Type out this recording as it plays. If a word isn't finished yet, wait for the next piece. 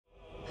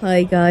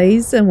Hi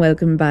guys, and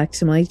welcome back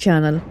to my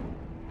channel.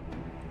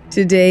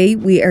 Today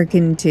we are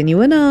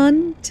continuing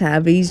on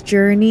Tavi's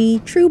journey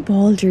through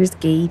Baldur's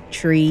Gate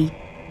 3.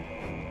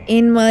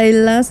 In my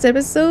last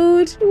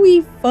episode,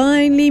 we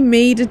finally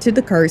made it to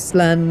the Cursed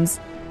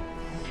Lands.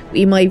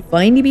 We might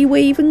finally be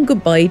waving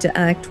goodbye to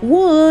Act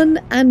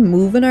 1 and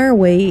moving our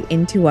way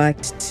into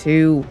Act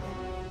 2.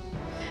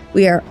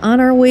 We are on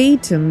our way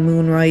to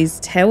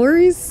Moonrise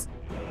Towers.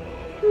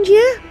 And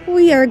yeah,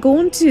 we are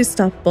going to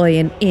stop by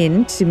an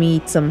inn to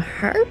meet some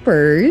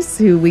harpers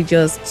who we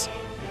just,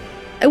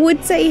 I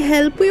would say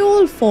help. We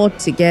all fought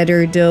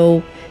together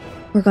though.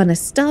 We're gonna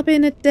stop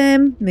in at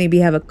them, maybe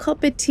have a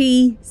cup of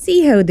tea,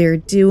 see how they're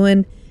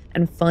doing,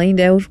 and find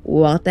out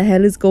what the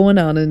hell is going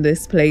on in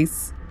this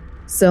place.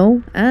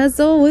 So, as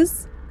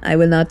always, I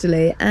will not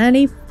delay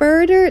any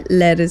further.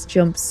 Let us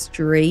jump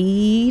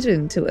straight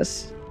into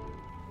it.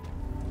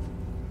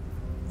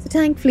 So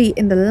thankfully,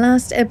 in the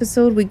last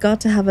episode, we got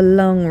to have a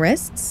long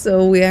rest,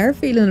 so we are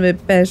feeling a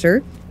bit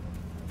better.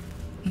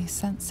 You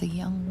sense a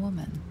young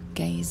woman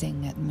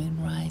gazing at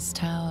Moonrise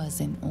Towers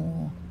in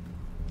awe.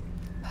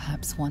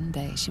 Perhaps one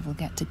day she will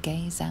get to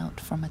gaze out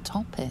from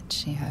atop it,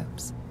 she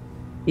hopes.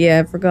 Yeah,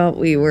 I forgot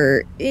we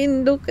were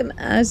in looking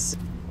at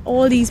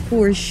all these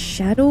poor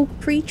shadow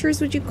creatures,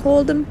 would you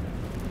call them?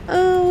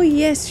 Oh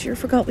yes, sure,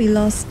 forgot we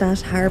lost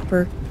that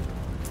harper.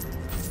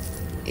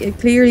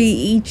 Clearly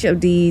each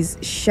of these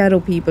shadow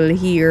people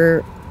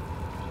here,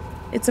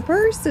 it's a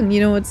person, you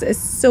know, it's a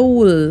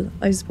soul,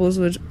 I suppose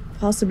would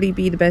possibly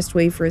be the best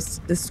way for us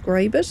to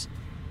describe it.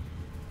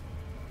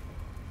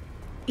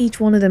 Each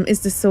one of them is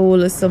the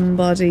soul of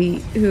somebody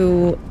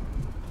who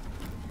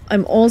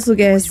I'm also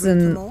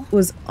guessing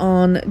was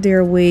on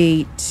their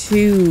way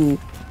to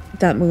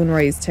that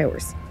Moonrise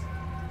Towers.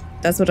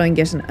 That's what I'm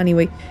getting.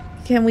 Anyway,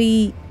 can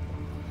we...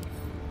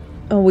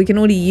 Oh, we can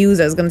only use,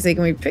 I was going to say,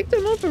 can we pick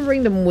them up and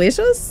bring them with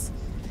us?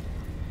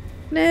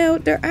 Now,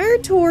 there are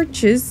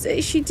torches.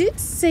 She did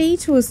say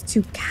to us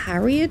to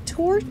carry a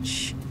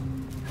torch.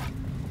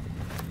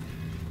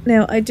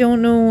 Now, I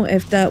don't know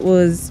if that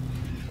was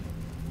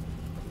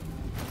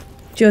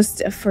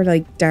just for,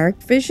 like,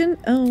 dark vision.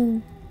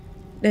 Oh,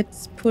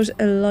 let's put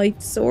a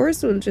light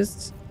source. We'll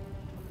just...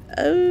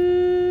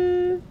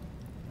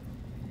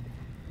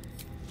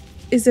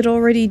 Is it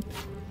already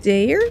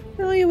there?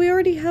 Oh, yeah, we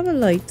already have a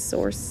light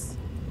source.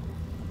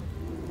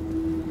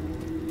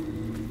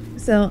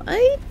 So,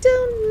 I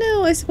don't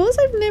know. I suppose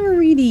I've never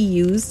really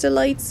used a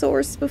light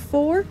source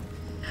before.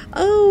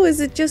 Oh, is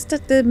it just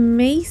that the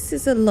mace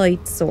is a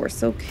light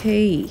source?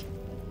 Okay.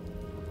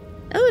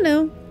 Oh,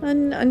 no.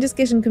 I'm just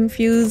getting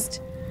confused.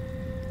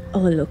 Oh,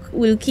 look.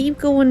 We'll keep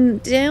going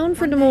down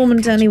for the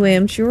moment anyway.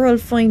 I'm sure I'll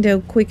find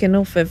out quick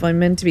enough if I'm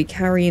meant to be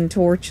carrying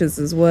torches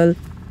as well.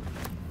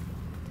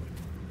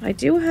 I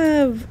do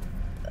have...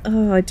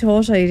 Oh, I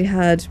thought I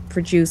had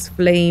produce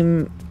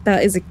flame.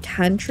 That is a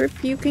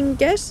cantrip you can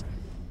get.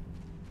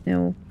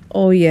 No.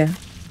 Oh, yeah.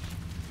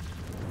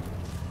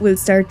 We'll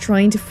start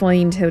trying to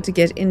find how to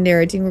get in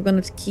there. I think we're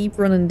going to have to keep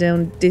running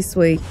down this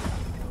way.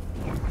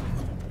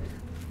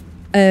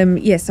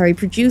 Yeah, sorry.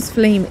 Produce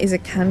flame is a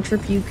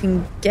cantrip you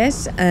can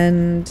get,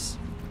 and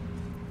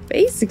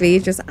basically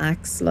it just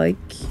acts like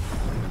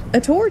a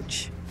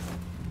torch.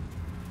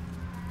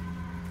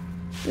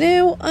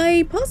 Now,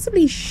 I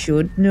possibly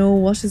should know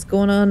what is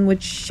going on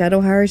with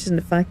Shadowheart and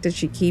the fact that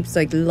she keeps,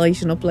 like,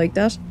 lighting up like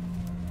that.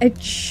 A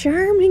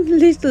charming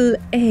little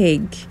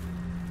egg.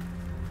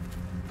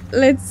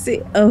 Let's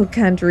see. Oh,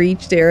 can't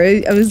reach there.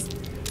 I was...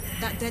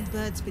 That dead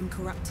bird's been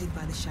corrupted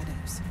by the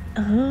shadows.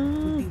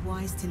 Oh. Would be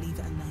wise to leave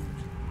it alone.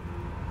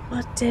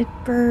 What dead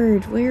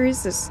bird? Where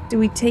is it? Do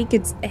we take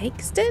its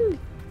eggs then?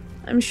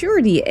 I'm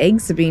sure the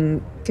eggs have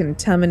been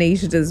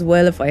contaminated as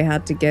well, if I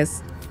had to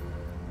guess.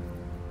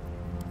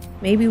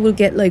 Maybe we'll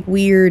get, like,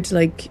 weird,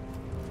 like,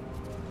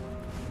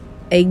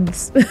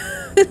 eggs.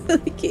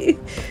 Like,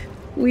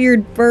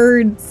 weird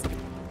birds.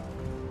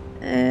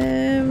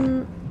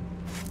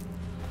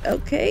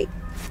 Okay.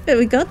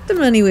 We got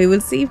them anyway. We'll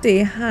see if they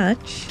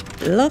hatch.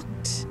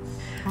 Locked.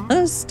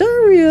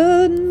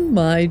 Astarion,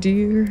 my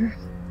dear.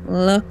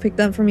 Lockpick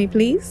that for me,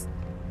 please.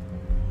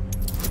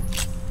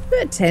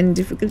 A 10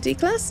 difficulty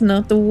class.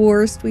 Not the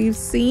worst we've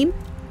seen.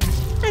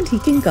 And he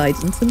can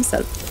guidance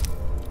himself.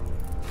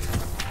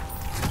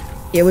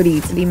 Yeah, would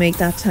easily make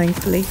that,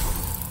 thankfully.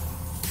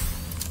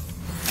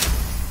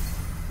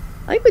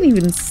 I couldn't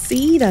even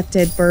see that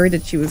dead bird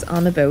that she was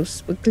on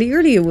about, but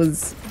clearly it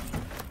was,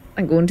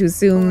 I'm going to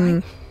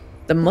assume,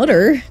 the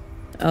mother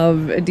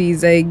of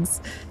these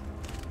eggs.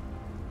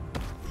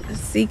 Let's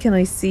see, can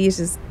I see it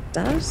as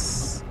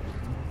that?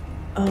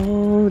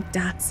 Oh,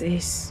 that's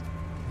it.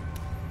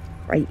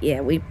 Right,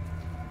 yeah, we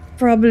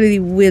probably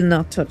will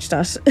not touch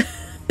that,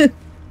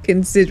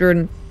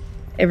 considering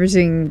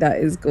everything that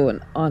is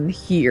going on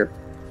here.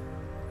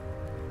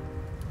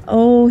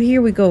 Oh,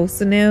 here we go.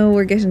 So now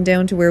we're getting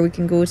down to where we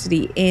can go to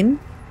the inn.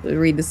 We'll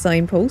read the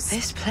signpost.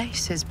 This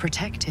place is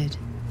protected.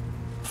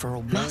 For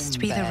a Must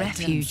be the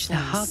refuge the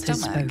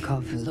harpers spoke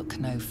of. Look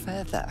no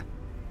further.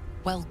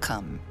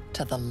 Welcome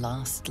to the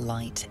Last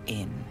Light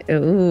Inn.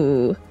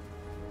 Oh.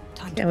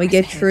 Can we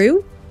get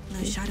through?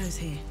 No shadows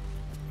here.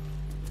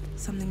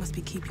 Something must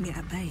be keeping it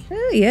at bay.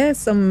 Oh yeah,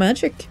 some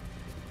magic.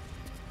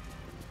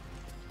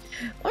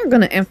 We're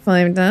gonna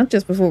F5 that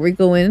just before we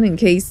go in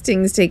case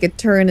things take a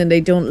turn and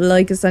they don't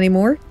like us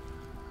anymore.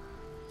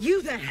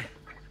 You there!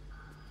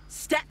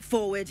 Step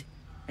forward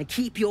and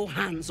keep your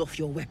hands off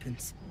your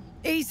weapons.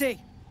 Easy.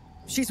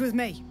 She's with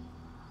me.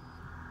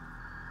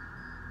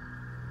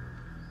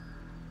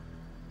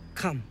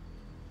 Come.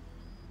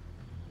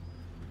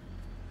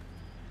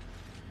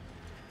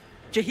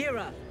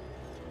 Jahira!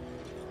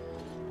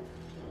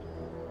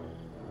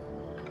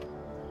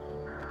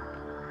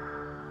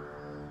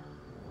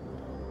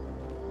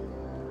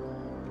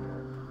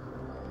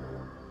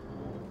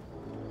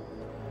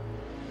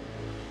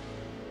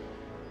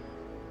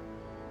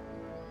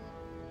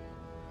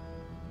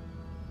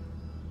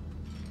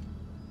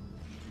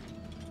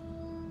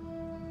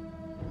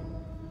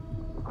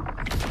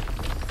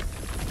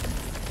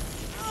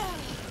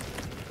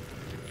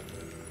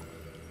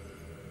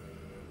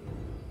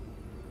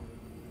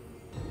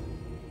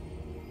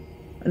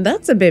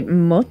 That's a bit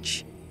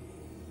much.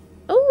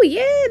 Oh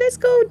yeah, let's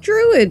go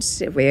Druid.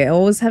 If we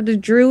always have the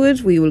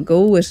Druid, we will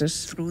go with it.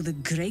 Through the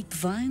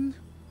grapevine?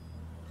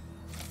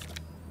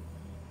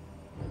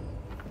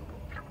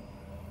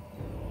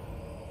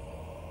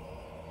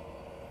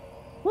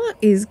 What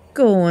is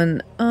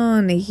going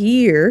on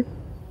here?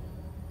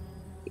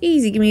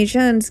 Easy, give me a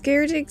chance.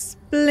 Scared to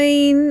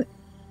explain.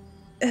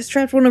 Has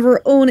trapped one of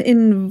her own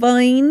in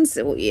vines.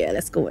 Oh yeah,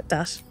 let's go with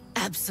that.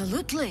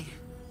 Absolutely.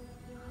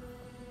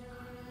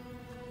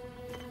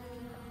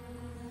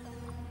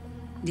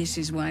 This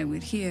is why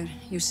we're here,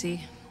 you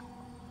see.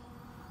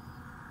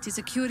 'Tis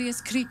a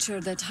curious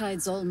creature that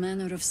hides all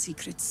manner of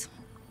secrets.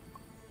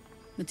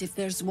 But if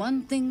there's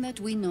one thing that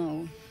we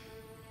know,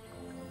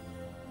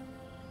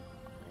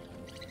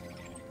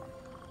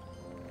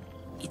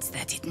 it's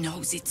that it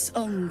knows its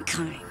own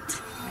kind.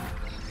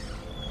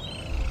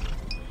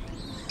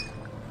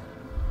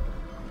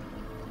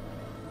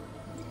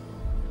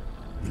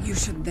 You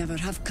should never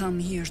have come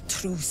here,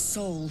 true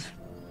soul.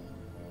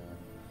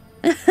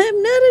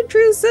 I'm not a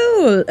true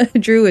soul. A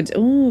druid.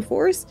 Oh,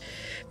 force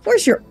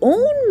your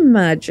own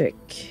magic.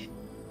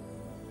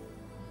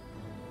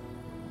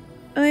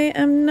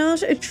 I'm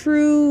not a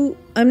true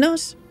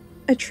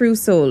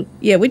soul.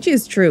 Yeah, which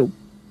is true.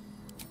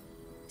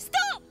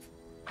 Stop!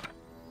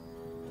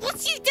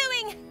 What's you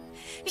doing?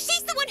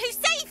 She's the one who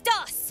saved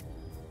us.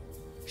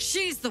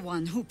 She's the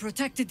one who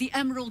protected the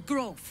Emerald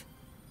Grove.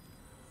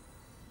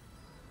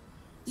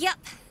 Yup.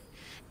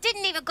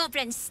 Didn't leave a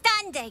goblin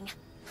standing.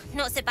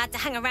 Not so bad to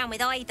hang around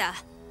with either.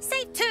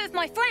 Saved two of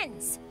my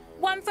friends.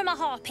 One from a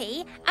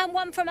harpy and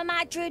one from a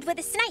mad druid with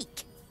a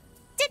snake.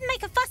 Didn't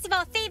make a fuss of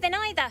our thieving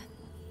either.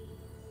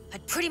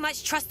 I'd pretty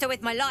much trust her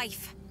with my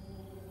life.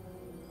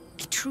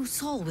 A true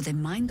soul with a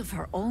mind of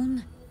her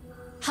own?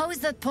 How is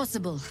that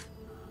possible?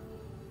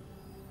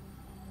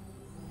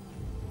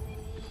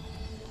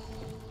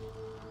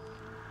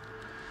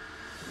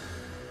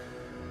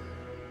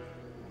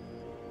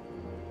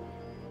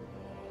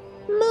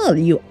 Moll,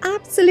 you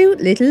absolute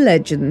little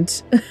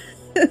legend.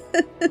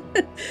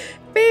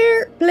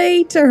 Fair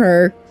play to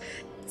her.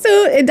 So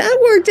that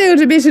worked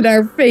out a bit in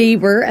our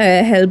favour,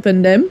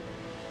 helping them.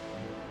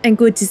 And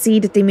good to see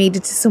that they made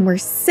it to somewhere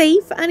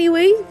safe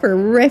anyway, for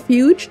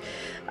refuge.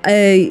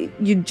 I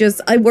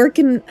work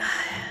in...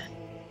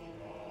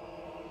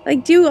 I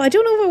don't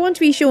know if I want to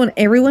be showing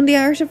everyone the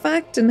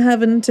artifact and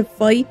having to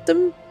fight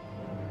them.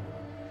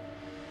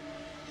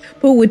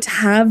 But would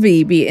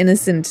Tavi be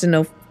innocent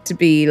enough to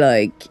be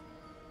like...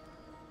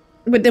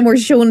 But then we're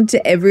showing it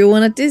to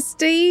everyone at this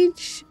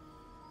stage.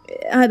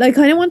 And I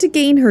kind of want to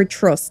gain her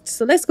trust.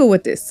 So let's go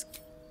with this.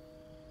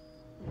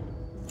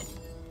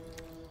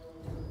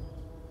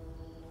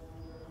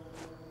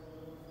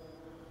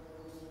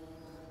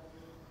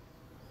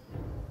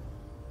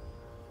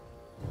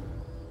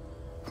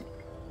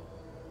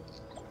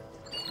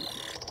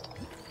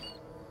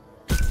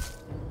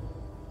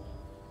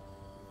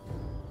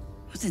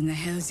 What in the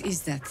hell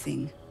is that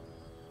thing?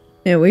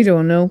 Yeah, we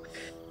don't know.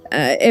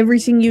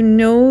 Everything you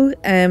know,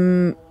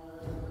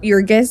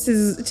 your guess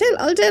is...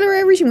 I'll tell her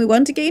everything. We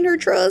want to gain her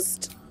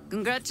trust.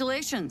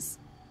 Congratulations.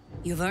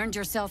 You've earned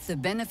yourself the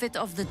benefit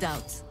of the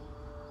doubt.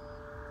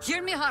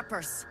 Hear me,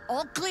 Harpers.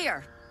 All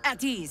clear.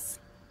 At ease.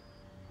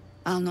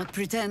 I'll not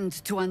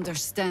pretend to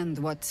understand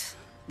what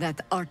that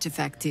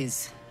artifact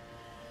is.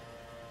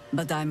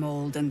 But I'm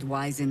old and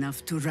wise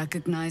enough to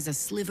recognize a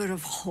sliver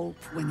of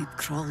hope when it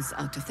crawls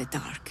out of the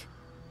dark.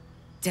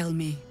 Tell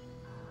me,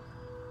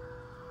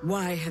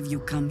 why have you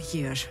come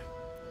here?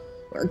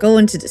 We're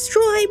going to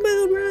destroy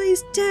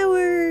Moonrise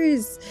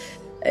Towers.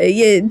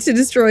 Yeah, to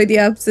destroy the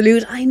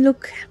Absolute. I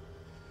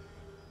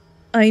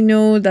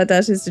know that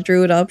is the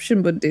Druid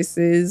option, but this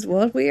is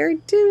what we are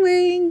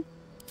doing.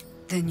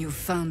 Then you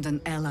found an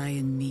ally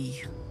in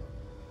me.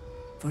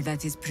 For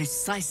that is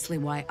precisely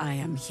why I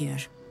am here.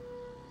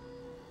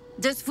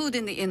 There's food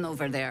in the inn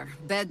over there.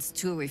 Beds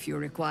too if you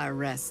require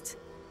rest.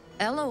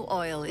 Aloe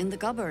oil in the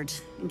cupboard,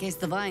 in case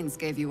the vines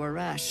gave you a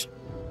rash.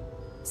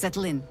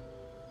 Settle in.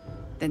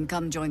 Then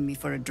come join me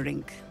for a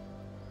drink.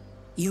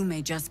 You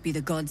may just be the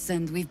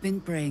godsend we've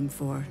been praying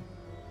for.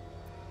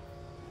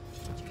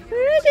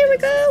 There we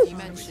go. You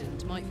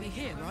mentioned might be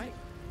here, right?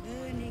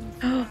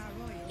 Oh,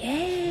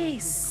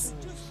 yes.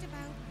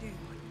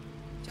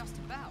 Just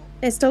about.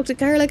 Let's talk to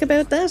Carlac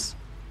about that.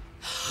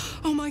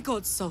 Oh my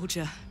god,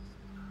 soldier.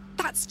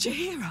 That's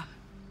Jaheira.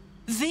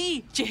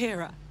 The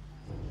Jaheira.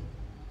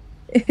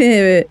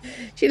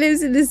 She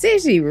lives in the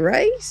city,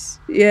 right?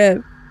 Yeah.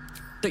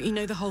 Don't you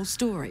know the whole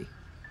story?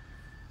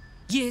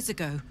 Years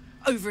ago,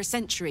 over a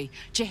century,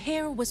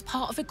 Jaheira was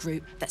part of a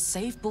group that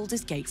saved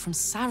Baldur's Gate from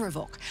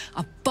Saravok,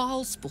 a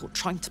Baal sport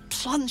trying to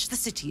plunge the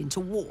city into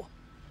war.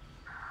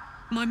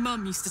 My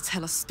mum used to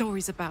tell us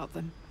stories about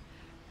them.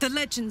 The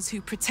legends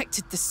who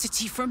protected the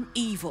city from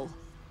evil.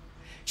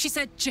 She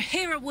said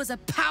Jaheira was a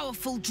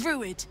powerful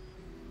druid.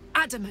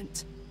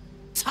 Adamant.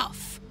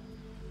 Tough.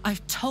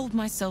 I've told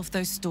myself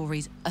those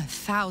stories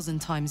 1,000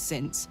 times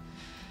since.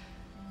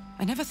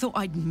 I never thought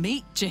I'd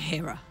meet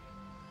Jaheira.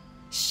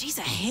 She's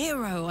a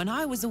hero, and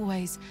I was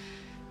always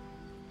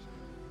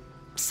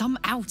some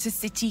outer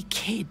city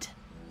kid.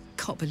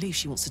 Can't believe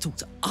she wants to talk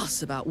to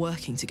us about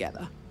working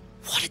together.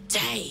 What a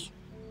day!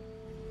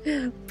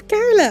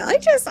 Carla,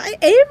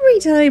 every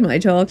time I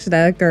talk to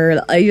that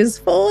girl, I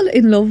just fall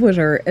in love with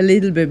her a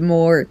little bit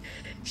more.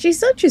 She's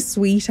such a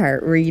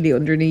sweetheart, really,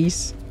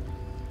 underneath.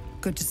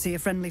 Good to see a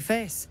friendly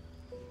face.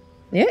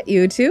 Yeah,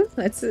 you too.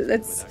 Let's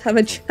have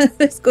a chat.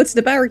 Let's go to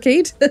the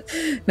barricade.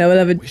 Now we'll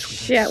have a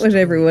chat with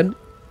everyone.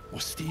 Or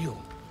steal.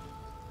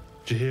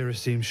 Jaheira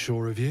seems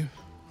sure of you.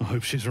 I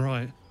hope she's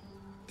right.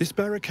 This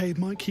barricade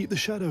might keep the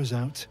shadows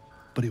out,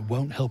 but it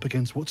won't help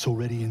against what's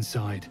already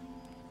inside.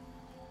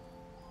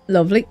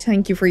 Lovely.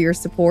 Thank you for your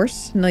support.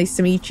 Nice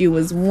to meet you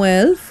as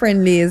well.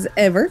 Friendly as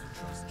ever.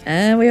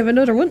 And we have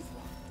another one.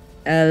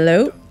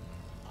 Hello.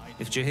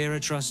 If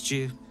Jaheira trusts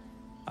you,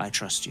 I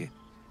trust you.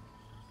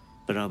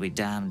 But I'll be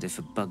damned if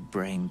a bug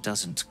brain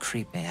doesn't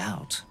creep me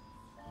out.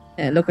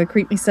 Look, I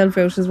creep myself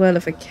out as well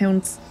if it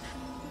counts.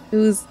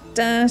 Who's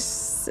that?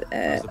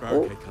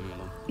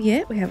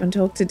 Yeah, we haven't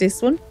talked to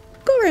this one.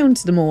 Go around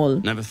to them all.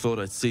 Never thought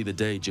I'd see the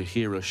day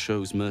Jaheira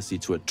shows mercy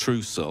to a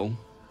true soul.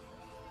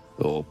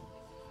 Or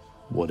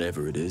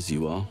whatever it is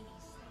you are.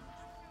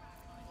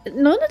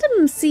 None of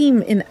them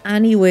seem in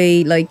any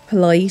way like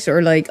polite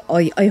or like,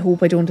 I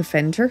hope I don't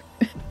offend her.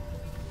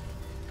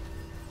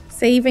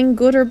 Saving,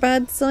 good or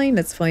bad sign?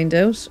 Let's find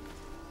out.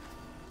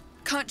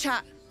 Can't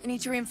chat. I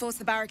need to reinforce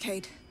the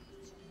barricade.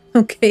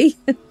 Okay.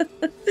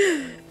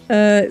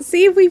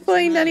 See if we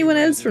find anyone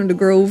else from the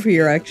Grove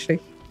here,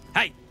 actually.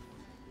 Hey!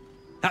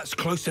 That's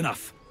close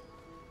enough.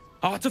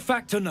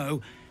 Artifact or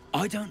no,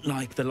 I don't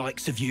like the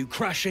likes of you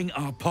crashing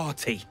our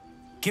party.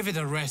 Give it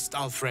a rest,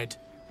 Alfred.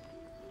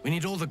 We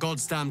need all the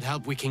goddamned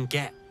help we can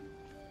get.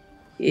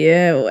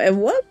 Yeah,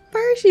 what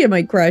party am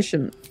I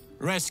crashing?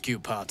 Rescue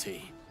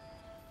party.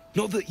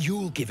 Not that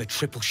you'll give a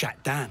triple shot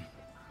damn,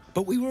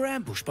 but we were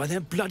ambushed by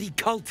them bloody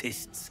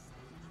cultists.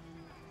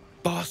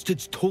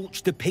 Bastards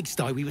torched the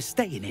pigsty we were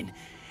staying in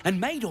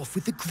and made off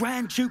with the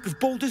Grand Duke of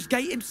Baldur's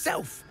Gate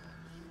himself.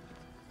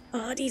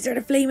 Oh, these are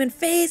the flaming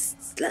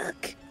fists.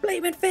 Look,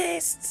 flaming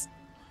fists.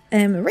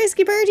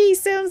 Rescue party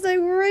sounds like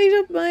right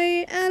up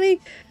my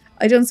alley.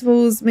 I don't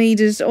suppose made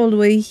it all the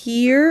way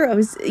here.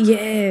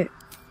 Yeah.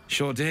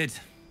 Sure did.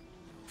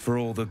 For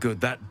all the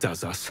good that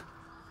does us.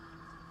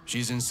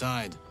 She's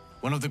inside.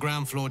 One of the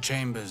ground floor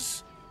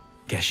chambers.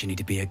 Guess you need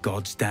to be a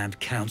goddamned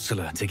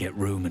counsellor to get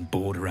room and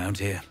board around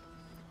here.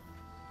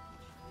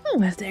 Oh,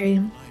 well, there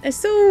you are.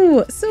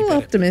 So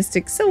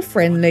optimistic, so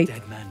friendly.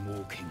 Dead man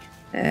walking.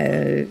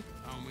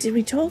 Did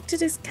we talk to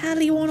this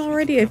Callie one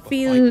already? I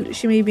feel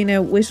she may be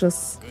now with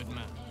us.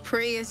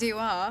 Free as you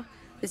are,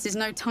 this is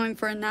no time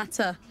for a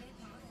natter.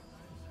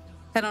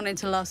 Head on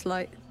into Last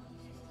Light.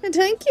 And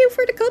thank you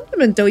for the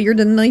compliment, though. You're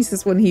the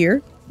nicest one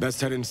here. Let's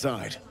head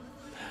inside.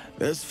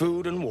 There's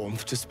food and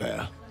warmth to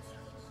spare.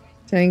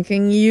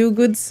 Thanking you,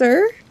 good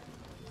sir.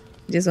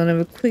 Just want to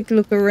have a quick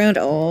look around.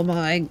 Oh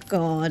my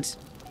god.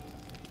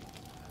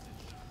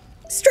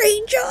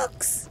 Strange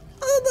ox!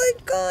 Oh my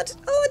god.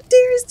 Oh,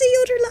 there's the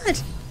other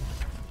lad.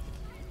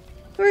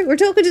 Alright, we're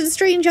talking to the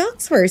strange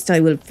ox first. I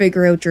will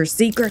figure out your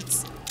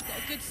secrets.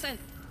 Good scent.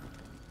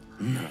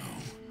 No,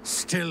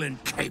 still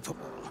incapable.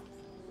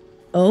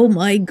 Oh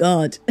my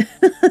god.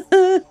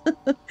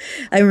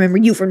 I remember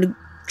you from the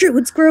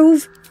Druid's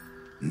Grove.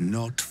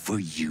 Not for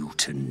you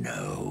to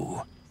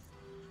know.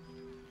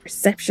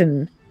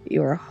 Perception.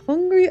 You're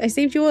hungry. I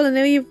saved you all and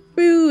now you have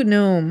food.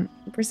 No.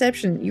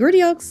 Perception. You're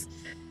the ox.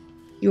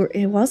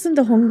 It wasn't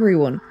the hungry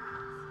one.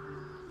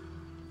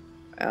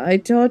 I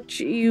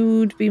thought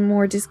you'd be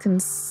more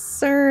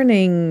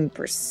disconcerting.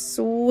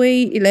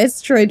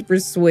 Let's try the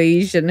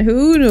persuasion.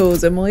 Who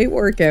knows? It might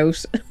work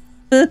out.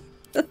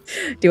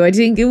 Do I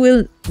think it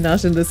will?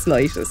 Not in the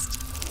slightest.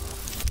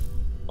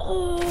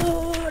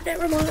 Oh,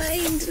 never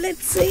mind.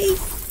 Let's see.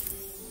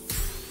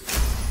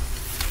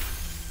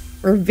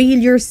 Reveal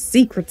your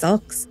secrets,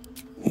 Ox.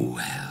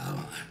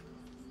 Well,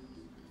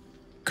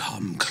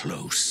 come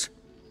close.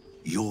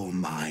 Your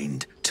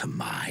mind to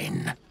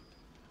mine.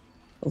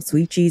 Oh,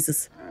 sweet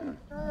Jesus.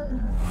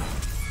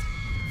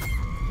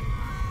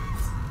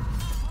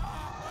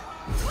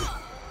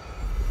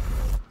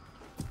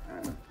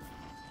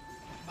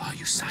 Are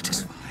you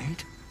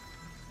satisfied?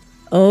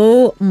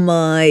 Oh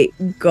my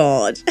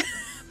god.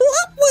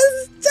 What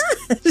was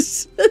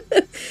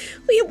that?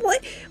 Wait,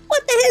 what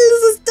the hell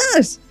is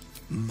that?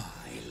 My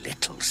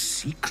little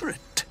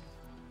secret.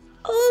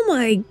 Oh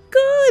my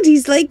god,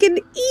 he's like an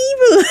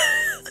evil.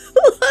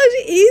 What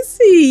is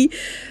he?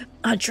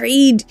 I'll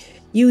trade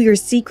you your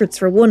secrets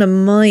for one of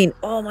mine.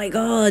 Oh my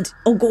god.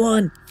 Oh, go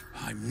on.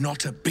 I'm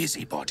not a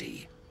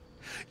busybody.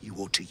 You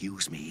ought to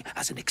use me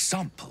as an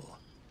example,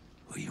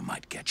 or you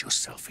might get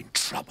yourself in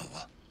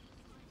trouble.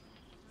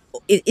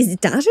 Is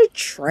that a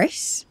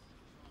threat?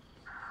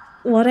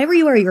 Whatever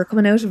you are, you're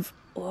coming out of...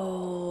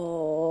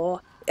 Oh...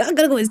 I'm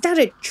gonna go, is that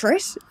a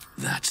threat?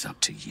 That's up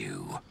to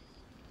you.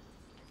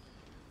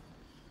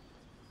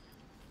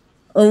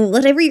 Oh,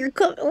 whatever you're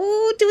coming...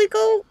 Oh, do we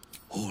go?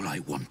 All I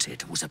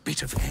wanted was a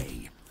bit of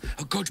hay,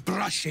 a good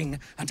brushing,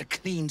 and a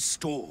clean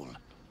stall.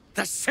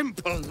 The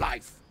simple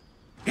life.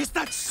 Is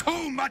that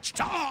so much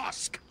to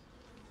ask?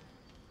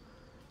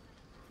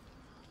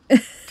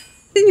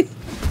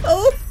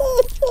 Oh,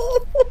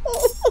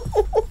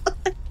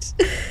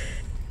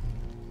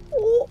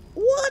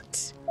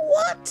 what?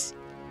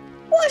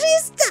 What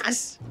is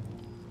that?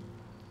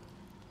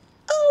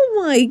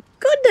 Oh my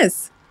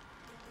goodness.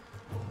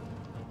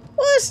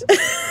 What?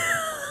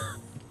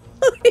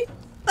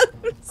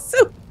 I'm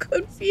so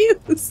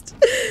confused.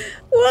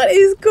 What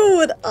is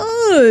going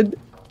on?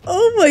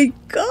 Oh my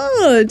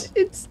god.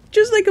 It's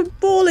just like a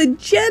ball of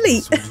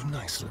jelly.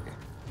 Nicely.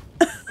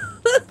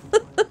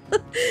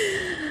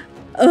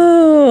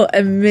 Oh,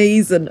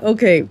 amazing.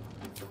 Okay.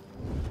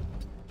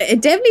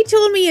 It definitely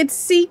told me its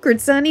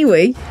secrets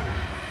anyway.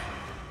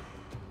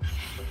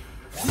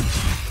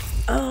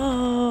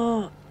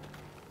 Oh.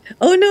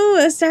 Oh no,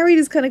 Astarion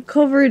is kind of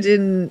covered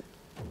in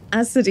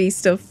acidy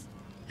stuff.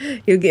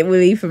 We'll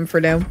leave him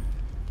for now.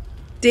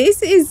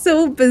 This is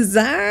so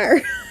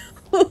bizarre.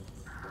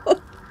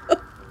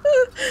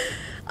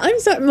 I'm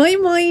sorry, my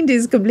mind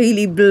is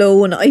completely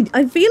blown. I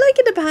feel like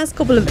in the past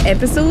couple of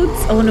episodes...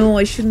 Oh no,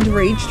 I shouldn't have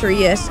raged her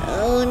yet.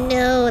 Oh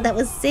no, that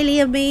was silly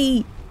of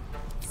me.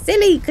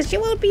 Silly, because you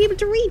won't be able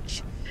to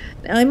reach.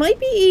 I might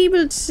be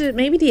able to...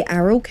 Maybe the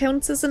arrow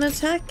counts as an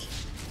attack.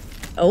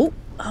 Oh,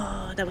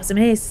 that was a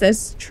miss.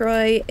 Let's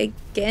try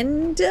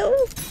again,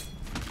 though.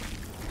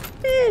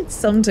 It's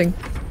something.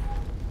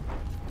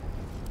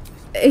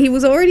 He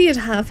was already at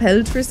half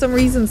health for some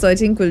reason, so I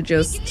think we'll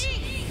just...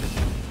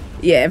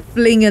 Yeah,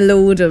 fling a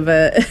load of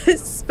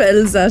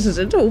spells at it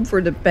and hope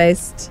for the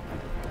best.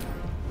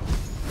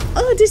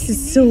 Oh, this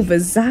is so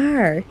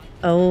bizarre.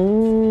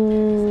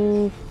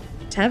 Oh,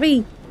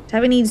 Tavi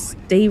needs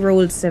day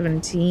roll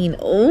 17.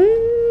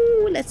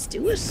 Oh, let's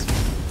do it.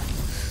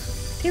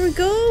 Here we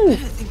go. I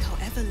don't think I'll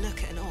ever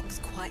look at an ox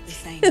quite the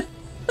same.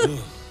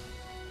 Oh.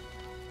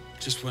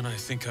 Just when I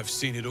think I've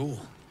seen it all.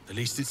 At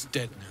least it's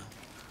dead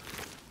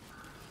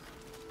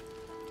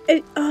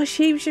now. Oh,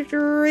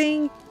 shapeshifter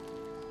ring.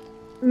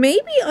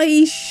 Maybe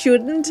I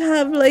shouldn't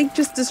have, like,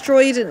 just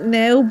destroyed it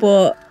now,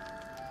 but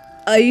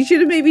I should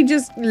have maybe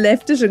just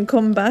left it and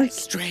come back.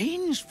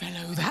 Strange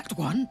fellow, that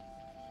one.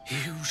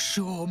 You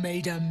sure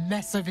made a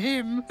mess of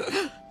him.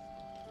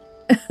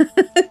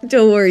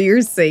 Don't worry,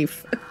 you're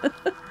safe.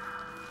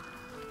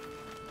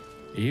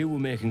 You were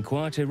making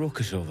quite a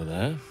ruckus over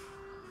there.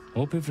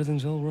 Hope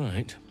everything's all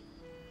right.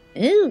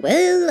 Oh,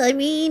 well, I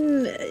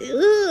mean,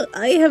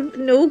 I have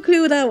no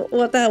clue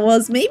what that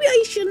was. Maybe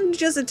I shouldn't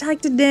just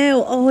attacked it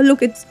now. Oh,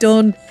 look, it's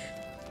done.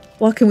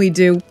 What can we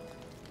do?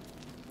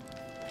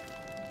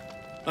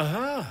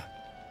 Aha!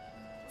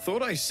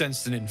 Thought I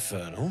sensed an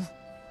infernal.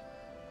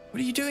 What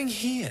are you doing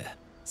here?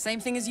 Same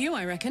thing as you,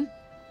 I reckon.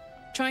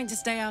 Trying to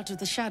stay out of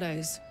the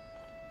shadows.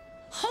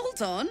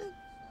 Hold on.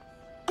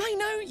 I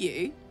know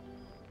you.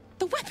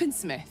 The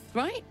weaponsmith,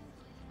 right?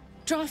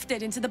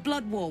 Drafted into the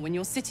Blood War when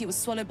your city was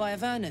swallowed by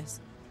Avernus.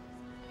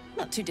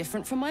 Not too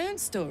different from my own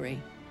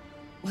story.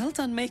 Well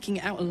done making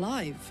it out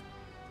alive.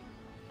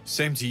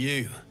 Same to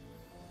you.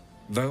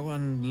 Though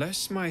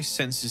unless my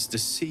senses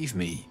deceive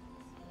me,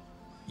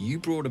 you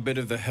brought a bit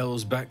of the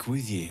hells back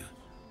with you.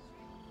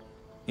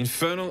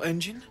 Infernal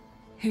engine?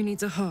 Who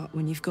needs a heart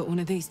when you've got one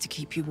of these to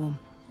keep you warm?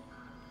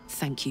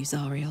 Thank you,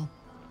 Zariel.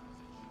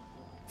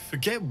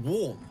 Forget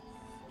warm.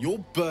 You're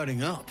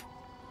burning up.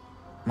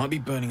 Might be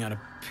burning out a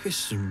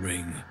piston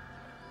ring.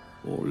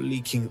 Or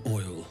leaking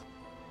oil.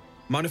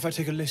 Mind if I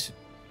take a listen?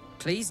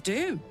 Please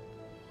do.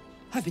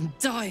 I've been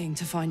dying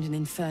to find an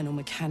infernal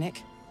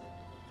mechanic.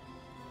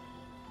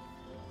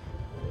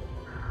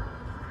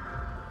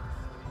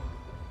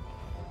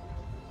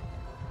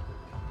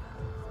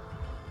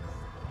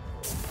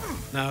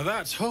 Now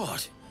that's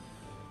hot.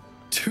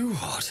 Too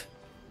hot.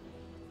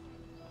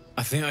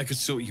 I think I could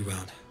sort you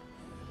out.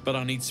 But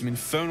I'll need some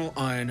infernal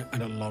iron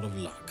and a lot of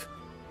luck.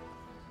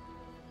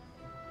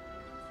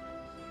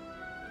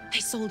 Hey,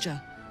 soldier.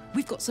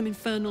 We've got some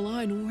infernal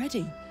iron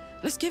already.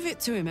 Let's give it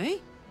to him, eh?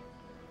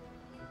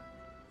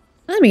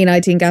 I mean,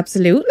 I think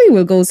absolutely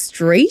we'll go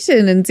straight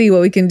in and see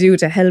what we can do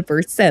to help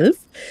herself,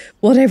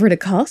 whatever the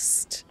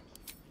cost.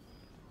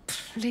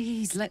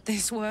 Please let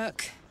this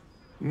work.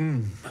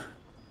 The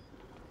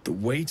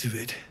weight of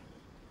it.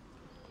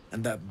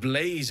 And that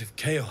blaze of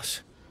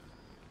chaos.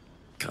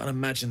 Can't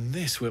imagine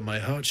this where my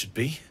heart should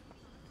be.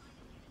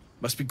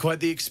 Must be quite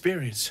the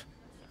experience.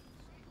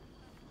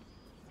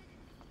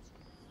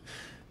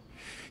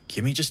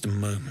 Give me just a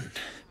moment.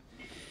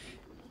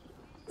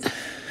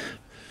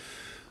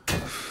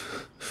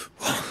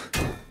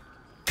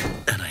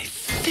 And I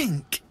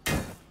think...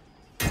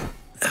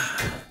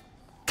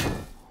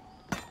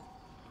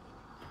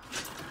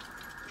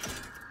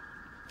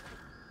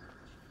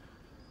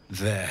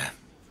 There.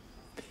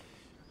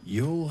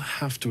 You'll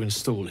have to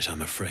install it,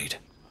 I'm afraid.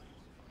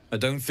 I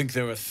don't think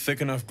there are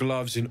thick enough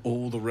gloves in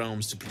all the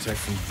realms to protect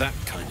from that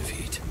kind of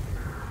heat.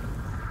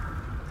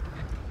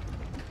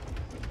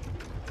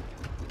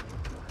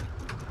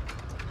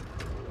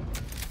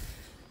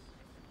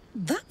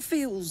 That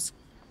feels...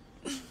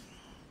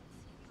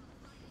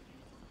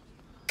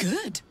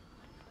 good.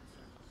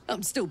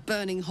 I'm still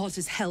burning hot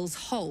as hell's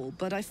hole,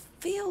 but I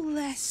feel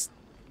less...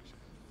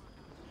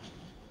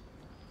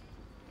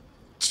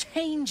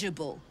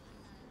 changeable.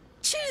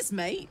 Cheers,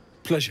 mate.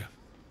 Pleasure.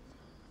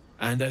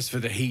 And as for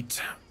the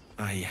heat,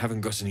 I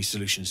haven't got any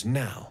solutions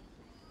now,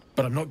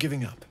 but I'm not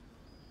giving up.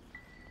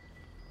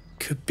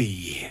 Could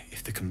be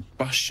if the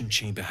combustion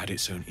chamber had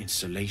its own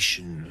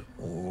insulation,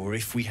 or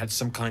if we had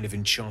some kind of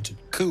enchanted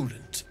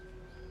coolant.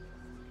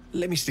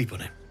 Let me sleep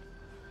on it.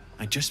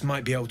 I just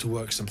might be able to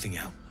work something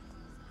out.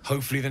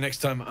 Hopefully the next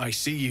time I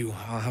see you,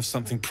 I'll have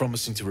something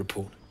promising to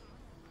report.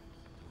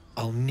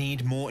 I'll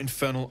need more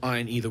infernal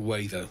iron either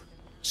way, though,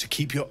 so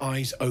keep your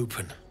eyes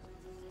open.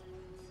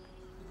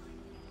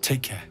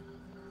 Take care.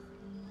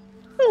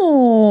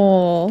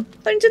 Oh,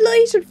 I'm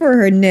delighted for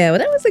her now.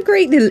 That was a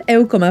great little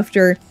outcome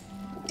after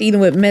dealing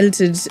with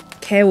melted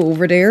cow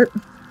over there.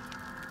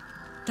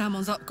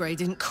 Damon's upgrade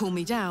didn't cool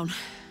me down,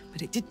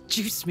 but it did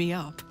juice me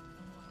up.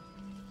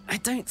 I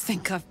don't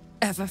think I've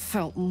ever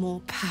felt more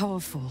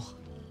powerful.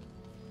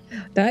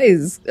 That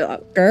is,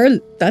 girl,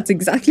 that's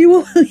exactly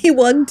what we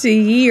want to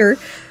hear.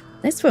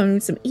 Let's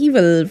find some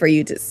evil for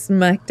you to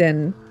smack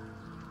then.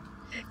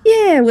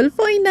 Yeah, we'll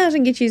find that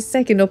and get you a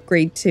second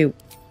upgrade too.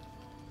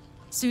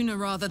 Sooner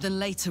rather than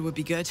later would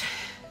be good.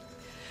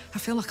 I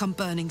feel like I'm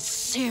burning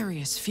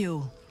serious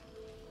fuel.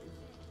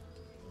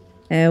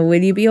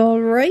 Will you be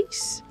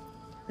alright?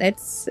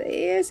 Let's,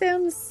 yeah,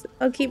 sounds,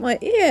 I'll keep my,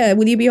 yeah,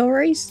 will you be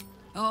alright?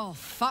 Oh,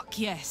 fuck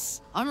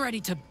yes. I'm ready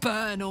to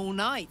burn all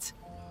night.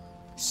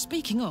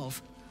 Speaking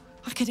of,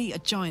 I could eat a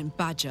giant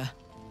badger.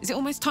 Is it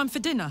almost time for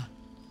dinner?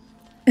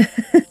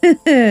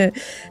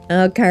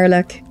 Oh,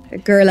 Carlac, a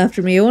girl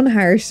after my own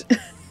heart.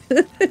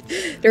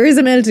 There is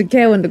a melted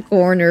cow in the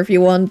corner if you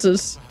want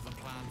it.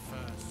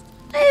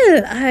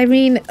 Well, I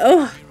mean,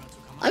 oh,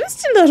 I'm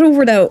still not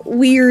over that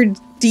weird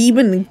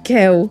demon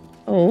cow.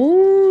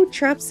 Oh,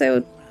 traps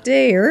out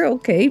there.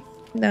 Okay,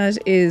 that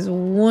is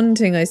one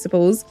thing, I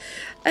suppose.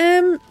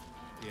 Wonder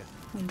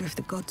if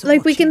the gods are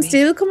like we can watching me.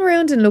 still come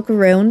around and look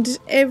around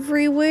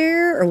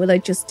everywhere, or will I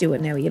just do it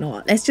now? You know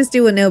what? Let's just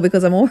do it now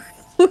because I'm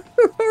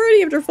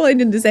already after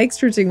finding this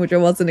extra thing which I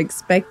wasn't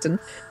expecting.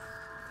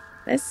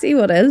 Let's see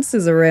what else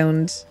is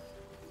around.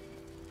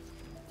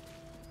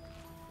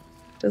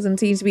 Doesn't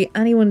seem to be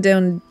anyone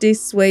down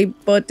this way,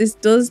 but this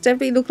does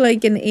definitely look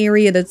like an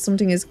area that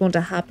something is going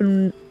to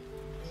happen.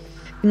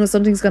 You know,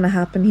 something's going to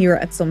happen here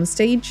at some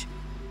stage.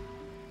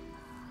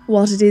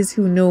 What it is,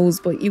 who knows,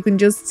 but you can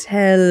just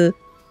tell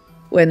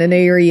when an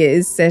area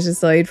is set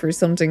aside for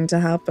something to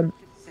happen.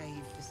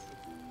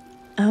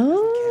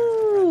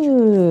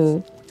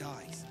 Oh.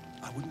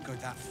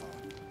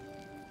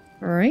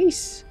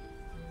 Right.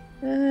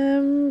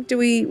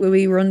 Will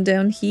we run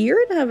down here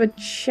and have a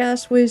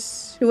chat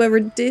with whoever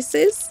this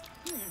is?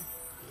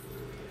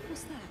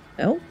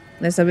 Oh,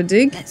 let's have a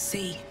dig. Let's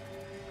see.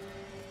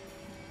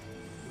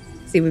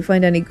 See if we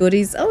find any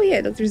goodies. Oh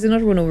yeah, look, there's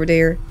another one over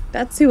there.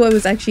 That's who I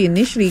was actually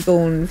initially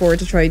going for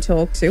to try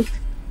talk to.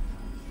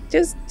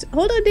 Just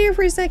hold on there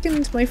for a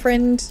second, my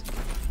friend.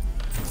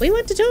 We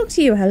want to talk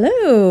to you.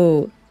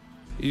 Hello.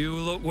 You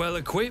look well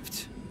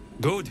equipped.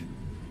 Good.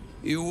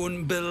 You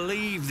wouldn't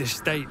believe the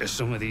state of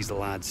some of these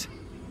lads.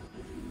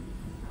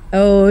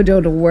 Oh,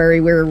 don't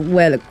worry. We're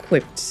well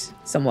equipped,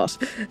 somewhat.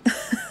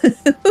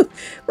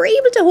 We're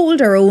able to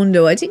hold our own,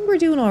 though. I think we're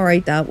doing all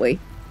right that way.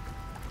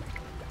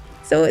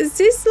 So is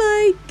this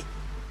like...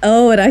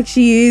 Oh, it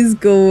actually is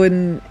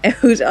going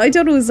out. I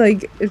thought it was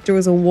like if there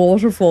was a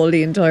waterfall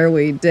the entire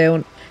way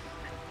down.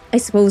 I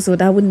suppose so.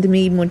 That wouldn't have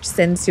made much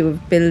sense to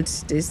have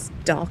built this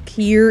dock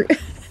here.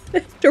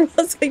 There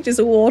was like just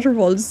a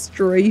waterfall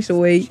straight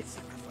away.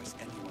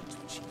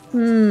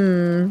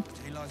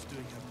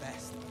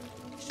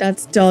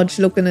 That's dodge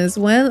looking as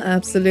well.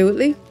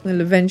 Absolutely.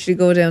 We'll eventually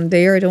go down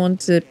there. I don't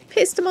want to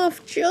piss them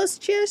off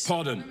just yet.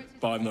 Pardon,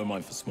 but I've no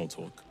mind for small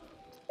talk.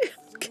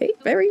 Okay,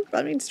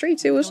 straight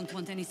to it. Don't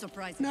want any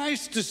surprises.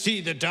 Nice to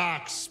see the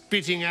dark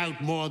spitting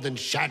out more than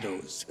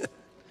shadows.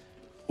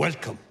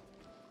 Welcome.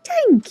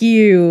 Thank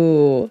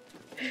you.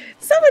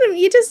 Some of them,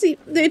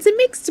 it's a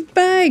mixed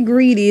bag,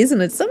 really,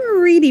 isn't it? Some are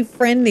really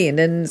friendly and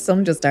then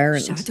some just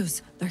aren't.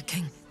 Shadows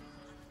lurking.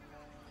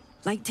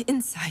 Light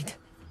inside.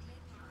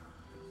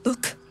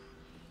 Look.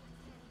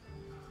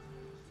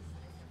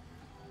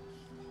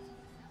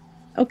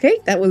 Okay,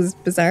 that was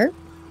bizarre.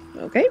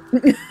 Okay.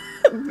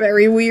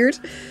 Very weird.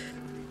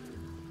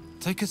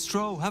 Take a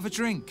stroll, have a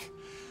drink.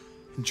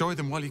 Enjoy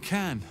them while you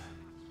can.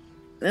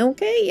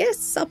 Okay,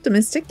 yes,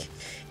 optimistic.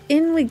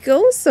 In we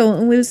go, so,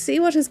 and we'll see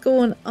what is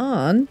going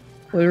on.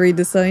 We'll read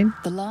the sign.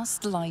 The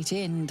Last Light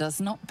Inn does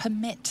not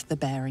permit the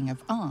bearing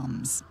of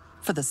arms.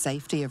 For the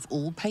safety of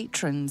all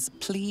patrons,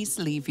 please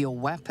leave your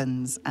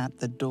weapons at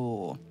the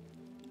door.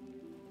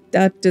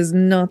 That does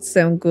not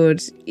sound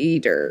good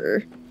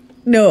either.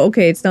 No,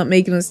 okay, it's not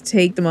making us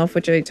take them off,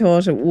 which I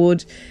thought it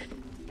would.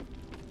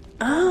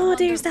 Oh,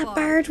 there's that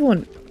bard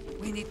one.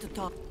 We need to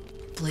talk.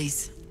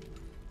 Please,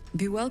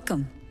 be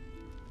welcome.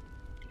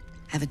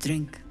 Have a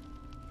drink.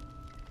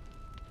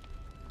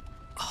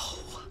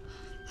 Oh,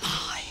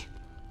 my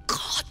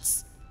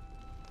gods.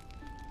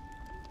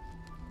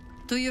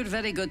 To your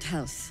very good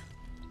health.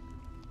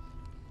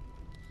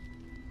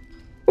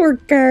 Poor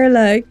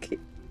Garlock.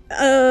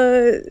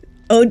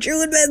 Oh,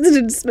 Druid meant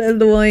didn't smell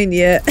the wine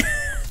yet.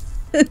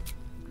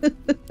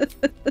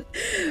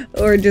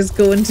 Or just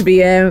going to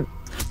be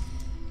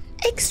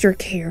extra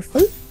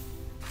careful.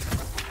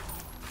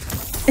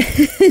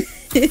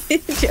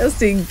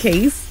 Just in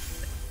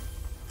case.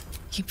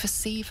 You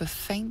perceive a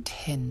faint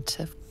hint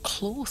of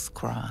cloth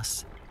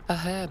grass, a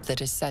herb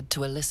that is said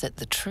to elicit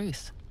the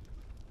truth.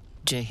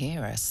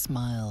 Jaheira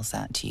smiles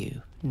at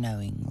you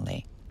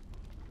knowingly.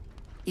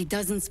 It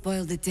doesn't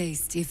spoil the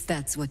taste, if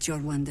that's what you're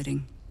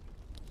wondering.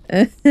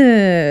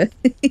 Yeah,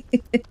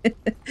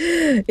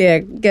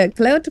 get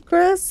clout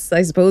across.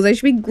 I suppose I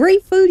should be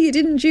grateful you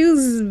didn't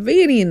choose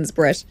Vanian's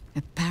breath.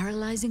 A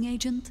paralyzing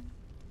agent?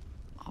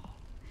 Oh,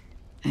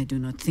 I do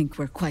not think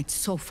we're quite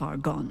so far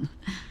gone.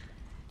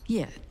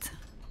 Yet.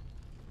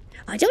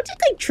 I don't think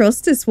I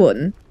trust this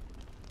one.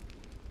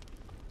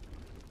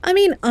 I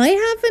mean, I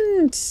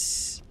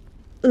haven't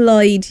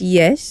lied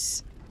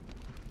yet.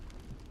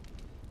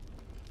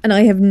 And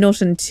I have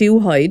nothing to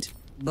hide.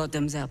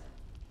 Bottoms up.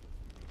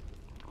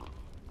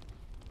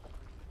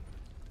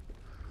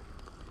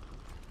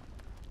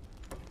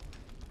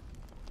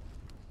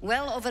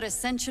 Well over a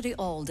century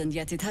old, and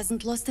yet it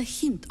hasn't lost a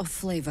hint of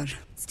flavor.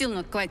 Still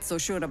not quite so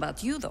sure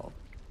about you, though.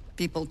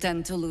 People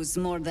tend to lose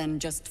more than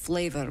just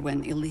flavor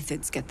when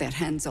illithids get their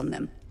hands on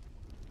them.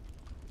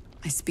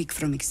 I speak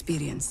from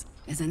experience.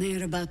 There's an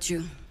air about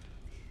you.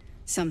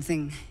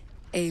 Something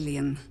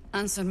alien.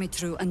 Answer me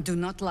true and do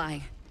not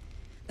lie.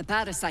 The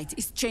parasite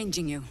is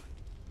changing you,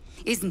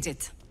 isn't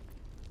it?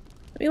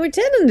 I mean, we're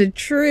telling the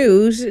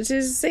truth. It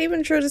is safe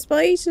and true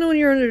despite knowing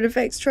you're under the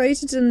effects. Try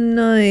to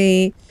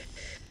deny.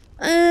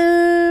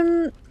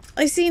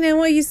 I see now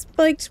why you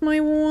spiked my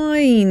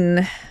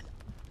wine.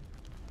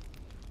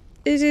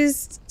 It is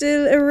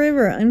still a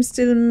river. I'm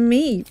still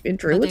me,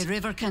 Druid. But a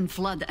river can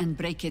flood and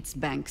break its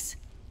banks.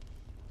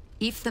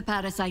 If the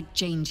parasite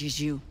changes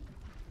you,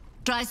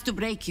 tries to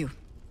break you,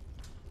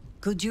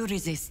 could you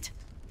resist?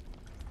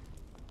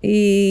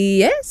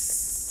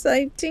 Yes,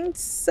 I think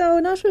so.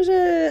 Not with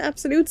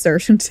absolute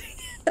certainty.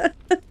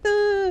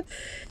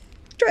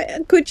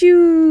 Could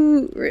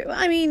you...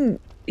 I mean,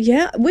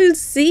 yeah, we'll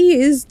see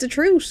is the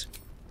truth.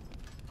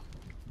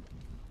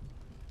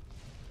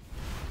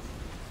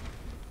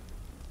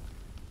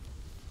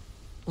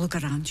 Look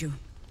around you.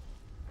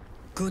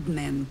 Good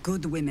men,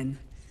 good women.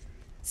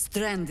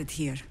 Stranded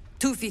here,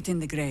 2 feet in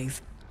the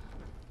grave.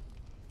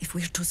 If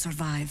we're to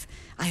survive,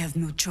 I have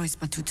no choice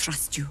but to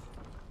trust you.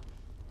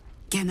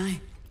 Can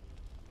I?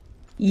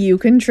 You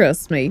can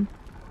trust me.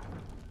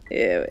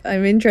 Yeah,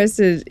 I'm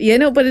interested. Yeah,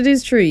 no, but it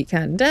is true, you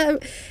can.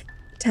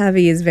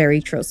 Tavi is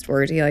very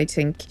trustworthy, I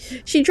think.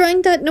 She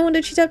drank that knowing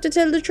that she'd have to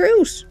tell the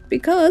truth,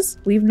 because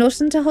we've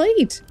nothing to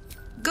hide.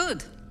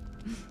 Good.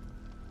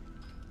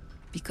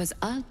 Because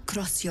I'll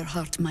cross your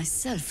heart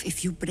myself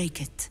if you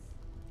break it.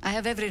 I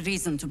have every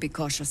reason to be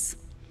cautious.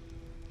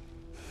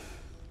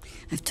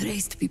 I've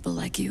traced people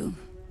like you.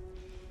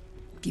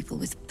 People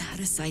with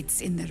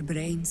parasites in their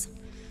brains.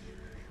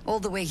 All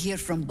the way here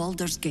from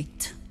Baldur's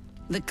Gate.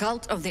 The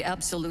cult of the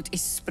Absolute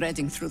is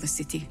spreading through the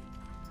city.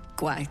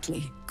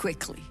 Quietly,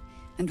 quickly,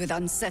 and with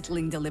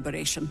unsettling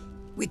deliberation.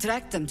 We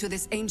tracked them to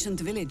this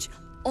ancient village,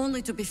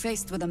 only to be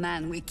faced with a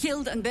man we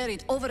killed and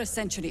buried over a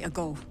century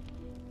ago.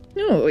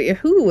 Oh, yeah,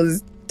 who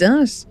was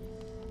that?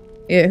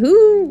 Yeah,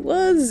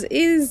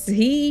 is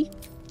he?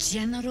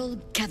 General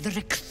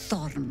Ketheric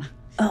Thorm.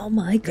 Oh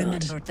my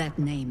god. Remember that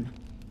name.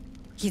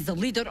 He's the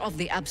leader of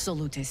the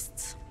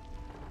Absolutists.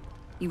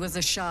 He was a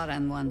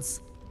Sharan once.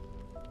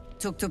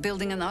 Took to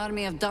building an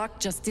army of dark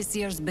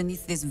justiciars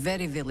beneath this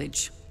very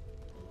village.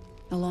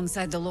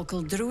 Alongside the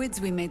local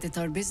Druids, we made it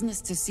our business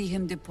to see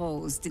him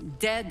deposed,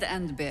 dead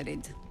and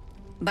buried.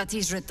 But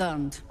he's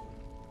returned.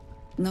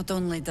 Not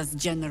only does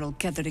General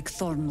Ketheric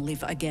Thorm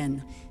live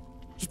again,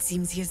 it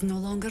seems he is no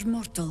longer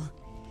mortal.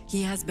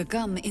 He has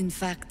become, in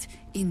fact,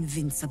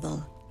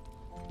 invincible.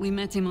 We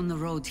met him on the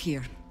road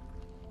here,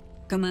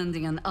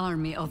 commanding an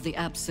army of the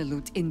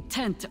Absolute,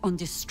 intent on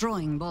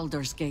destroying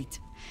Baldur's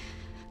Gate.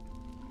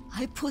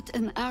 I put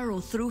an arrow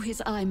through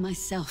his eye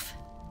myself,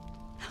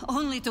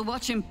 only to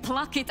watch him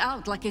pluck it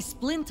out like a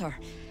splinter.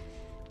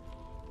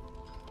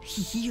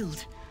 He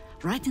healed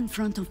right in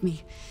front of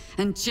me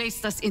and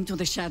chased us into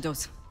the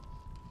shadows.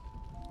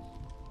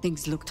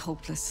 Things looked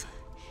hopeless,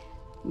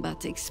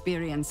 but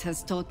experience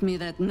has taught me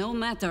that no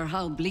matter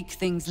how bleak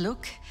things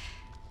look,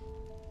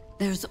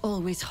 there's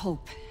always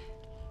hope.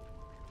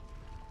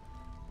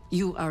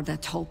 You are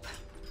that hope.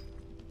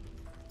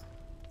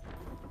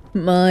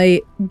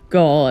 My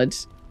God.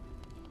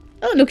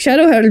 Oh, look,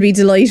 Shadowheart will be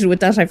delighted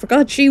with that. I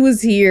forgot she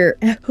was here.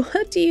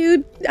 What do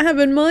you have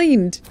in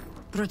mind?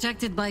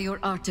 Protected by your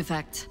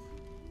artifact,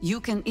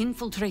 you can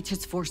infiltrate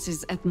his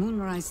forces at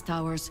Moonrise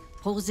Towers,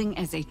 posing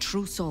as a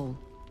true soul.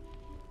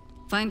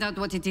 Find out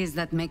what it is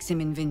that makes him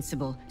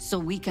invincible, so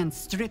we can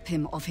strip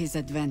him of his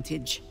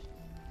advantage.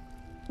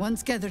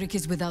 Once Ketheric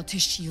is without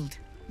his shield,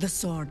 the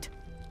sword,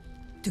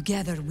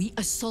 together we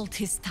assault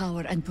his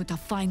tower and put a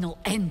final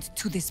end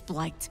to this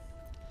blight.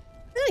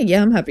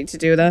 Yeah, I'm happy to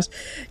do that.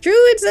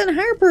 Druids and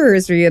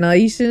Harpers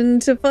reuniting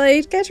to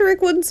fight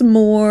Ketheric once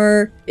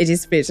more. It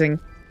is fitting.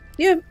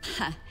 Yeah.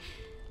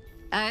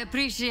 I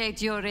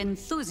appreciate your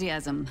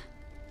enthusiasm.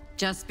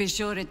 Just be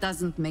sure it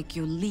doesn't make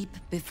you leap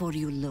before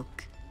you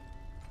look.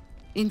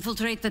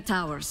 Infiltrate the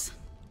towers,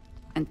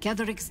 and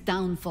Ketheric's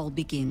downfall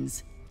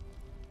begins.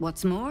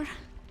 What's more,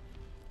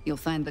 you'll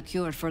find the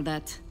cure for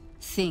that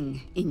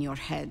thing in your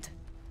head.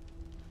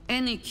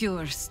 Any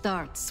cure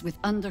starts with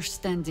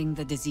understanding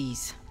the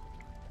disease.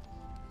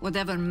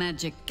 Whatever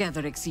magic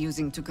Ketheric's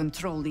using to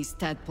control these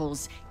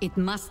tadpoles, it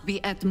must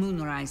be at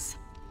Moonrise.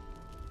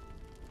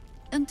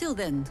 Until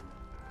then,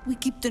 we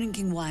keep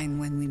drinking wine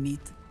when we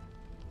meet.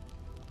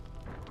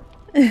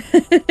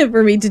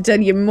 For me to tell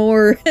you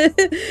more,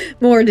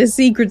 more of the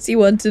secrets you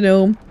want to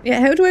know. Yeah,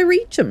 how do I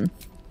reach him?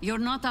 You're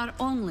not our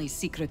only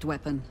secret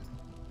weapon.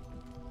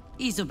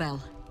 Isobel,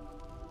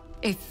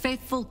 a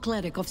faithful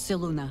cleric of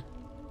Selûne,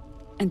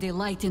 and a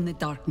light in the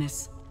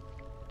darkness.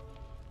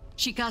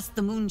 She cast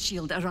the moon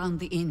shield around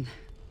the inn.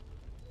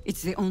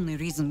 It's the only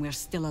reason we're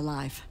still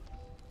alive.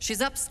 She's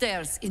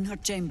upstairs in her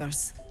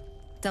chambers.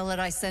 Tell her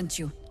I sent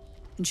you,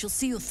 and she'll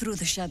see you through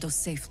the shadows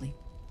safely.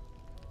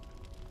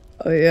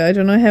 Oh yeah, I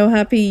don't know how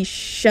happy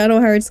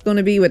Shadowheart's going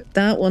to be with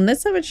that one.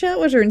 Let's have a chat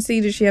with her and see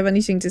does she have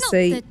anything to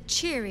say. Not the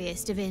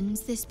cheeriest of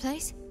inns, this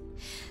place.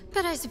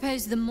 But I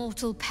suppose the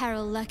mortal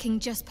peril lurking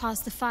just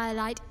past the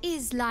firelight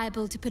is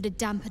liable to put a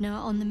dampener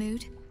on the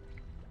mood.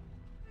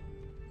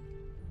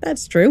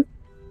 That's true.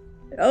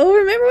 Oh,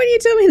 remember when you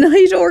told me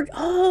Night Orc?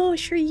 Oh,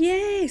 sure,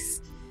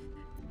 yes.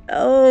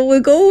 Oh, we'll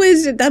go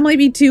with... That might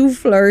be too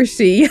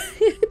flirty.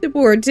 The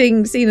poor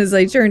thing, seeing as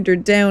I turned her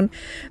down.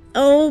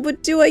 Oh,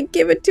 but do I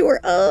give it to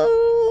her?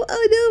 Oh,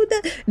 no,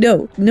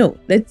 that... No,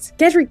 let's...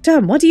 Ketheric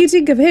Tom, what do you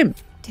think of him?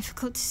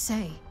 Difficult to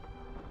say.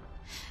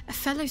 A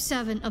fellow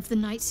servant of the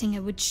Night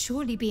Singer would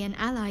surely be an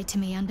ally to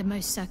me under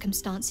most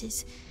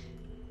circumstances.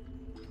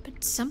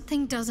 But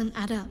something doesn't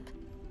add up.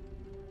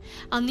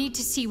 I'll need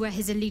to see where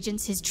his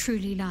allegiances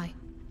truly lie.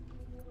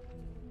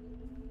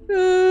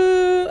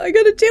 I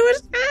gotta do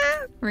it.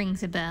 Ah!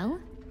 Rings a bell.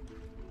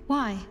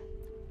 Why?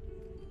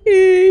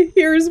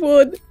 Here's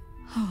one.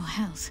 Oh,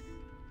 hells.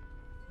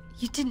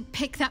 You didn't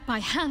pick that by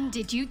hand,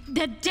 did you?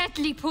 They're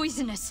deadly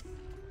poisonous.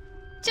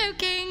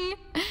 Joking.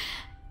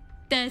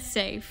 They're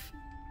safe.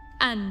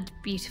 And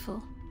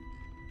beautiful.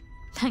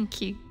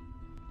 Thank you.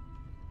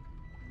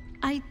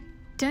 I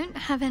don't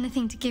have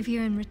anything to give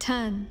you in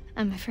return,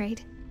 I'm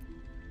afraid.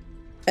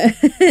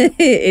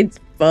 It's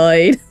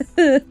fine.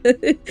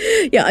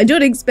 Yeah, I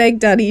don't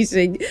expect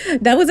anything.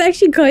 That was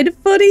actually kind of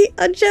funny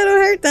on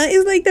Shadowheart. That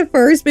is like the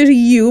first bit of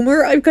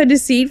humor I've kind of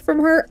seen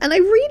from her, and I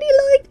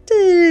really liked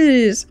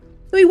it.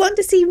 We want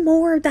to see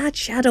more of that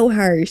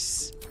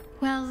Shadowheart.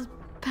 Well,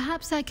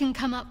 perhaps I can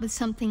come up with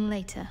something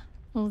later,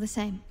 all the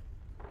same.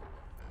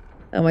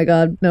 Oh my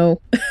god, no.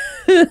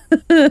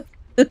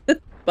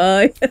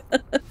 Bye.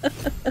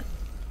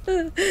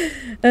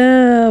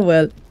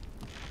 Well.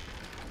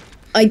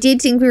 I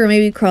did think we were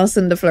maybe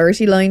crossing the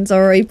flirty lines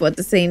alright, but at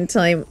the same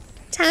time,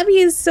 Tavi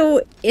is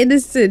so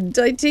innocent.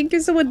 I think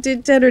if someone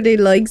did tell her they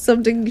like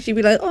something, she'd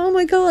be like, oh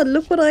my god,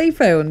 look what I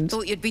found.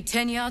 Thought you'd be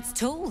 10 yards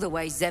tall the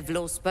way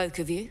Zevlor spoke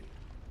of you.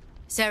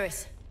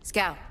 Cerys,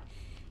 Scout.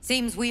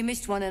 Seems we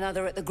missed one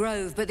another at the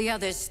Grove, but the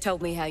others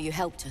told me how you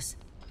helped us.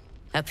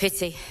 A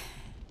pity.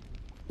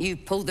 You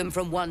pulled them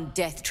from one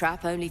death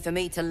trap, only for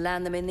me to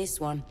land them in this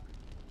one.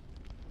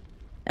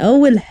 Oh,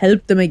 we'll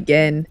help them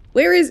again.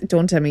 Where is...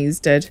 Don't tell me he's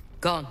dead.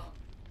 Gone.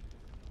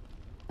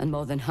 And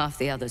more than half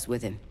the others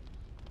with him.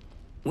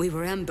 We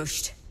were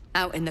ambushed,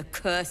 out in the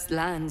cursed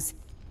lands.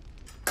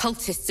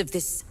 Cultists of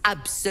this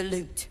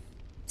absolute.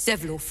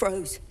 Zevlor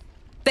froze,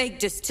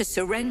 begged us to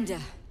surrender.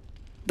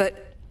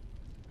 But...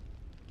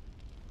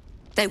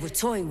 they were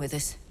toying with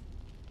us.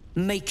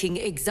 Making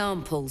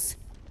examples.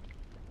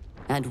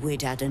 And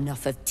we'd had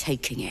enough of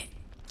taking it.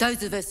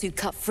 Those of us who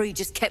cut free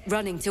just kept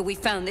running till we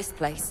found this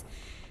place.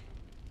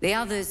 The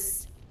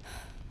others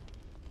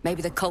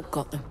Maybe the cult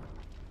got them.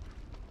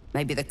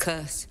 Maybe the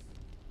curse.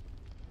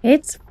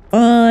 It's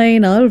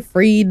fine. I'll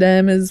free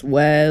them as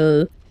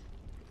well.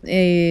 What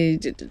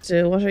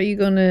are you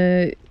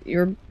gonna...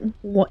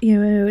 What, you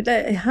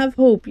know, have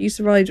hope. You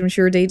survived. I'm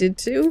sure they did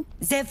too.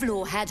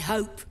 Zevlor had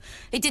hope.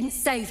 It didn't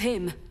save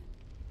him.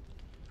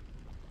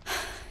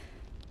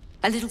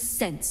 A little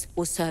sense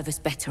will serve us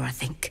better, I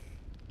think.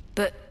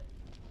 But...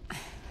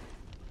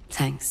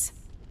 thanks.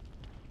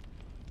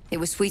 It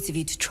was sweet of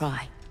you to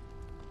try.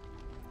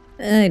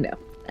 I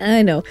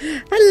know.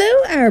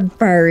 Hello, our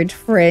bird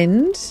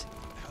friend.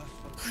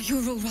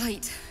 You're all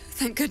right.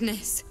 Thank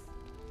goodness.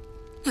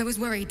 I was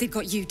worried they'd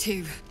got you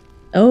too.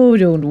 Oh,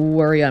 don't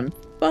worry. I'm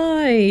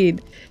fine.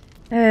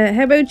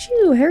 How about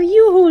you? How are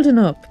you holding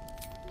up?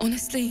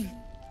 Honestly,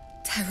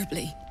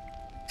 terribly.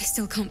 I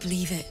still can't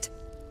believe it.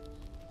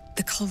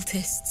 The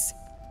cultists.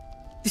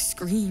 The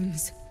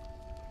screams.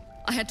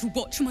 I had to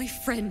watch my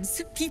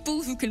friends,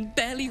 people who can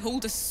barely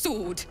hold a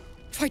sword,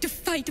 try to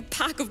fight a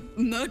pack of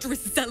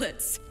murderous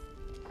zealots.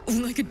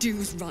 All I could do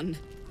was run.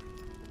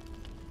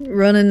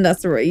 Running,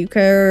 that's right, you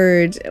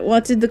coward.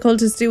 What did the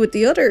cultists do with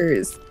the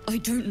others? I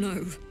don't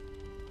know.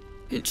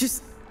 It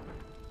just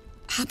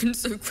happened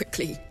so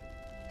quickly.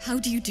 How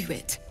do you do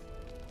it?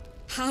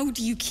 How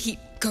do you keep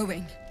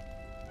going?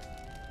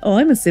 Oh,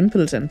 I'm a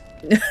simpleton.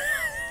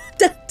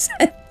 That's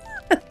it.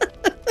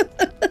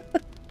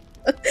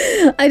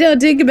 I don't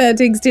think about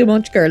things too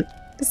much, girl.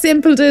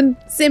 Simpleton,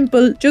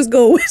 simple, just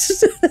go.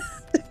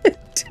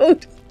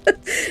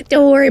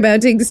 Don't worry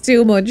about things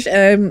too much.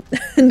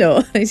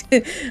 No, I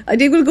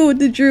think we'll go with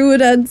the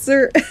Druid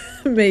answer.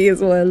 May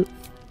as well.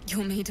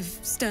 You're made of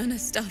sterner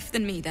stuff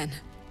than me, then.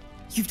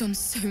 You've done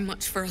so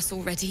much for us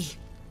already.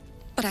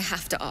 But I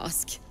have to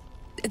ask.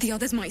 The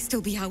others might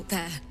still be out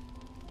there.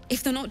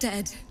 If they're not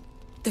dead,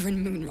 they're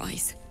in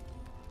Moonrise.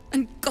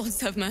 And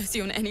gods have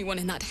mercy on anyone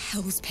in that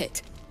hell's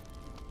pit.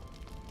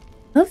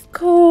 Of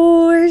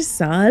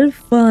course, I'll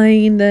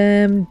find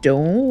them.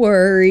 Don't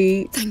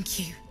worry. Thank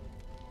you.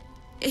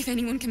 If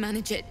anyone can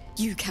manage it,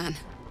 you can.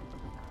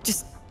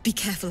 Just be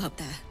careful up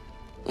there,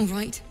 all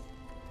right?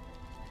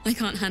 I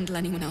can't handle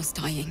anyone else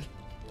dying.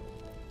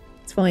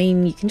 It's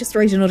fine. You can just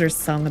write another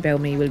song about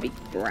me. We'll be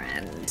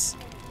grand.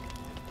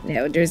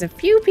 Now, there's a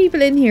few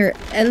people in here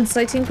else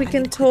I think we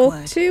can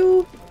talk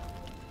to.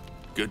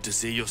 Good to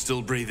see you're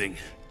still breathing.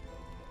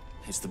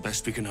 It's the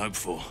best we can hope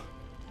for.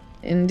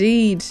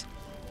 Indeed.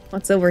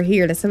 What's over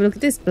here? Let's have a look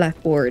at this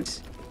blackboard.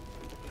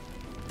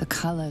 The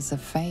colours are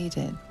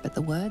faded, but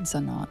the words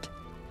are not.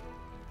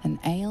 An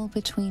ale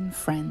between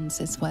friends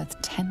is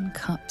worth 10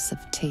 cups of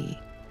tea.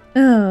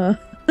 Oh.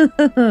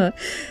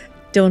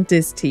 Don't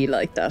diss tea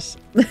like that.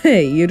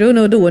 Hey, you don't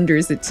know the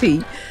wonders of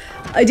tea.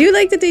 I do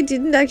like that they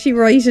didn't actually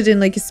write it in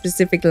like a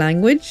specific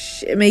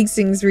language. It makes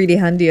things really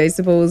handy, I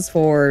suppose,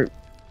 for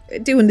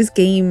doing this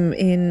game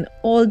in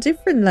all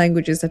different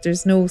languages, that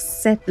there's no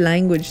set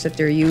language that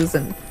they're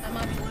using.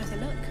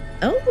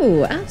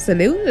 Oh,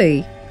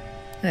 absolutely.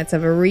 Let's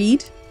have a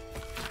read.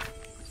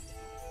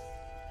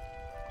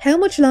 How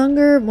much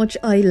longer must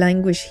I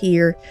languish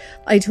here?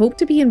 I'd hoped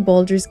to be in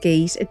Baldur's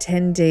Gate a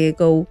 10-day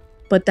ago,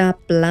 but that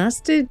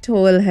blasted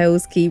toil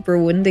housekeeper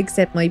wouldn't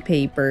accept my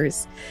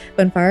papers.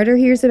 When Farder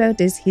hears about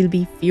this, he'll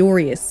be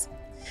furious.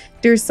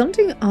 There's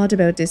something odd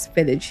about this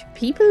village.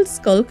 People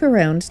skulk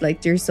around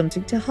like there's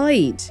something to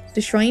hide.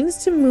 The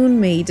shrines to Moon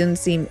Maiden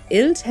seem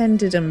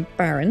ill-tended and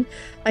barren.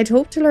 I'd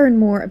hoped to learn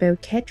more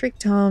about Ketrick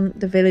Tom,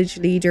 the village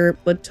leader,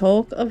 but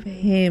talk of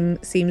him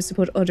seems to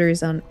put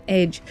others on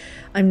edge.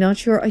 I'm not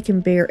sure I can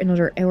bear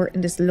another hour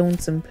in this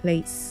lonesome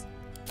place.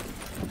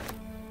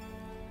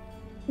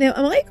 Now,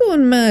 am I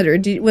going mad, or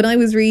when I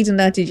was reading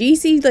that, did you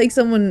see like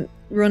someone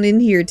run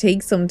in here,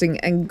 take something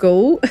and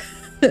go?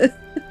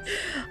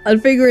 I'll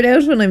figure it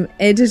out when I'm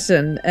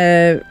editing.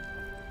 I'm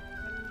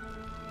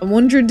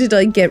wondering, did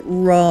I get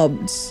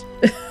robbed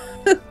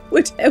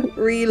without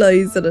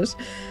realising it?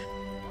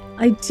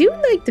 I do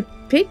like the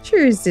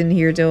pictures in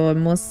here though, I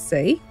must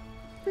say.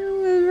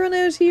 We'll run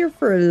out here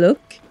for a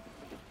look.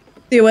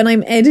 See, when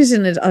I'm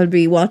editing it, I'll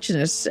be watching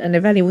it, and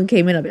if anyone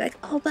came in, I'll be like,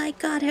 oh my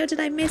god, how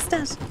did I miss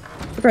that?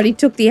 I probably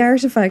took the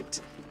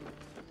artifact.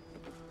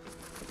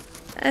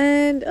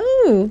 And,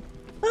 oh,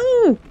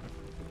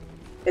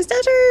 is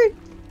that her?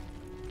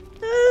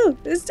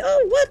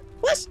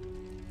 What?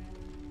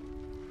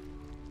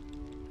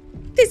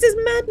 This is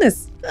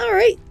madness.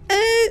 Alright,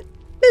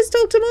 let's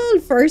talk to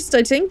Maul first,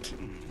 I think.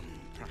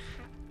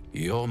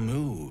 Your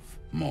move,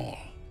 Maul.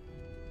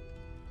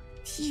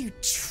 You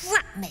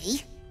trapped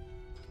me?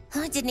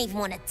 I didn't even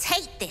want to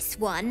take this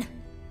one.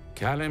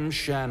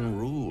 Kalimshan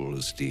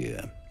rules,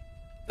 dear.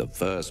 The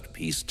first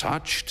piece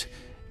touched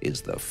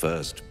is the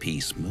first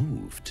piece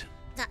moved.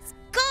 That's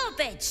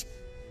garbage.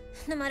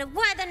 No matter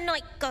where the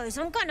night goes,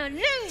 I'm gonna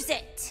lose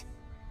it.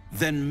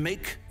 Then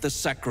make the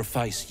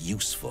sacrifice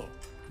useful.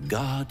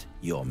 Guard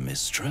your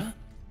Mistra,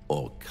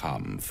 or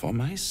come for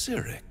my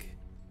Cyric.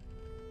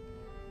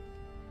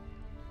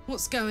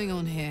 What's going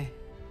on here?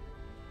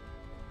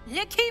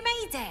 Look who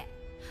made it.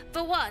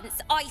 For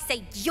once, I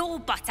saved your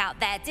butt out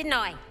there, didn't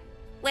I?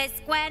 We're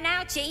square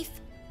now, Chief.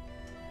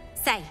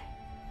 Say,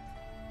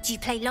 do you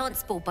play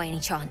lance ball by any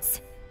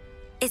chance?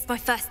 It's my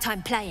first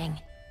time playing.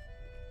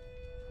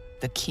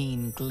 The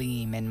keen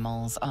gleam in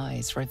Moll's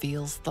eyes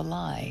reveals the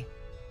lie.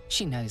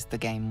 She knows the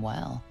game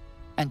well,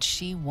 and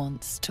she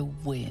wants to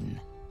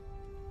win.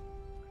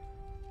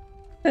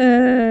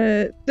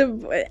 My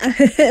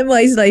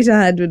sleight of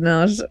hand would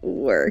not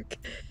work.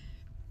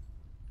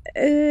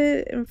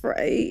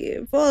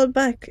 Fall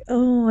back.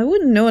 Oh, I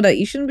wouldn't know that.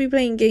 You shouldn't be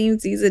playing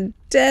games. He's a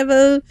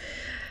devil.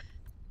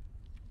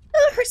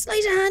 Oh, her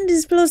sleight of hand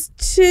is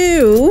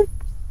 +2.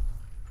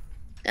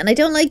 And I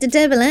don't like the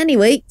devil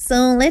anyway,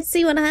 so let's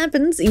see what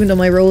happens, even though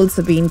my rolls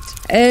have been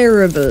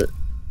terrible.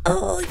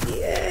 Oh,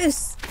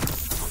 yes.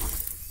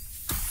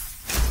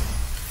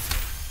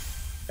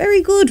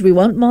 Very good. We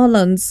want Moll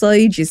on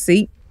side, you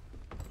see.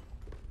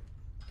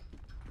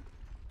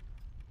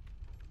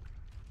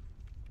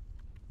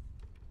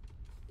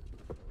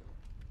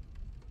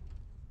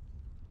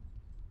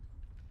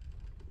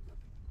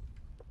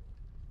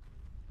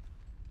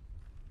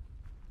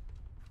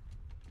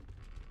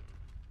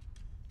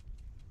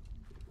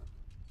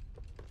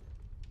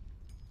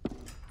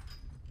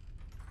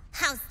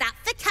 How's that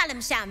for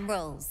Calamsham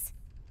rules?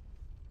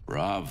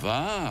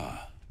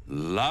 Brava.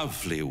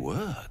 Lovely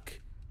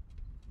work.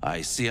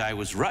 I see I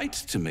was right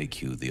to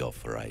make you the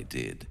offer I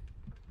did.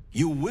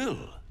 You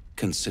will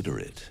consider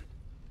it,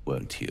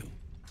 won't you?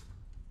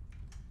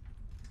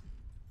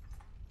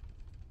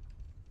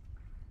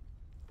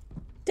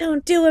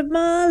 Don't do it,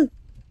 Moll.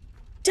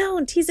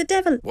 Don't. He's a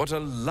devil. What a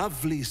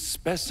lovely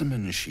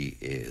specimen she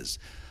is.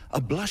 A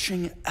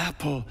blushing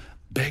apple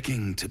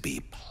begging to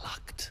be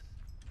plucked.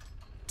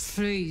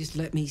 Please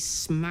let me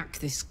smack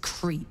this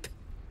creep.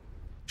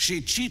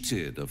 She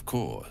cheated, of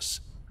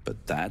course,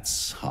 but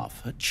that's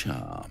half her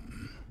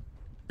charm.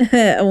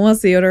 And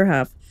what's the other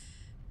half?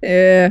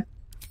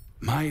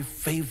 My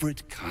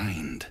favorite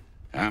kind.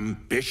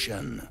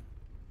 Ambition.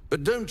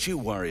 But don't you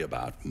worry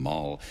about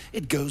Moll.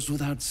 It goes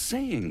without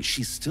saying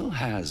she still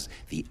has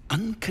the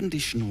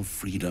unconditional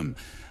freedom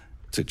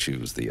to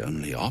choose the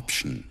only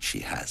option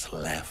she has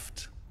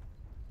left.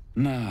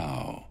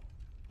 Now,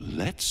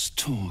 let's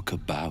talk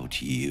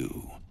about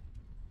you.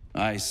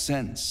 I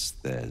sense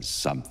there's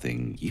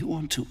something you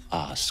want to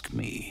ask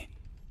me.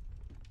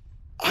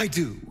 I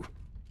do.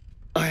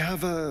 I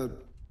have a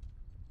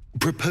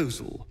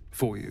proposal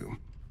for you.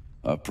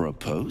 A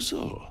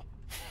proposal?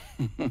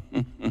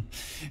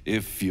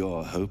 If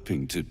you're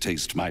hoping to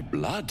taste my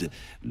blood,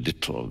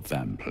 little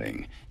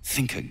vampling,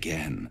 think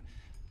again.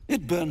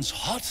 It burns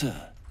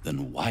hotter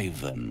than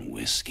wyvern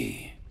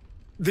whiskey.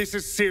 This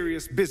is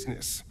serious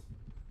business.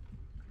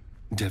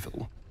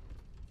 Devil.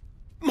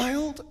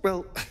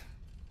 Well,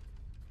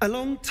 a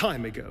long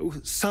time ago,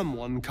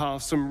 someone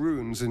carved some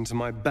runes into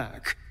my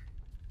back.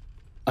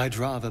 I'd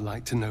rather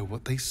like to know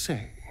what they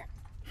say.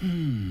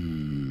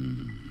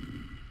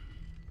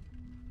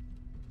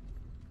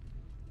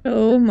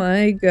 Oh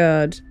my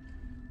god.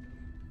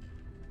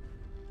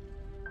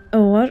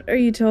 Oh, what are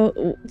you told?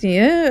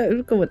 Yeah,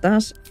 I'll go with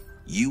that.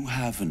 You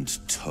haven't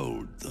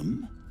told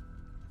them?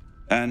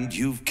 And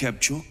you've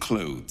kept your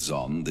clothes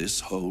on this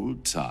whole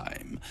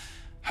time.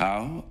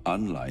 How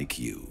unlike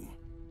you.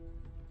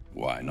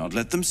 Why not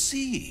let them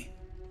see?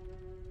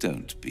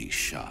 Don't be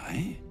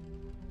shy.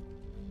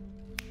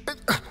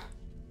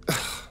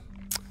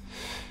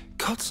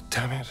 God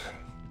damn it.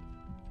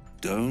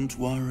 Don't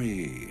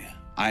worry.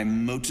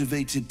 I'm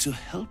motivated to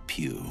help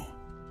you.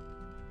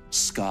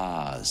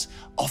 Scars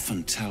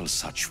often tell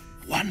such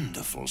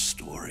wonderful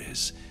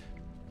stories.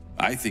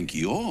 I think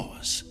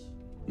yours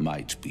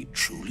might be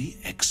truly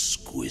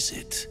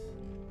exquisite.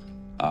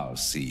 I'll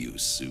see you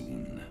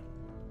soon.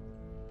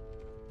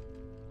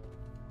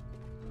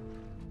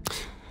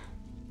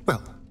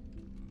 Well,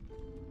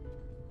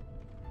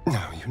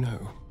 now you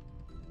know.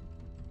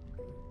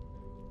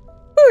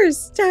 Poor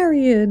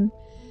Starion.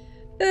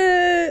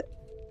 I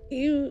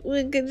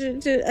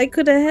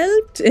could have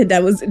helped.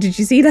 That was. Did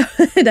you see that?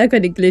 That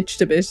kind of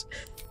glitched a bit.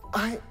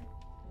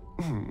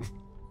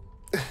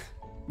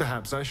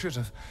 Perhaps I should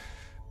have.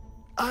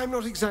 I'm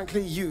not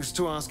exactly used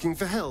to asking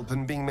for help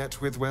and being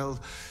met with, well,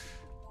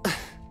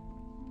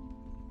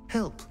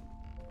 help.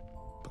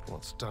 But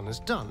what's done is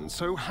done,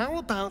 so how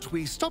about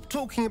we stop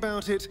talking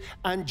about it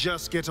and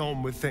just get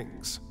on with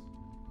things?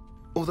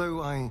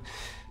 Although I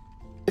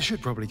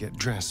should probably get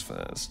dressed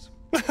first.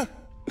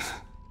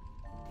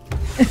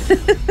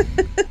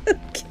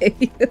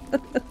 Okay.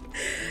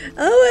 Oh,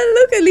 well,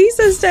 look, at least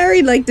I'm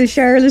starring like the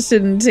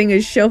charlatan thing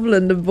is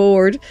shuffling the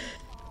board.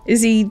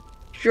 Is he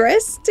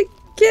dressed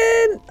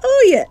again?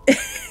 Oh, yeah.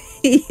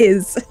 He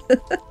is.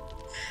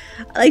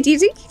 Like, do you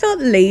think he got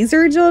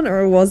laser done,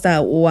 or was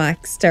that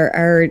waxed, or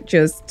are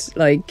just,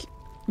 like,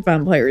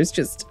 vampires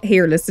just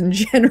hairless in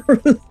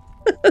general?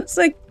 It's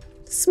like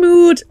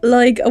smooth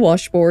like a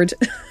washboard.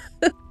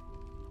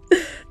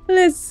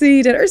 Let's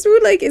see that. Or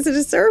smooth like, is it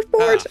a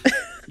surfboard?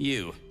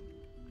 You.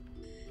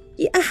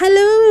 Yeah,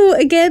 hello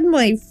again,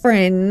 my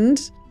friend.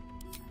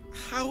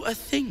 How are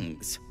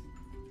things?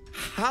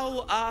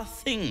 How are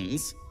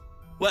things?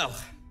 Well,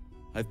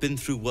 I've been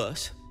through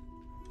worse.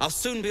 I'll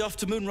soon be off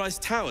to Moonrise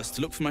Towers to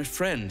look for my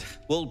friend,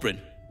 Wulbrin.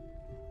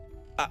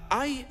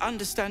 I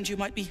understand you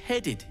might be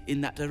headed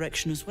in that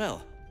direction as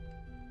well.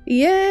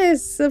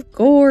 Yes, of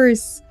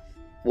course.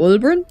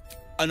 Wulbrin?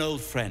 An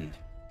old friend.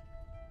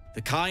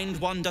 The kind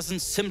one doesn't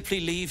simply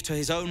leave to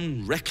his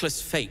own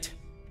reckless fate,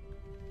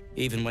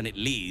 even when it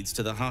leads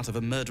to the heart of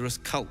a murderous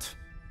cult.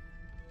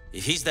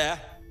 If he's there,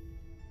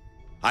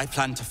 I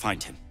plan to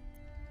find him.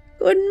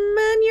 Good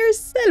man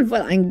yourself.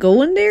 Well, I'm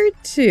going there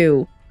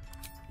too.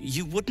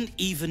 You wouldn't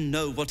even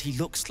know what he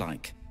looks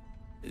like.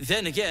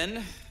 Then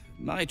again,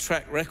 my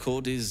track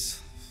record is,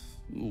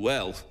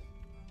 well,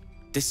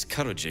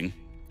 discouraging.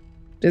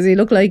 Does he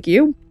look like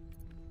you?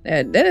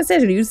 Then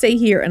essentially you stay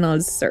here and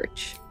I'll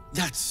search.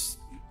 That's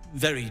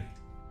very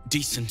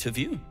decent of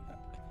you.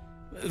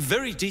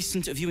 Very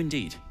decent of you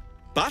indeed.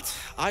 But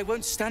I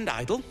won't stand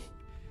idle.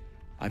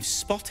 I've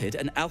spotted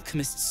an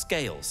alchemist's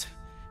scales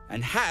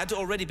and had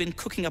already been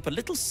cooking up a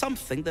little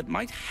something that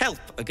might help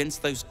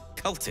against those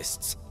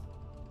cultists.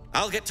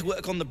 I'll get to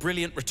work on the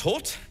brilliant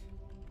retort.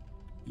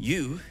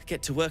 You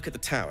get to work at the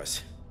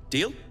towers.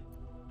 Deal?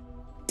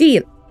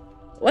 Deal.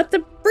 What the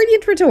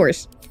brilliant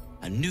retort?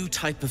 A new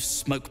type of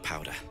smoke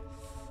powder.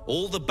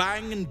 All the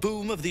bang and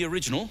boom of the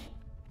original,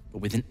 but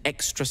with an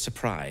extra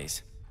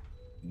surprise.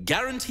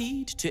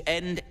 Guaranteed to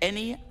end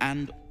any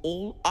and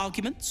all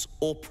arguments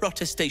or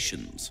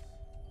protestations.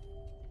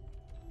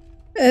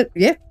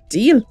 Yeah,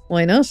 deal.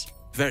 Why not?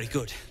 Very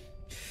good.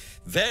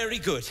 Very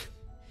good.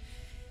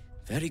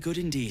 Very good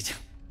indeed.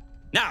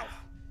 Now,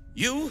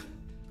 you,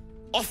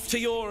 off to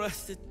your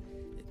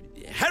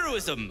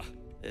heroism,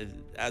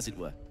 as it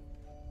were.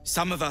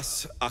 Some of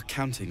us are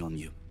counting on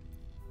you.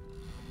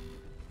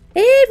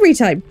 Every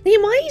time. He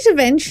might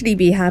eventually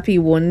be happy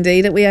one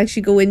day that we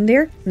actually go in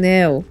there.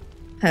 Now,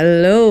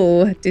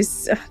 hello.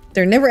 This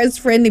they're never as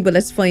friendly, but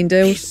let's find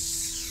out.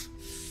 Hiss.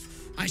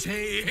 I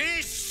say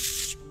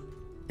hiss.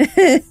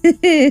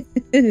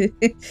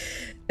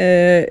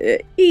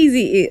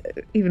 Easy.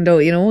 Even though,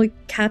 you know,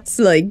 cats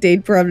like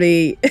he'd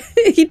probably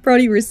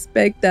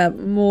respect that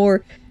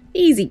more.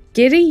 Easy,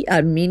 kitty.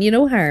 I mean you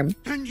no harm.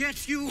 And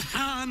yet you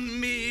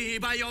harm me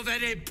by your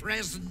very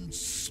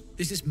presence.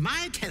 This is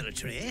my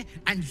territory,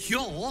 and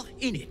you're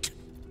in it.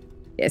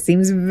 Yeah,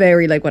 seems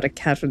very like what a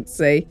cat would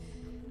say.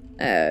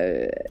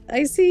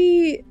 I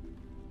see.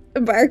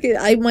 Bark.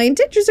 My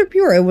intentions are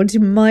pure. I want to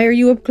admire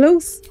you up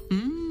close.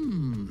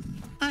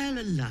 I'll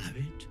allow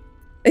it.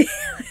 I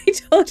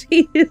thought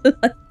he'd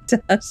like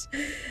that.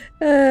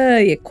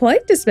 Yeah,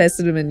 quite the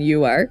specimen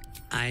you are.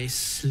 I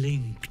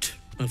slinked,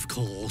 of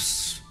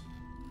course.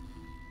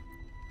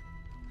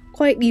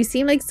 Quite, you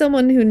seem like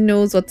someone who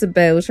knows what's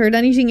about. Heard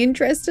anything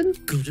interesting?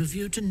 Good of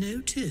you to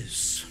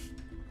notice.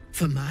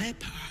 For my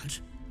part,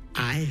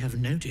 I have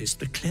noticed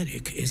the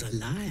cleric is a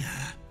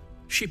liar.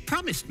 She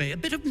promised me a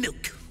bit of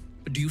milk.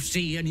 Do you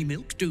see any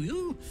milk, do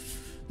you?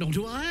 Nor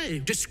do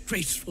I.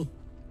 Disgraceful.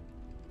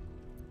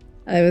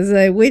 I was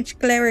like, which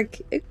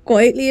cleric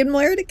quietly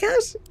admired a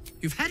cat?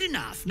 You've had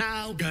enough.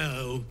 Now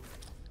go.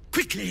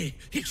 Quickly.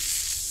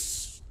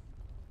 Yes.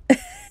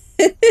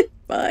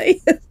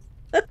 Bye.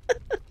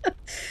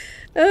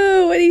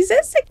 Oh, when he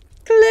says the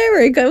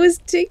cleric, I was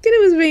thinking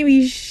it was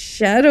maybe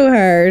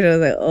Shadowheart. I was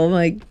like, oh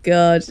my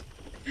god.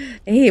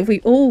 Hey, if we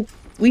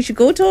should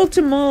go talk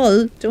to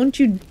Maul. Don't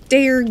you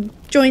dare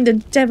join the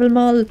Devil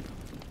Maul.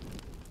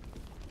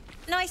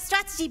 Nice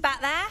strategy back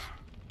there.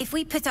 If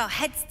we put our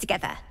heads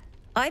together,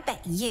 I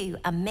bet you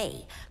and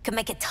me could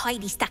make a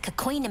tidy stack of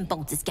coin in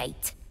Baldur's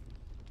Gate.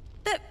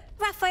 But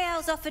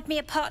Raphael's offered me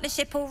a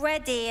partnership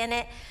already, and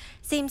it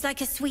seems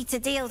like a sweeter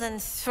deal than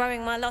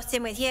throwing my lot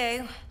in with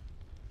you.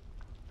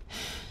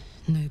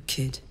 No,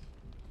 kid.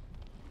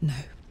 No.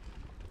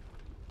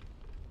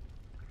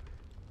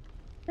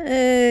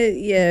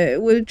 Yeah,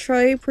 we'll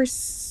try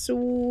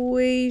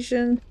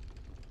persuasion.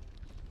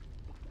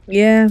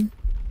 Yeah.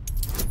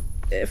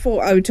 I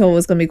thought it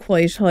was going to be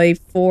quite high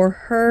for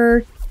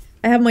her.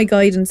 I have my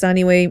guidance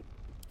anyway.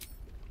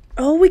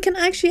 Oh, we can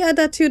actually add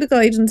that to the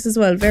guidance as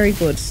well. Very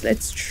good.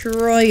 Let's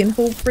try and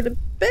hope for the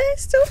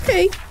best.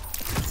 Okay.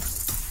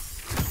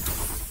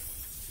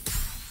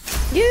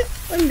 Yeah,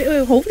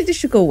 hopefully this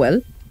should go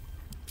well.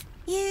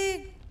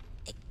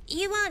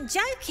 You aren't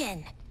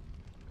joking.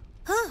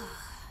 Oh,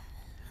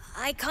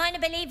 I kind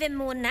of believe him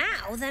more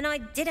now than I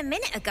did a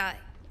minute ago.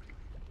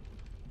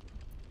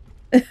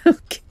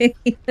 Okay.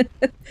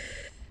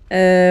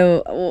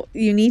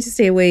 You need to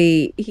stay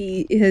away.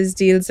 His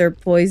deals are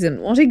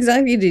poison. What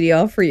exactly did he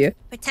offer you?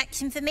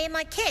 Protection for me and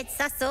my kids,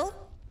 that's all.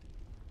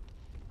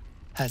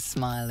 Her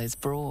smile is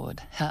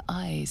broad, her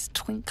eyes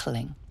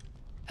twinkling,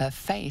 her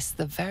face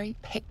the very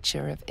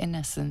picture of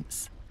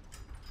innocence.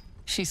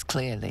 She's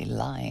clearly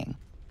lying.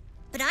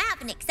 But I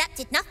haven't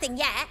accepted nothing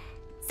yet.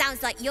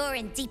 Sounds like you're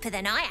in deeper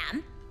than I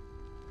am.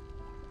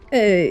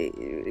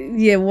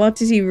 Yeah, what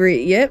did he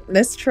read? Yep,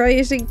 let's try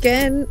it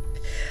again.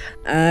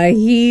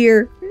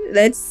 Here.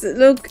 Let's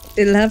look.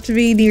 It'll have to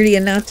be nearly a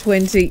nat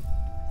 20.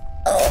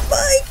 Oh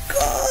my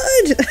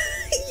god!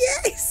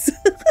 Yes!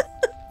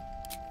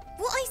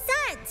 What I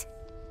said!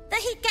 That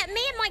he'd get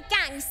me and my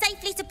gang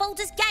safely to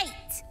Baldur's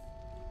Gate.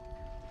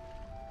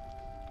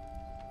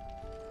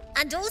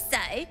 And also,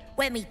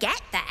 when we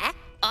get there,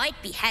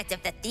 I'd be head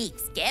of the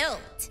Thieves'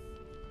 Guild.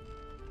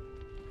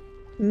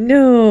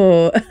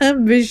 No,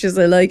 ambitious,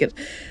 I like it.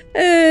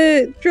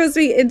 Trust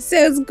me, it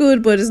sounds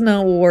good, but it's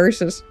not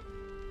worth it.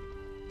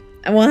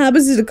 And what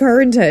happens to the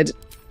current head?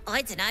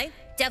 I don't know,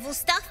 devil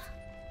stuff?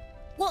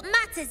 What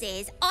matters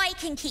is I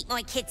can keep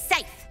my kids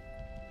safe.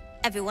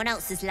 Everyone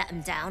else has let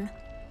them down,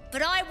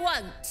 but I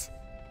won't.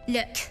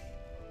 Look,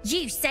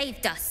 you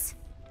saved us.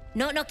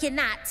 Not knocking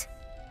that.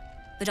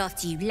 But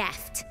after you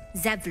left,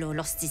 Zevlor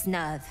lost his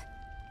nerve.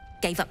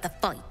 Gave up the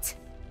fight.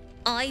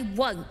 I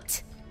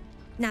won't.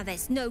 Now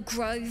there's no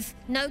grove,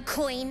 no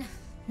coin,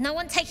 no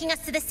one taking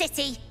us to the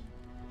city.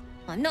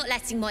 I'm not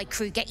letting my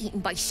crew get eaten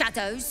by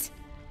shadows.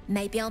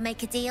 Maybe I'll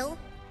make a deal,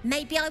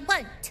 maybe I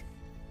won't.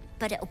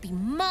 But it'll be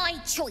my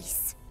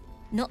choice,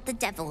 not the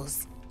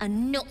devil's,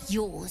 and not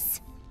yours.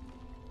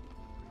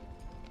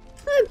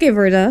 I'll give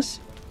her that.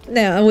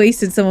 Now, I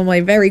wasted some of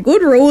my very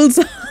good rolls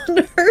on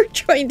her,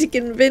 trying to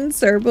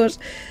convince her, but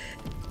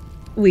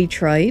we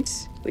tried.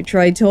 We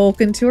tried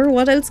talking to her.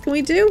 What else can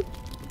we do?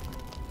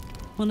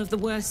 One of the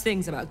worst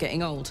things about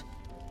getting old.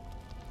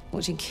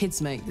 Watching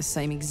kids make the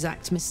same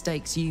exact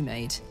mistakes you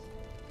made.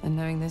 And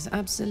knowing there's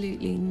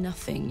absolutely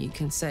nothing you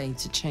can say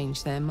to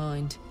change their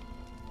mind.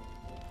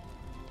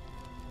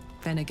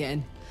 Then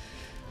again,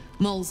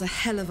 Mol's a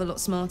hell of a lot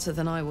smarter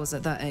than I was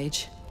at that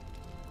age.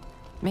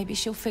 Maybe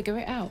she'll figure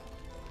it out.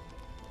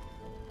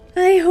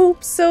 I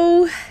hope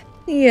so.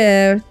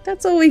 Yeah,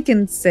 that's all we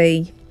can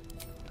say.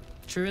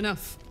 True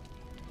enough.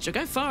 She'll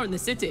go far in the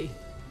city.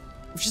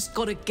 We've just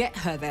got to get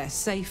her there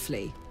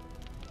safely.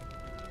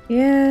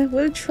 Yeah,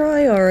 we'll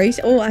try, alright.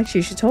 Oh, actually,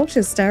 you should talk to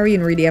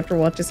Astarion really after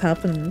what just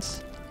happened.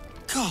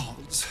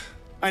 Gods,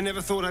 I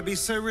never thought I'd be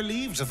so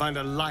relieved to find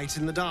a light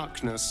in the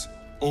darkness,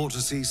 or to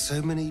see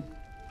so many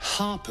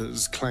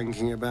harpers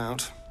clanking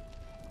about.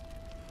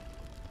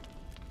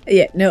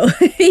 Yeah, no,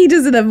 he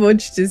doesn't have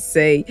much to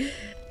say.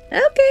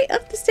 Okay,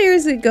 up the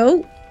stairs we go.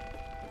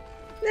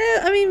 No,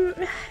 I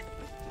mean,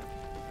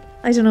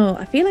 I don't know.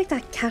 I feel like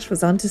that cat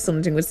was onto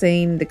something with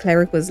saying the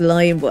cleric was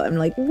lying, but I'm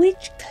like,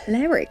 which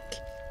cleric?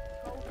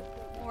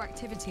 More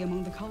activity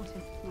among the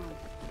cultists now.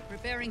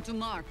 Preparing to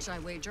march, I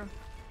wager.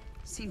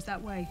 Seems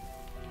that way.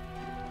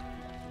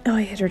 Oh,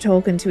 I had her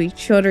talking to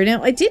each other.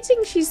 Now, I did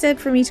think she said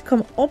for me to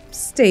come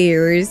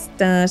upstairs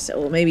that,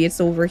 oh, maybe it's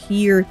over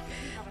here.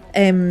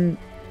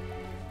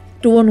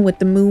 The one with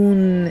the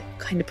moon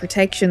kind of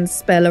protection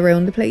spell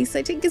around the place,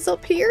 I think is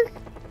up here.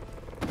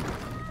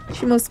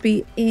 She must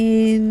be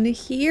in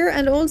here.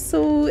 And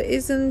also,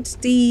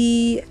 isn't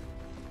the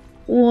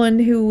one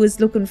who was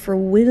looking for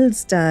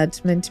Will's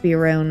dad meant to be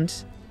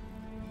around?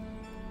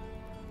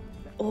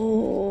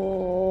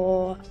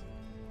 Oh.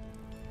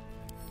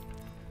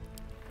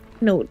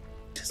 No,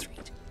 just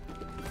read.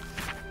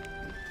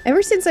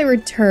 Ever since I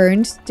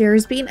returned, there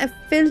has been a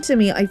filth to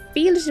me. I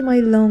feel it in my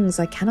lungs.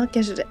 I cannot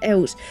get it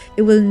out.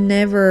 It will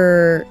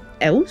never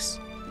out.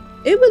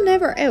 It will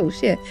never out,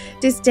 yeah.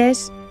 This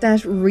death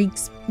that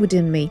reeks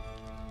within me.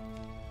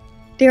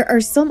 There are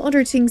some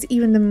other things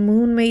even the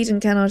Moon Maiden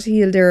cannot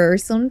heal. There are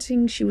some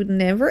things she would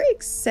never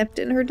accept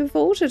in her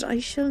devoted. I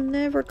shall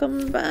never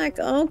come back.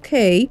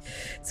 Okay.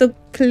 So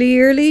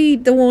clearly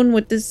the one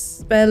with the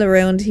spell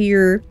around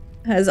here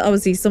has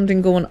obviously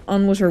something going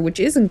on with her which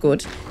isn't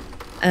good.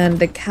 And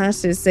the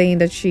cat is saying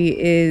that she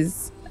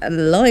is a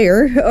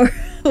liar. Or,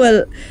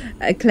 well,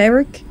 a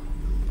cleric.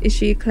 Is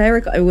she a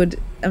cleric? I would...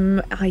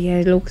 oh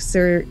yeah, look,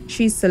 sir.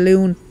 She's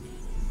Saloon.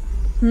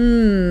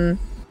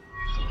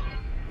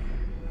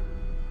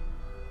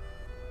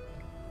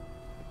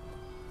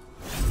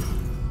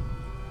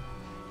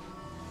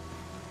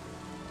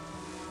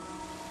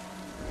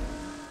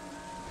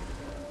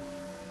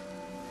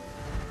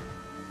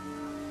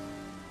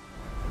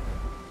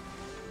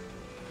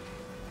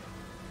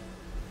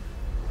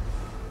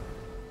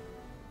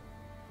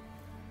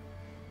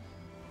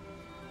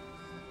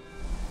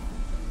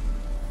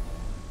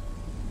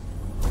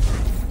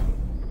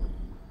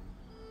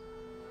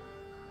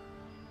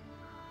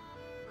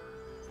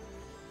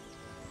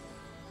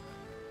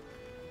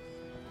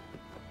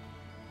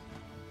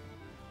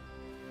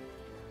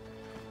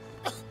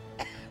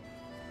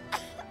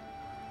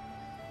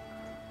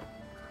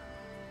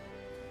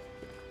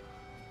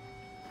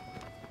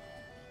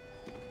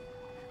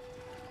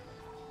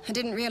 I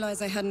didn't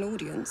realize I had an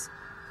audience.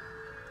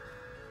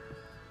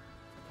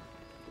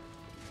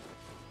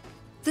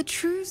 The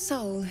true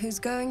soul who's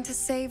going to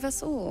save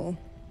us all.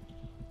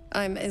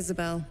 I'm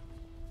Isabel.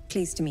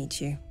 Pleased to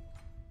meet you.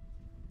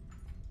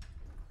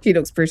 She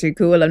looks pretty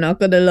cool, I'm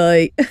not gonna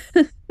lie.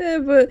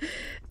 But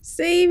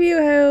save you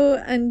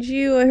how? And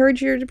you, I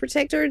heard you're the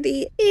protector of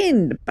the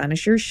inn,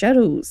 banish your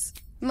shadows.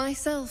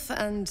 Myself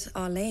and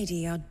Our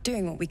Lady are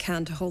doing what we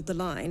can to hold the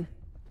line.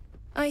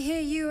 I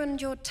hear you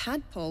and your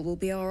tadpole will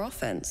be our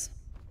offense.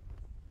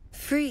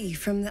 Free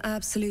from the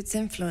Absolute's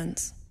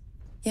influence,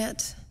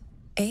 yet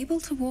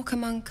able to walk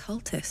among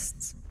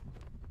cultists.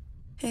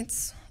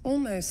 It's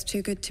almost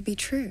too good to be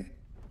true.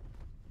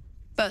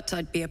 But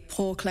I'd be a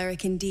poor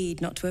cleric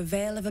indeed not to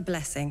avail of a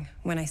blessing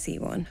when I see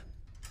one.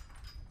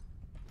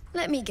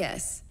 Let me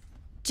guess.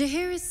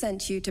 Jaheira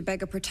sent you to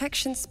beg a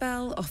protection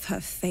spell off her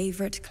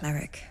favorite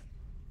cleric.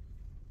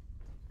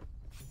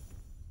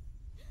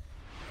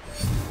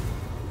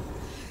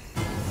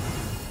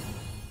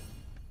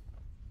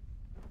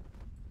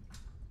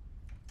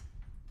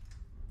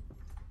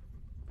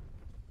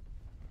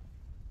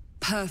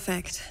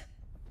 Perfect.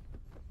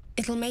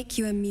 It'll make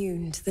you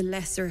immune to the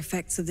lesser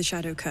effects of the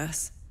Shadow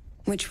Curse,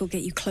 which will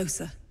get you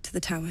closer to the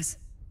towers.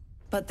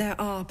 But there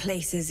are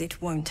places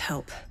it won't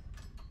help.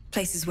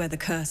 Places where the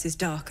curse is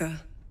darker,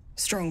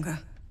 stronger.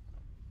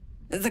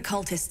 The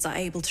cultists are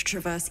able to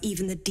traverse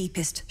even the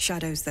deepest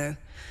shadows, though.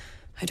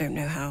 I don't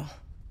know how.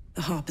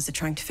 The Harpers are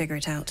trying to figure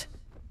it out.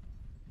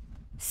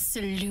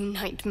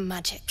 Selûnite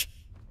magic.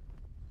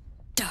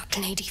 Dark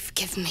Lady,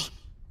 forgive me.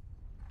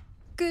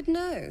 Good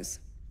nose.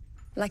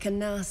 Like a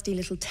nasty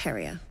little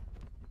terrier.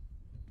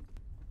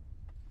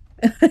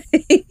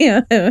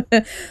 Yeah.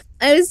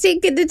 I was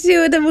thinking the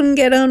two of them wouldn't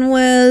get on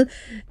well.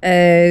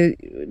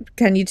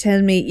 Can you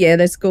tell me? Yeah,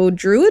 let's go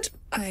Druid.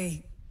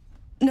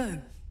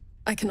 No,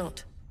 I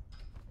cannot.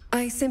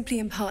 I simply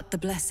impart the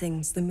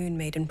blessings the Moon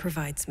Maiden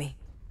provides me.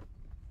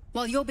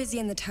 While you're busy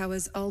in the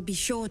towers, I'll be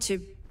sure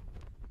to...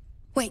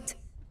 Wait.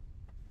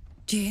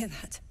 Do you hear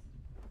that?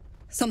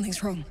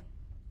 Something's wrong.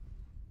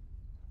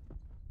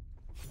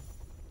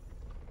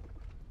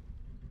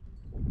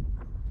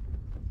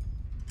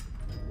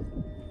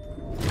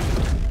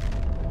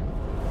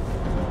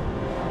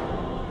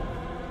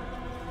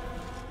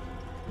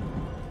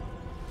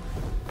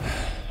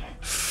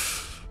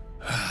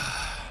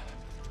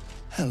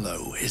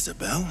 Hello,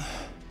 Isabel.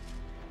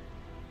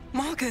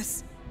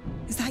 Marcus,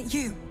 is that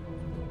you?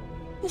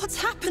 What's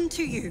happened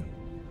to you?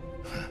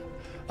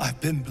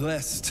 I've been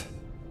blessed.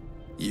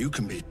 You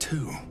can be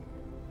too.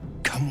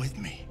 Come with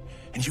me,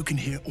 and you can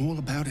hear all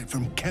about it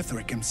from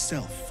Ketheric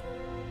himself.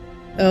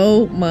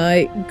 Oh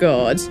my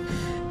god.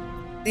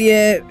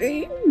 Yeah,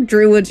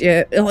 Druid,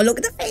 yeah. Oh, look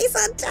at the face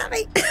on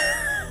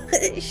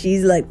Tavi.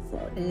 She's like,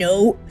 oh,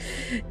 no.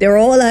 They're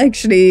all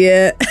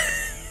actually,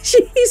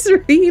 she's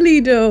really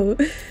though.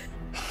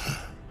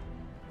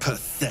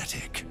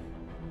 Pathetic.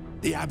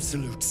 The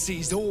Absolute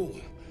sees all,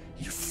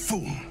 you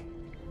fool.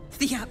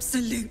 The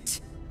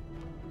Absolute.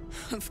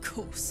 Of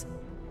course.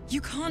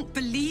 You can't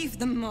believe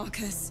them,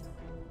 Marcus.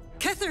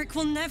 Ketheric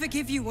will never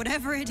give you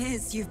whatever it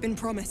is you've been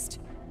promised.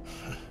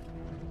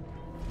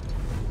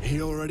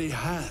 He already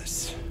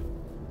has.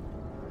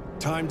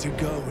 Time to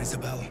go,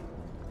 Isabel.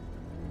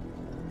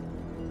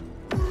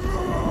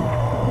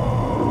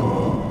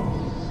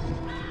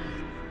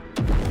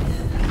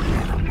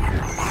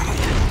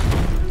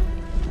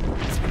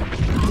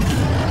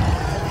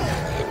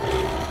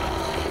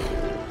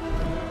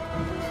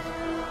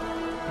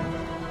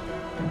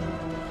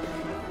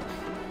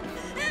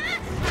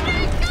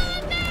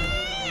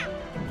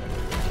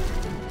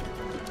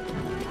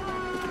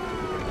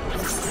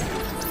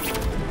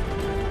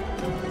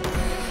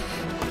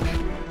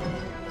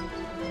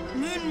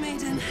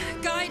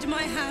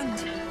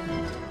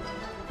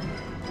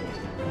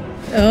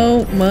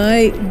 Oh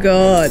my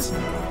god.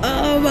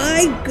 Oh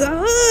my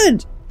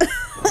god.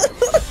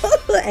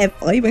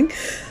 F5ing.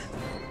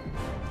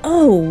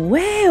 Oh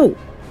wow.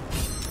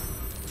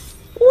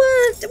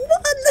 What?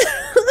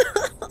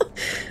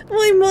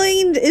 My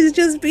mind is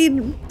just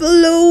being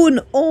blown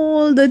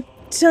all the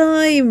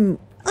time.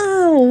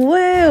 Oh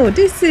wow.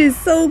 This is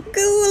so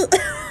cool.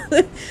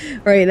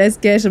 Right, let's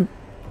get him.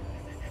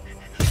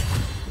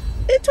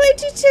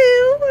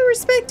 22. A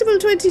respectable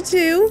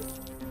 22.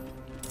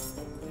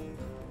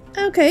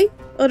 Okay,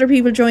 other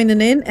people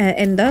joining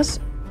in that.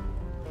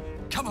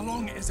 Come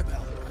along,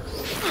 Isabel.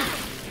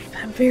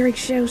 Vampiric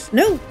shout.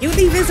 No, you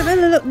leave Isabel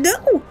alone.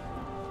 No!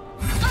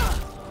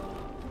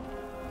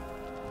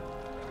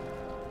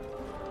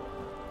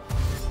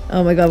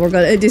 Oh my god, we're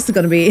gonna. This is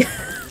gonna be.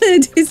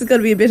 This is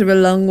gonna be a bit of a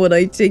long one,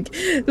 I think.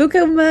 Look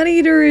how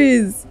many there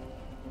is.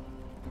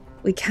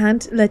 We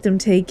can't let them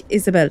take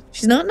Isabel.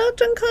 She's not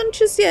knocked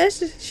unconscious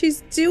yet.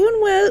 She's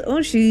doing well.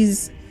 Oh,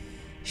 she's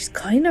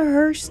kind of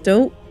hurt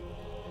though.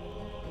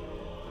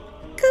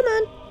 Come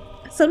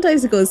on.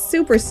 Sometimes it goes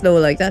super slow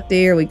like that.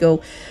 There we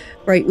go.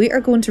 Right, we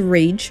are going to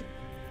rage.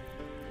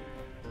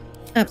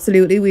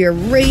 Absolutely, we are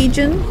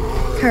raging.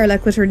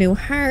 Karlach with her new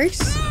heart.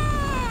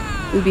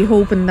 We'll be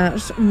hoping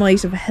that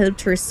might have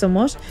helped her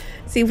somewhat.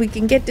 See if we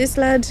can get this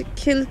lad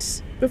killed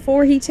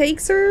before he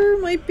takes her.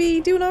 Might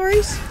be doing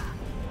alright.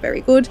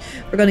 Very good.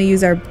 We're going to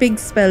use our big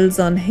spells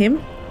on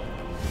him.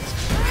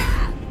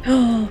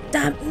 Oh,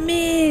 that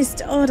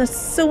missed. Oh, that's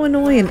so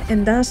annoying.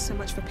 And that... So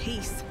much for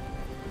peace.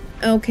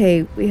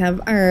 Okay, we have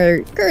our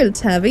girl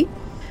Tavi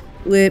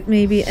with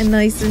maybe a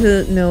nice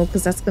little... No,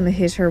 because that's going to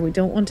hit her. We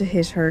don't want to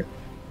hit her.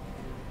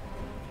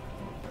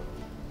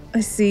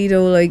 I see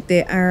though, like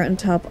they are on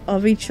top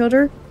of each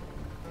other.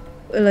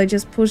 Will I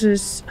just put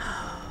it...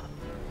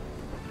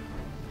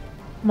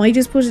 Might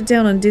just put it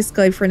down on this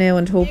guy for now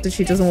and hope that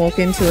she doesn't walk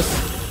into it.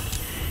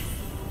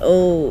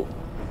 Oh.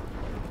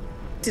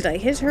 Did I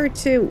hit her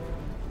too?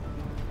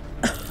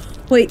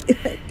 Wait,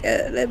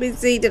 let me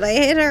see. Did I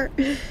hit her?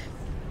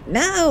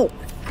 No!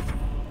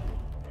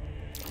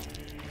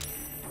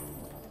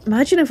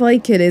 Imagine if I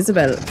kill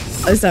Isabel.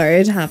 Oh, sorry,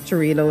 I'd have to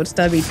reload.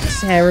 That'd be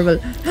terrible.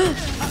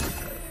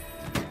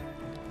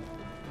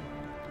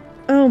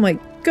 Oh my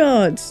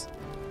god.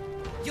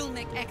 You'll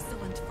make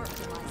excellent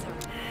fertilizer.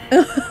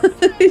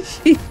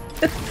 She...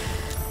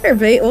 Fair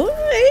play. Oh,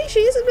 hey,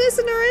 she's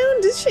messing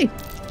around, is she?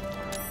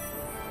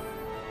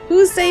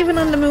 Who's saving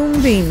on the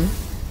moonbeam?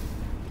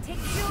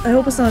 I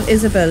hope it's not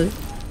Isabel.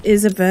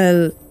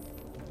 Isabel.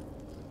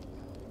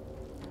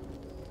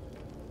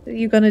 Are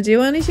you gonna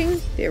do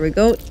anything? There we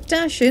go.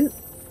 Dash in.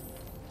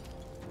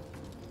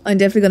 I'm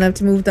definitely gonna have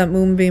to move that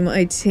moonbeam,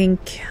 I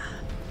think.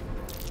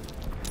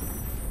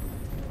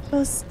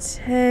 Plus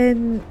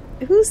 10.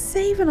 Who's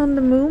saving on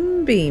the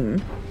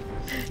moonbeam?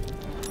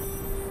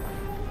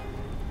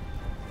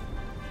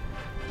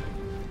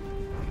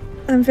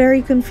 I'm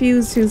very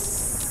confused who's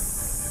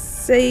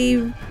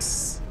saved.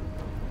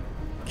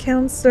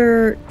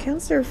 Councillor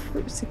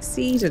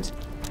succeeded.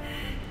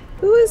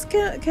 Who is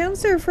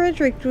Councillor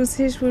Frederick was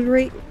hit with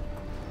rate?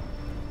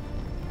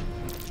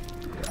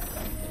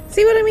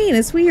 See what I mean?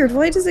 It's weird.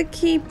 Why does it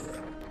keep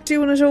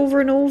doing it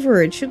over and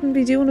over? It shouldn't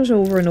be doing it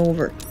over and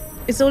over.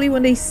 It's only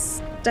when they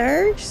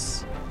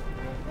start.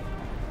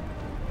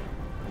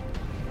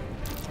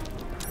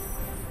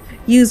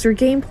 Use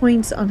regain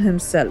points on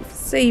himself.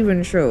 Save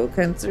and throw.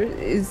 Cancer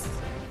is...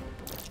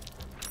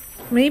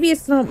 Maybe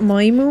it's not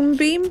my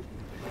moonbeam?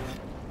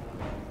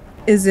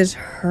 Is it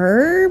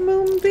her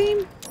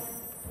moonbeam?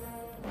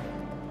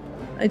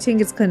 I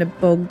think it's kind of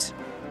bugged.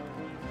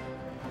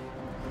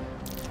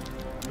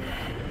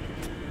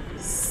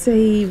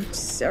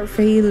 Saved or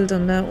failed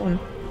on that one.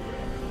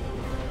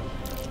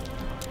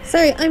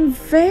 Sorry, I'm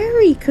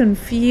very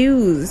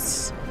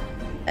confused.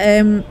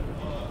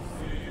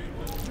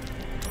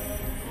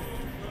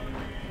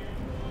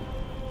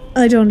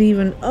 I don't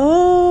even...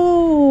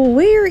 Oh,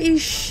 where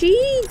is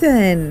she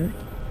then?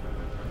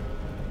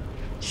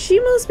 She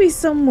must be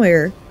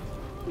somewhere.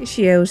 Is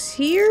she out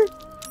here?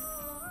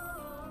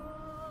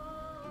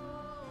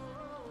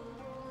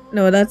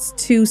 No, that's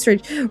too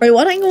strange. Right,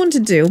 what I'm going to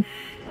do...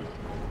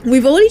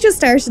 We've only just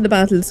started the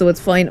battle, so it's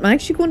fine. I'm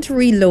actually going to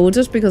reload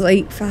it because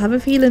I have a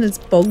feeling it's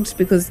bugged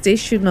because this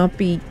should not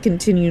be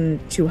continuing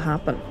to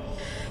happen.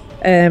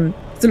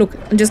 So look,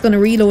 I'm just going to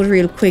reload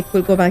real quick.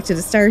 We'll go back to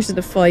the start of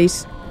the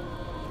fight.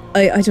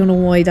 I don't know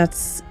why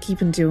that's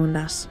keeping doing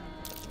that.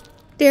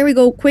 There we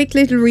go, quick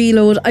little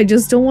reload. I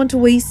just don't want to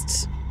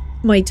waste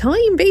my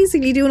time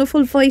basically doing a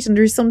full fight and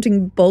there's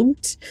something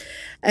bugged.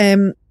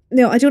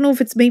 Now, I don't know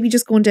if it's maybe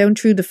just going down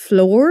through the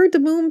floor, the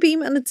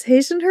moonbeam, and it's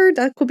hitting her.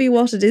 That could be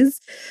what it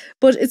is.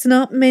 But it's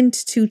not meant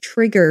to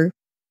trigger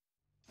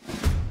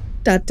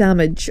that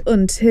damage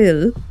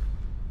until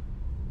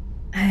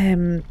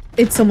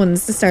it's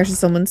the start of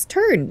someone's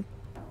turn.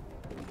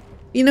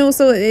 You know,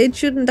 so that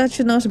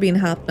should not have been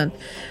happening.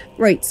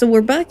 Right, so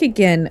we're back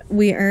again.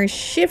 We are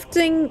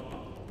shifting.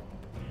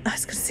 I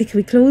was going to say, can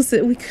we close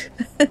it?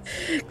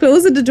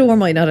 Closing the door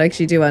might not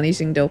actually do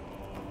anything though.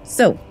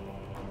 So,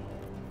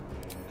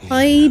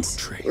 hide.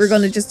 We're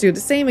going to just do the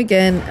same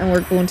again and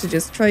we're going to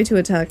just try to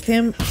attack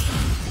him.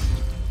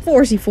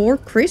 44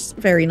 crit.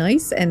 Very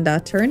nice. End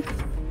that turn.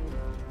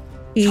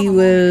 He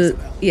will,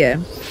 yeah,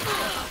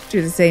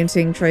 do the same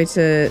thing. Try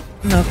to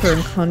knock her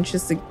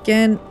unconscious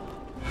again.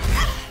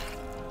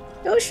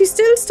 Oh, she's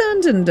still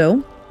standing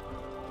though.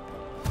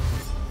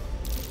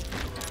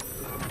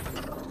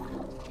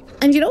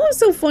 And you know what's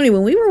so funny?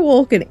 When we were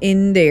walking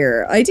in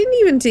there, I didn't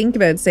even think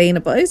about saying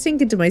it, but I was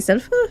thinking to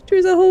myself, huh,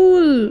 there's a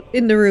hole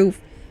in the roof.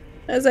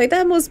 I was like,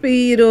 that must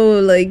be, you know,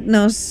 like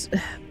not,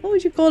 what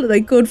would you call it?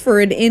 Like good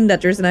for an inn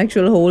that there's an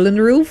actual hole in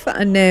the roof.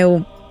 And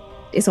now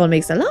this all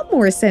makes a lot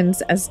more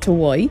sense as to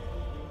why.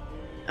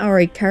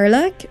 Alright,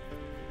 Karlach.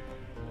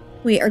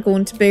 We are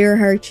going to bear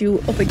heart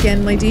you up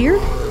again, my dear.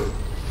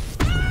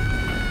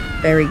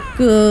 Very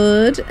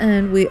good.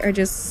 And we are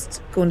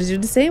just going to do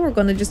the same. We're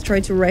going to just try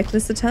to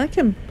reckless attack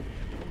him.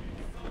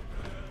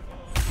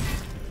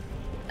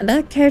 And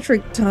that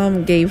Ketrick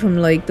Tom gave him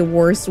like the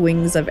worst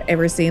wings I've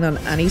ever seen on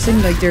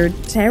anything. Like they're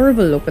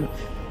terrible looking.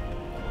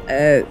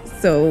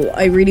 So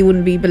I really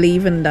wouldn't be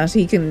believing that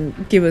he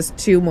can give us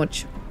too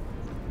much.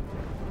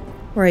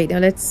 Right, now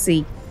let's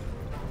see.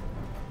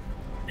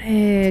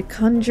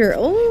 Conjure.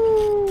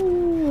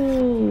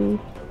 Oh,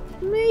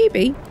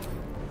 maybe.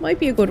 Might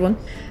be a good one.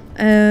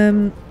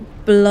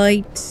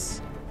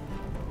 Blight.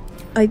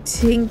 I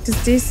think,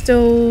 does this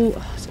though...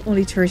 Oh, it's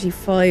only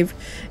 35.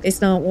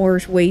 It's not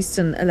worth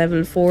wasting a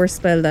level 4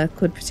 spell that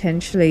could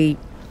potentially...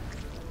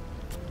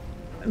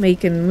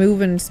 Making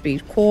moving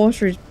speed.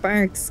 Quarters,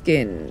 bark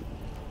skin.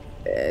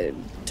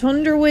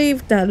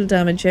 Thunderwave, that'll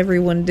damage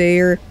everyone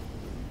there.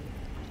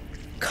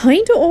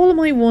 Kind of all of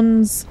my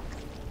ones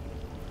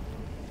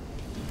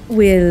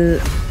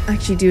will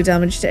actually do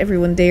damage to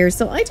everyone there.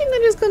 So I think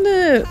I'm just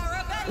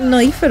gonna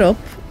knife it up.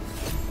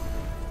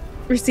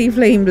 Receive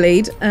Flame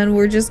Blade, and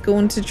we're just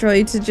going to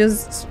try to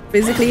just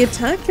physically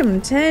attack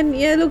him. 10,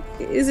 yeah, look,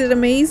 is it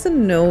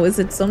amazing? No. Is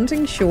it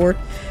something? Sure.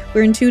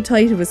 We're in too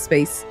tight of a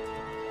space.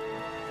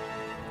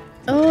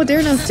 Oh,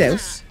 they're knocked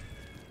out.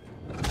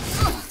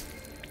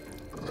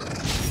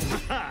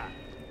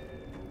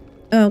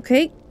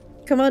 Okay.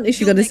 Come on, is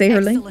she going to say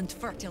her line?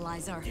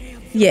 Fertilizer.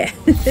 Yeah.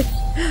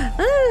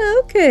 Ah,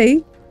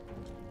 okay.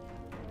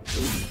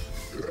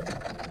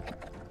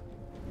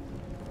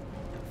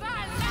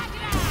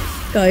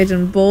 Guide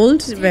and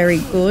Bolt, very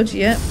good,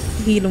 yeah.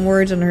 Healing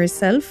word on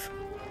herself.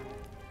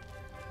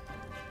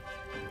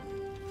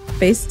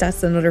 Fist,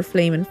 that's another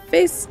flaming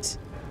fist.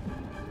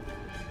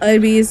 I'll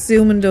be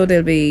assuming though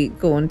they'll be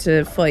going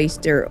to fight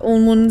their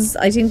own ones.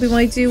 I think we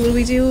might do,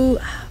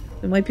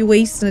 we might be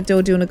wasting it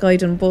though, doing a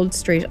guide and Bolt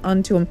straight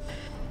onto him.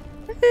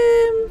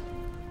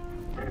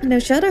 Now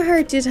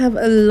Shadowheart did have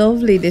a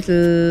lovely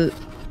little,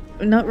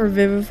 not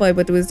revivify,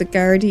 but there was the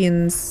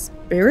guardian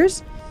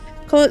spirit.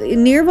 Called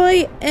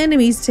nearby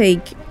enemies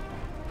take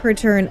per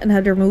turn and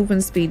have their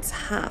movement speeds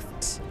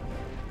halved.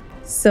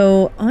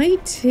 So I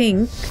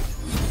think,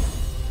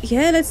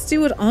 yeah, let's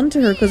do it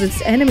onto her because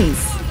it's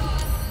enemies.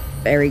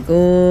 Very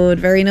good,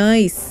 very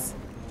nice.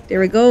 There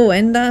we go,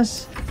 end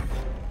that.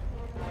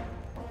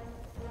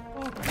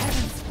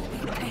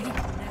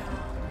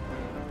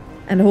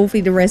 And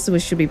hopefully the rest of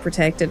us should be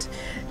protected.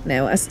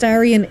 Now,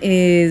 Astarion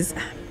is...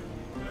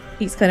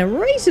 he's kind of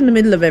right in the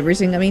middle of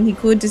everything. I mean, he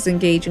could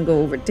disengage and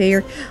go over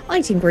there.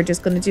 I think we're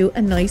just going to do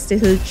a nice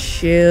little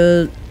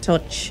chill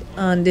touch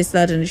on this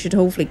lad, and it should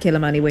hopefully kill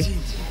him anyway.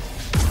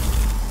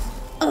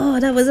 Oh,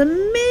 that was a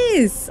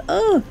miss.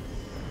 Oh.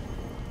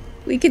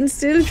 We can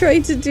still try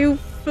to do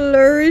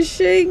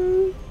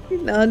flourishing.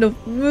 Not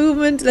enough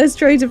movement. Let's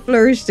try to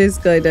flourish this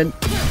guy then.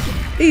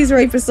 He's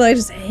right beside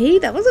us. Hey,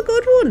 that was a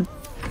good one.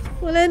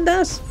 We'll end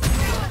that.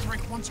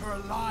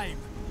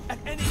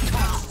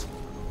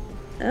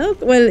 Oh,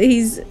 well,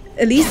 he's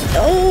at least...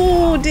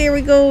 oh, there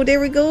we go, there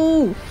we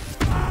go.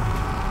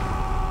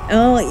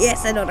 Oh,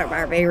 yes, another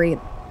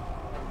barbarian.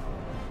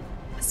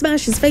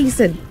 Smash his face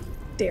in.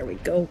 There we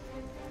go.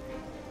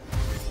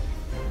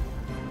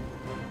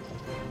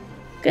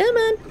 Come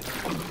on.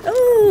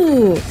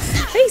 Oh,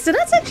 hey, so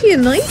that's actually a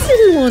nice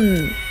little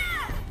one.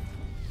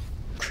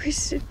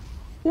 Chris,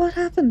 what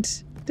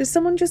happened? Did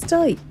someone just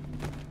die?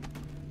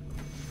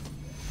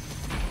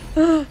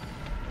 Oh,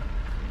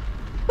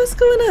 what's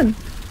going on?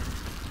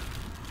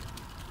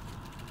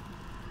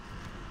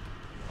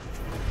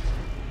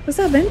 Was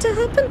that meant to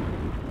happen?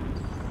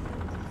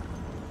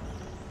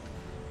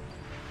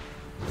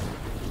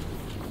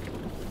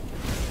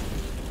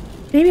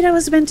 Maybe that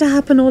was meant to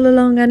happen all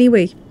along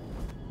anyway.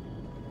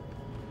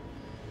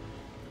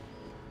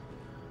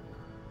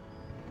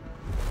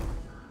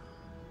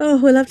 Oh,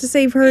 we'll have to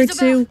save her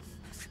too.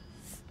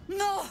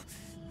 No!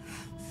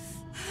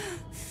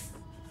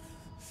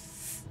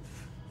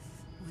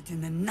 What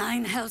in the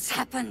nine hells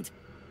happened?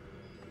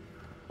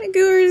 I'm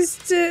curious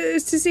to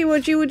see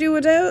what you would do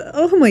without...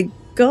 oh my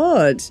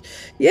god.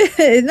 Yeah,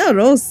 not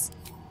us.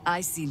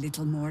 I see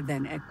little more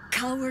than a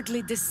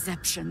cowardly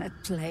deception at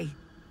play.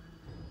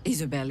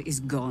 Isabel is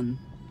gone.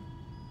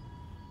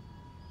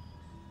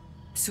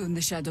 Soon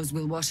the shadows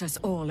will wash us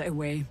all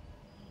away.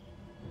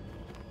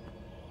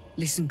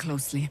 Listen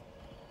closely,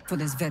 for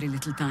there's very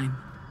little time.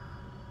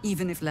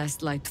 Even if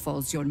last light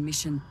falls, your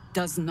mission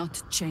does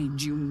not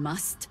change. You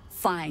must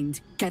find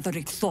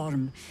Gatherick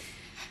Thorm,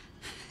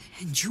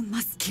 and you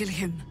must kill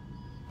him.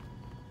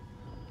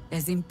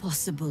 As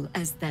impossible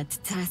as that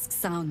task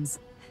sounds,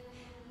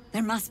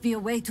 there must be a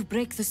way to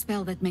break the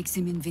spell that makes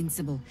him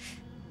invincible.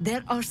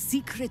 There are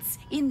secrets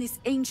in this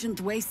ancient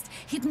waste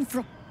hidden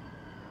from...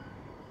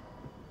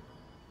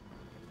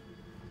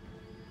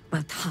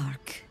 But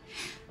hark.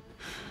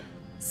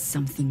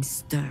 Something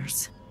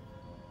stirs.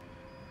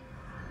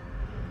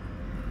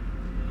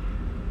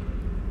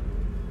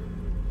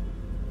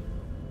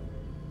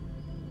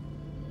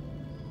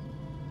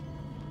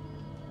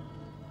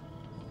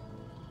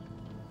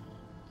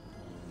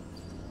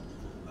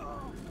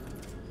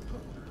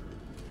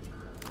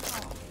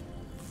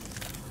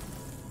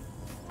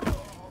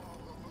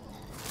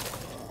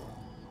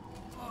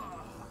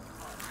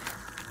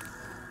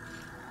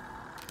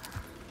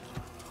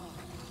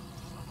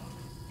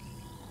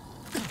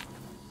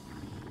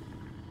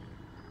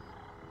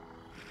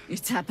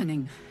 It's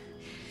happening.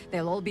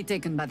 They'll all be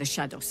taken by the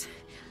shadows.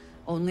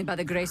 Only by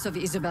the grace of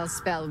Isabel's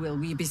spell will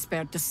we be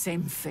spared the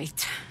same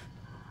fate.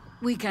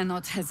 We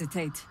cannot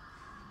hesitate.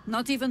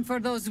 Not even for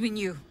those we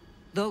knew.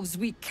 Those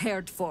we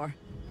cared for.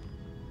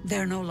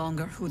 They're no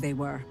longer who they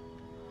were.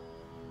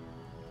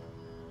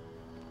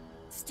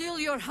 Still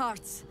your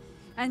hearts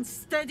and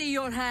steady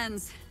your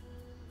hands.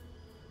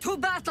 To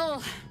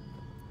battle!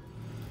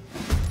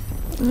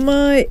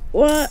 My...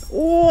 What?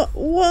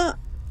 What?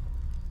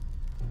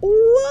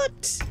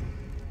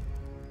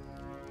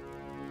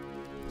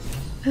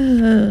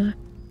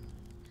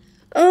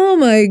 Oh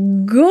my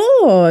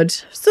god.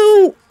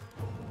 So...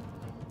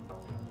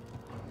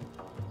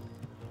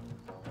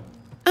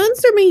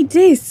 answer me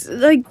this.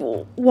 Like,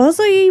 was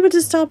I able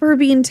to stop her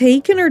being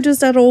taken, or does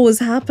that always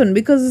happen?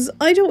 Because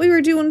I thought we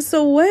were doing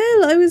so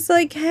well. I was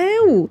like,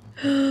 how?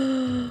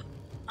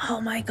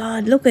 Oh my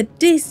god, look at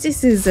this.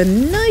 This is a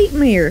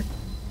nightmare.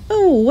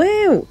 Oh,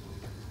 wow.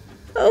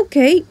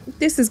 Okay,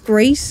 this is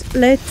great.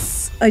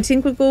 I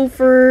think we'll go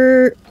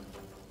for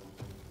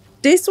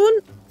this one.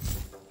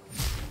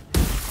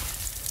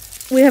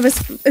 We have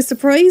a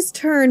surprise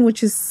turn,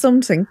 which is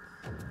something.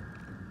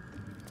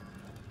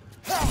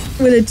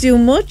 Will it do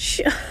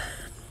much?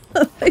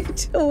 I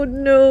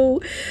don't know.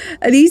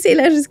 At least they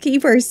let us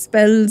keep our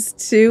spells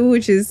too,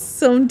 which is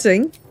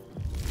something.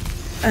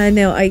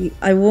 No,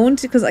 I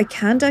won't, because I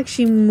can't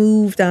actually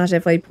move that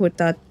if I put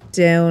that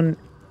down.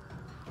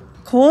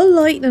 Call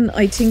lightning,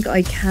 I think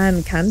I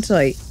can, can't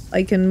I?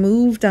 I can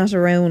move that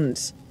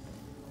around.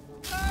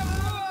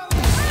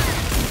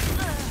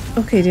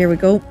 Okay, there we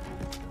go.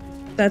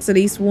 That's at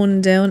least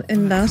one down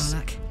in that.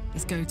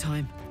 It's go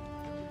time.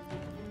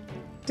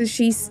 Does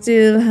she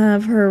still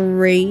have her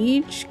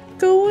rage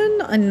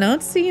going? I'm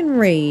not seeing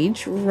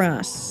rage.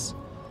 Rat.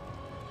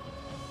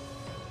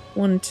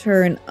 One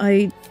turn.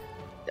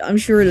 I'm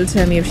sure it'll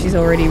tell me if she's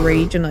already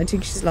raging. I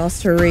think she's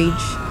lost her rage.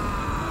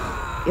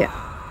 Yeah.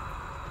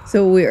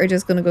 So we are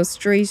just going to go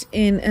straight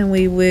in and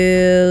we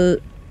will...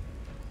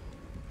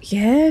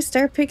 Yeah,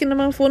 start picking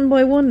them off one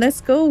by one.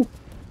 Let's go.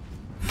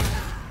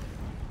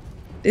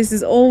 This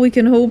is all we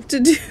can hope to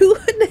do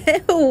now.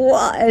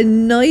 What a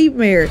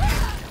nightmare.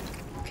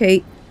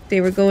 Okay,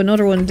 there we go.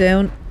 Another one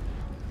down.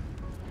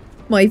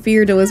 My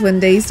fear though is when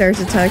they start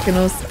attacking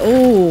us.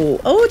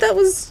 Oh, that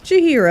was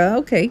Jaheira.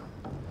 Okay.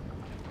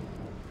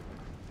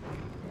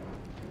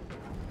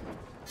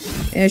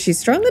 Yeah, she's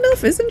strong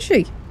enough, isn't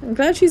she? I'm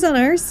glad she's on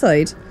our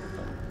side.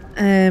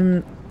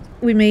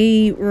 We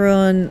may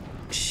run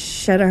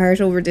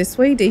Shadowheart over this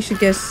way. They should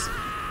get...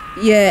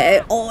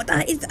 Yeah. Oh,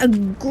 that is a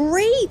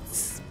great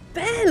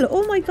spell.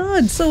 Oh my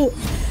god. So,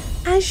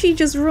 as she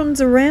just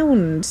runs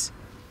around,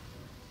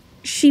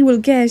 she will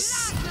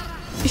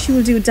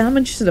do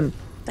damage to them.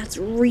 That's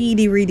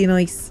really, really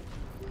nice.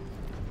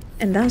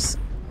 And that...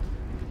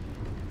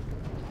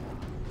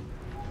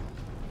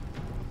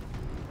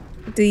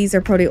 These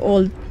are probably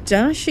all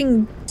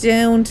dashing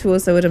down to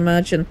us, I would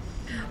imagine.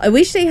 I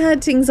wish they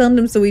had things on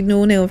them so we'd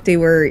know now if they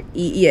were...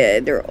 Yeah,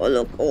 they're... Oh,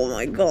 look. Oh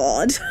my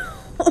god.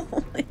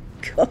 Oh my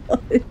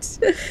god.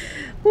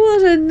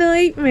 What a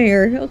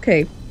nightmare.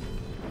 Okay.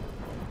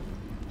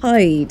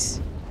 Hide.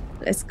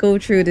 Let's go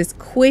through this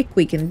quick.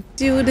 We can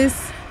do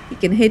this. We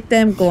can hit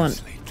them. Go on.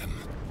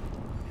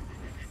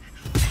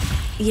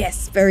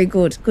 Yes, very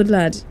good. Good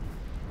lad.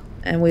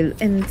 And we'll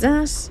end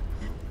that.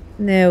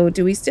 Now,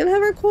 do we still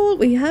have our call?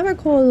 We have our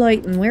call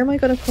lightning. Where am I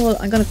going to call?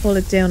 I'm going to call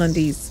it down on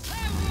these.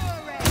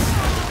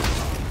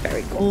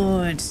 Very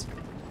good.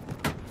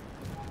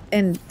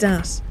 And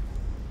that.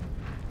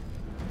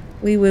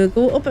 We will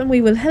go up and we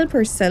will help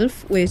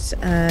herself with...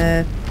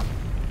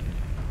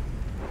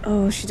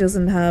 Oh, she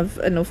doesn't have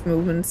enough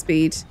movement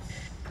speed.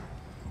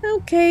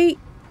 Okay.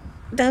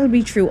 That'll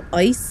be through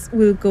ice.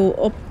 We'll go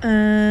up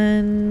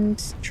and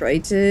try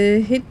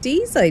to hit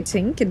these, I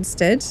think,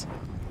 instead.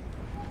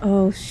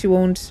 Oh, she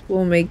won't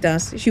make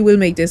that. She will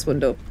make this one,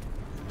 though.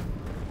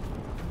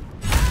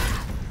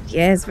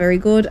 Yes, very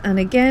good. And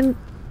again.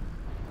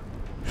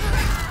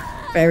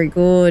 Very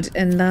good.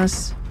 And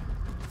that...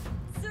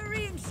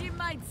 Serene she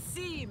might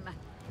seem,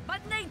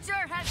 but nature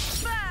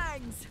has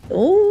fangs.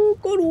 Oh,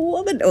 good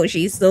woman. Oh,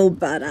 she's so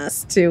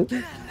badass, too.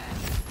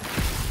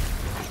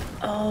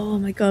 Oh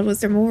my god,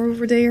 was there more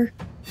over there?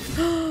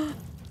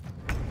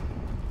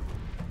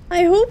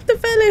 I hope the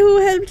fella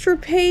who helped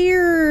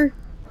repair...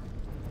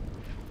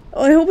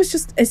 Oh, I hope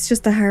it's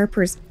just the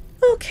Harpers.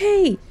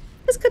 Okay. I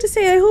was going to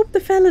say, I hope the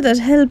fella that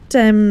helped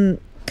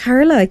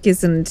Karlach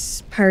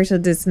isn't part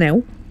of this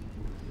now.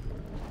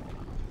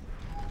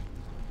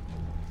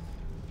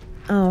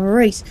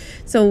 Alright.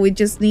 So we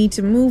just need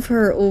to move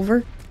her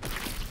over.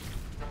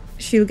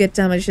 She'll get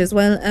damaged as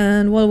well.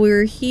 And while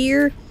we're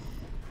here,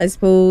 I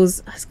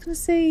suppose... I was going to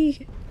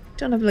say...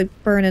 Don't have like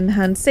burning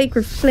hands.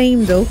 Sacred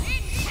Flame though.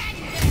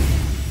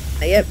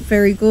 Yep,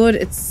 very good.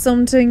 It's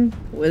something.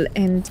 We'll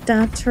end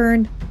that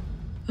turn.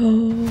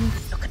 Oh,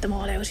 look at them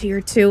all out here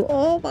too.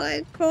 Oh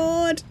my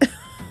god.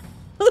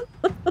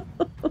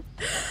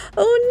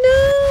 Oh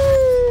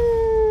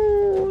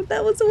no.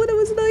 That was the one that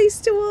was nice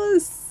to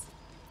us.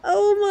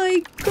 Oh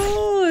my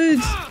god.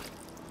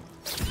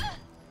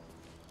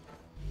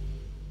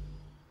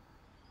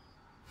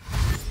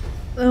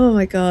 Oh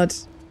my god.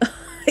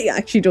 I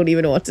actually don't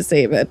even know what to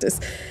say about this.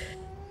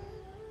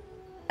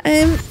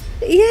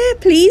 Yeah,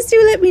 please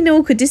do let me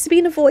know. Could this have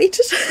been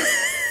avoided?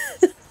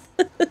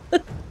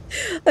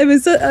 I'm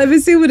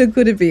assuming it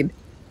could have been.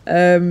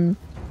 But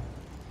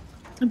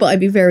I'd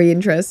be very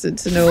interested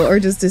to know. Or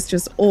does this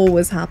just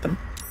always happen?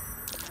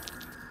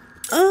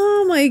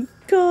 Oh my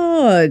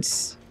god.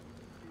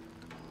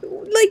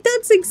 Like,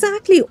 that's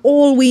exactly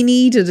all we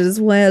needed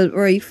as well.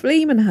 Right,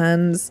 Flaming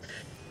Hands.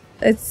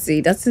 Let's see,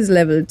 that's his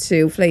level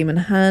 2. Flaming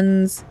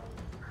Hands.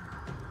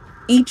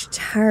 Each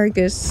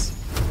target...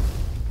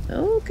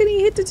 Oh, can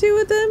he hit the 2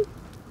 of them?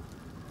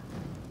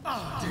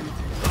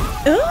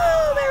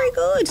 Oh, very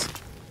good.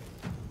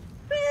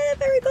 Yeah,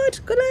 very good.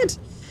 Good lad.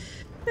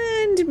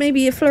 And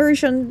maybe a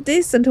flourish on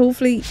this and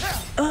hopefully...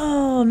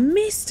 Oh,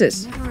 missed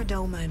it. Never a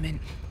dull moment.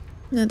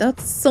 Now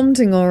that's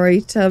something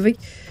alright, Tavi.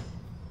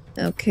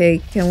 Okay,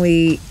 can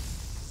we...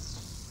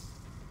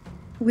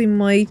 We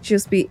might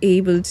just be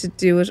able to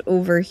do it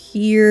over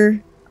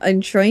here. I'm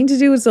trying to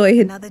do it so I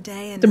hit Another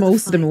day, the another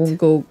most of them won't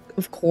go,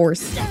 of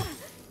course.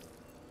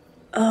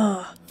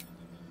 Oh.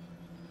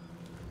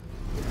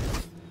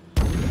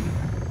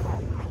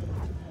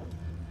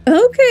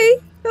 Okay.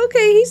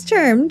 Okay, he's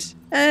charmed.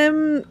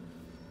 Did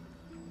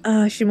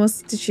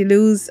she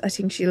lose? I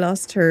think she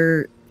lost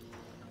her...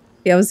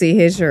 He obviously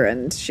hit her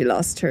and she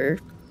lost her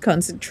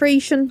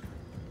concentration.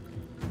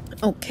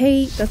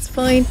 Okay, that's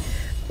fine.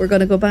 We're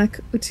going to go back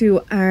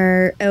to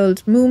our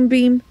old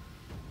Moonbeam.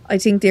 I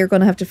think they're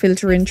going to have to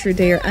filter in through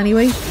there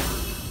anyway.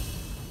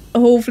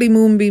 Hopefully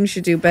Moonbeam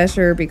should do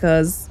better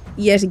because,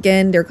 yet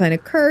again, they're kind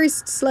of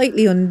cursed.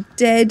 Slightly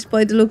undead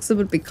by the looks of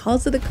it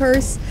because of the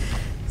curse.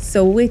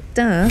 So with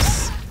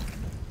that,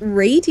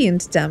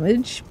 radiant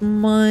damage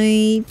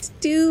might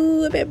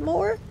do a bit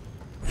more.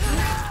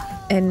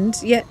 And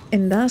yeah,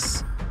 in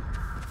that,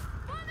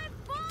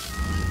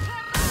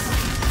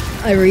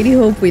 I really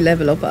hope we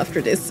level up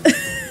after this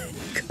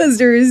because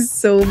there is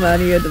so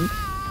many of them.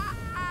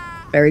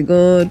 Very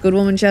good. Good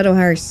woman,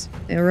 Shadowheart.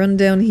 Now run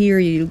down here,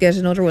 you'll get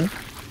another one.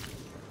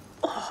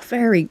 Oh,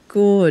 very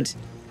good.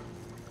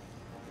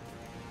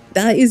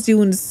 That is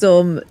doing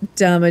some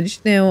damage.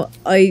 Now,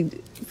 I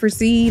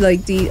foresee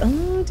like the...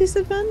 Oh,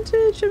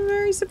 disadvantage. I'm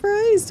very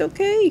surprised.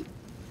 Okay.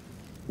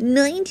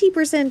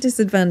 90%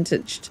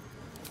 disadvantaged.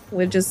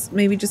 We'll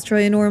maybe just try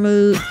a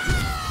normal...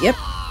 Yep.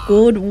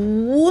 Good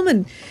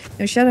woman.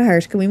 Now,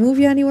 Shadowheart, can we move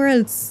you anywhere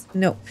else?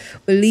 No.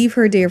 We'll leave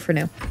her there for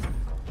now.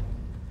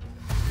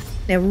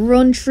 Now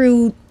run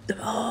through...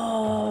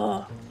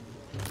 Oh.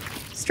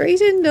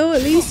 Straight in though.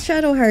 At least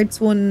Shadowheart's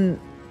one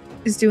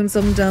is doing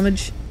some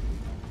damage.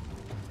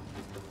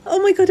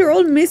 Oh my god, they're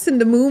all missing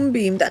the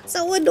Moonbeam. That's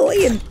so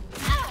annoying.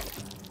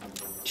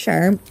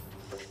 Charm.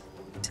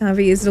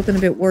 Tavi is looking a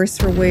bit worse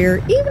for wear.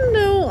 Even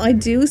though I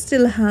do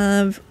still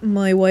have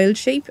my wild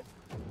shape.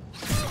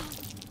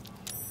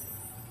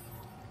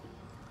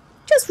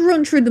 Just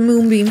run through the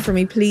Moonbeam for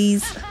me,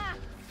 please.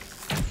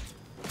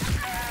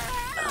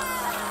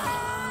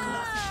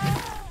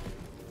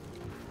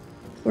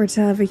 Poor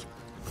Tavi.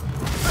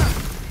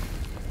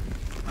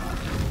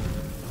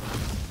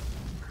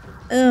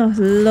 Oh,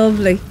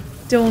 lovely.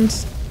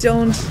 Don't.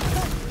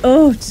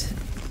 Oh,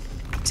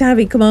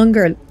 Tavi, come on,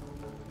 girl.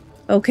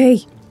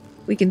 Okay,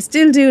 we can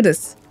still do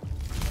this.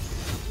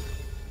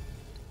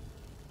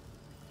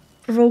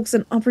 Provokes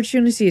an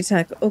opportunity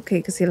attack. Okay,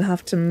 because he'll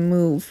have to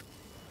move.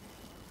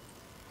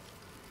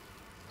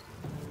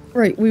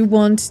 Right, we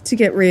want to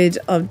get rid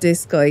of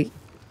this guy.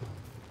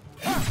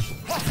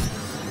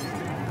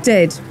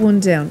 Dead. One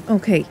down.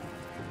 Okay.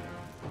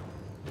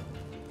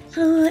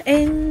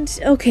 And...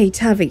 Okay,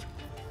 Tavi.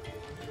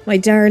 My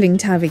darling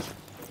Tavi.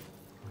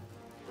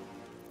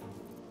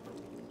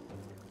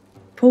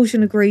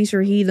 Potion of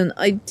greater healing.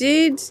 I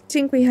did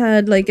think we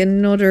had like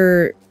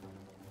another...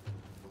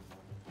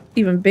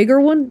 even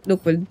bigger one.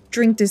 Look, we'll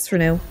drink this for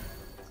now.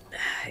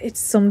 It's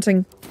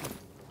something.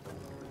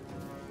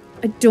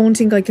 I don't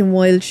think I can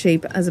wild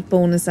shape as a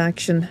bonus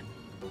action.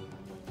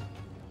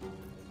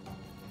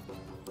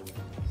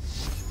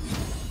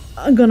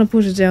 I'm gonna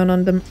put it down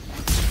on them.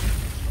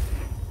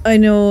 I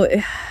know.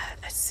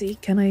 Let's see,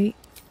 can I...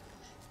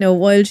 No,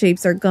 wild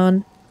shapes are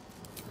gone.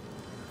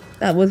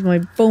 That was my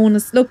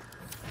bonus. Look,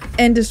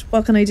 end it.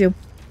 What can I do?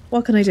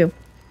 What can I do?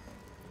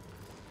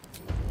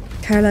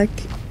 Karlach.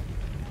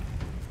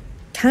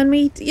 Can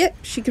we? Yep,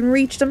 she can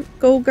reach them.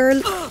 Go,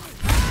 girl.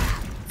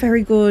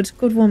 Very good.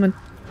 Good woman.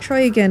 Try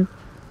again.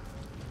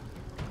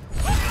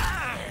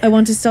 I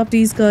want to stop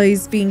these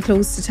guys being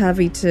close to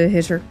Tavi to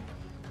hit her.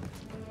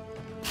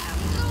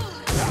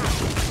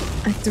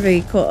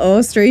 Activate.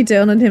 Oh, straight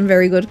down on him.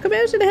 Very good. Come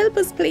out and help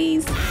us,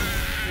 please.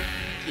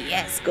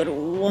 Yes, good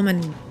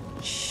woman.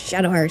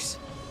 Shadowheart.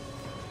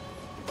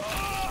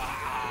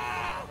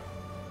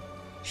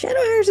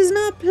 Shadowheart is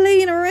not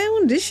playing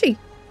around, is she?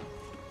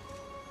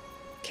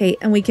 Okay,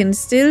 and we can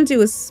still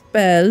do a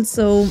spell,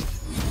 so...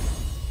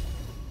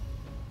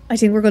 I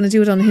think we're going to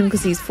do it on him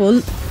because he's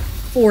full.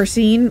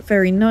 14.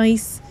 Very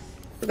nice.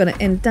 We're going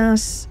to end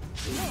that.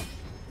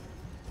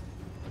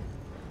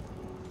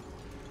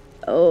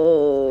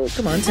 Oh,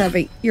 come on,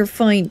 Tavi. You're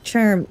fine.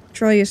 Charm.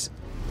 Try it.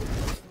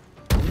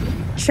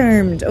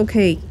 Charmed.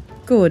 Okay.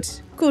 Good.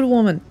 Good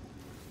woman.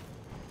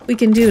 We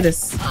can do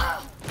this.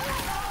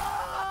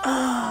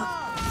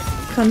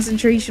 Oh,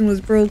 concentration was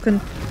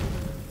broken.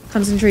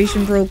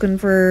 Concentration broken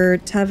for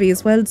Tavi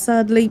as well,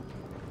 sadly.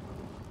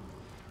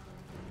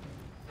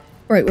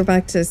 Right, we're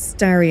back to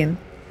Starion.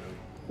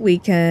 We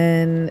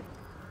can...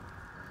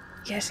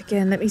 Yet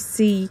again, let me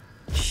see.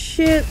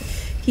 Shit.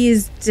 He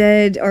is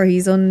dead, or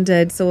he's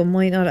undead, so it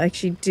might not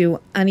actually do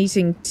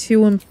anything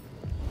to him.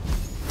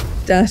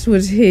 That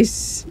would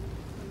hit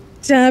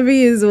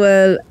Tavi as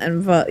well,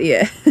 and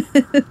yeah,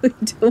 we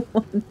don't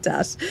want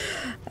that.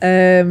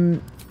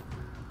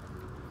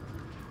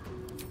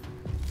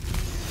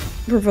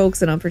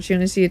 Provokes an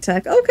opportunity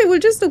attack. Okay, we'll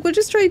just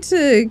try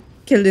to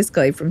kill this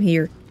guy from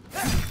here.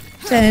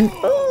 10.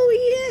 Oh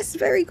yes,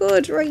 very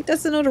good. Right,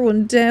 that's another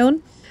one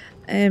down.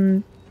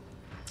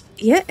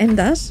 Yeah, end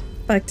that.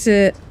 Back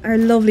to our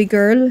lovely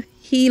girl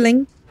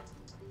healing.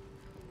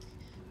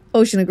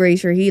 Potion of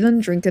Greater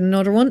Healing. Drink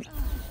another one.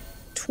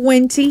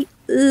 20.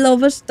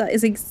 Love it. That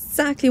is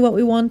exactly what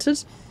we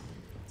wanted.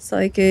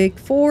 Psychic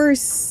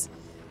Force.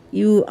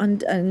 You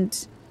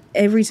and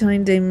every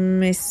time they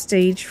miss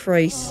stage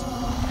fright.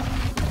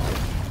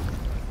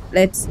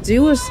 Let's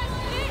do it.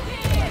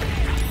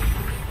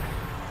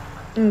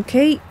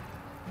 Okay.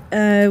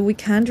 We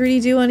can't really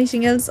do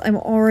anything else. I'm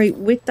alright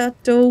with that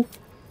though.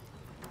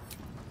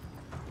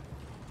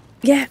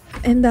 Yeah,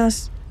 and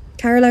that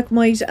Karlach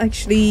might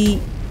actually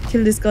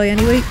kill this guy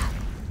anyway.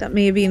 That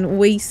may have been a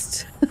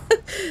waste.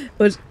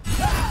 But,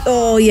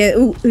 oh yeah,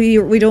 ooh,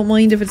 we don't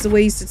mind if it's a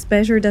waste. It's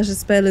better that a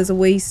spell is a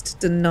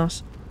waste than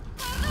not.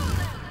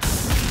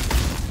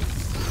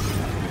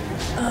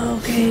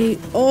 Okay.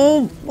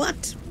 Oh,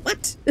 what?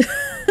 What?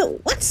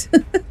 What?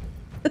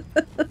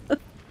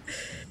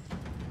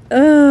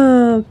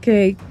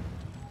 Okay.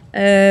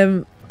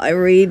 I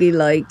really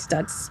liked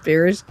that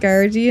Spirit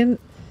Guardian.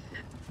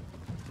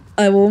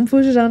 I won't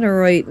put it on her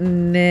right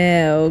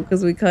now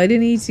because we kind of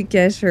need to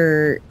get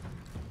her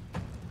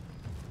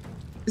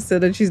so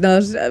that she's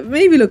not.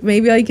 Maybe look.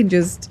 Maybe I can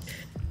just.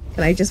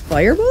 Can I just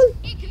fireball?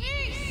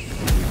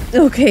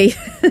 Okay.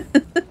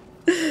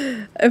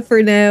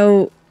 For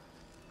now,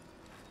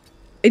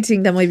 I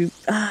think that might be.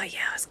 Ah,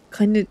 yeah. I was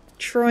kind of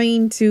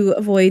trying to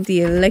avoid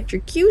the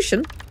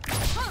electrocution.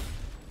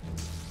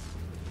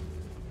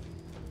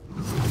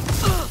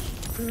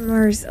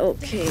 Mars,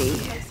 okay.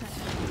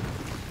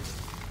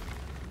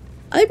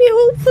 I'd be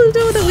hopeful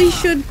though that we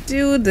should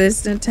do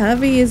this. Now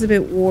Tavi is a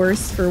bit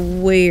worse for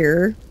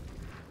wear.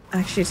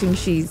 Actually, I think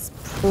she's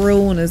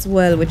prone as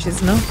well, which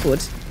is not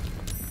good.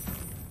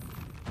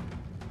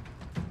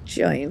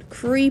 Giant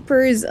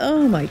creepers.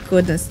 Oh my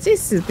goodness,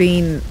 this has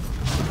been.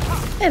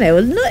 And I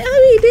will not.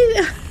 I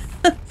mean,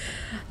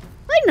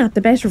 I'm not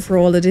the better for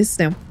all of this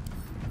now.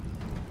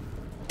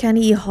 Can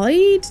he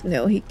hide?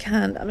 No, he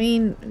can't. I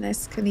mean,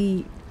 unless can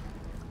he?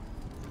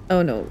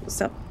 Oh no!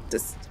 Stop!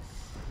 Just.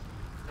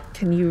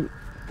 Can you?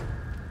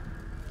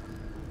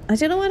 I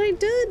don't know what I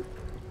did.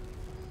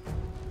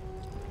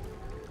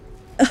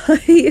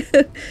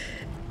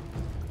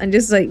 I'm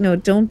just like, no,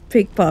 don't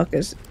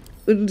pickpocket.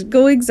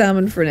 Go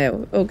examine for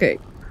now. Okay.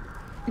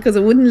 Because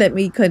it wouldn't let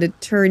me kind of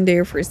turn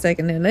there for a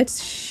second. Now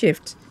let's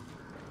shift.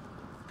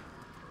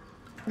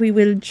 We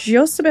will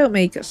just about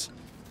make it.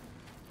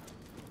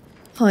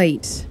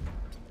 Hide.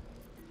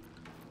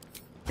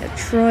 Now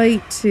try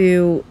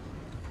to...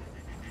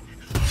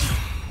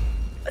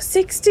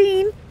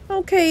 16?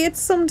 Okay, it's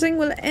something.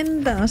 We'll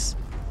end that.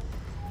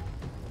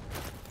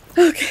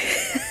 Okay.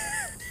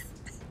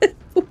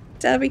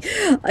 Tavi,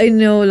 I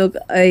know, look,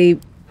 I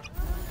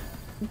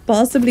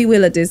possibly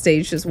will at this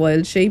stage just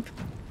wild shape.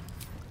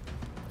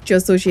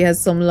 Just so she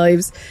has some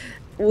lives.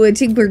 I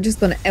think we're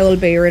just going to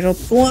owlbear it up.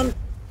 Go on.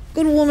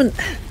 Good woman.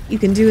 You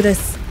can do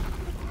this.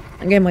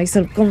 I'm getting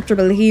myself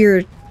comfortable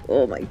here.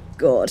 Oh my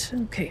god.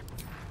 Okay.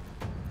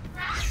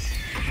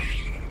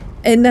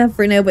 End that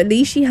for now, but at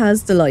least she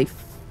has the life.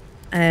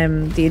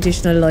 The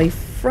additional life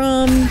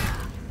from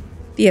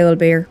the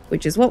owlbear,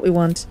 which is what we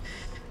want.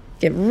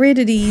 Get rid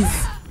of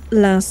these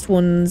last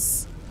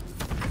ones.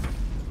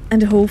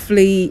 And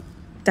hopefully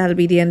that'll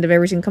be the end of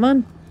everything. Come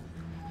on.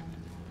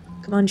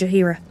 Come on,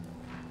 Jaheira.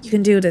 You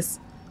can do this.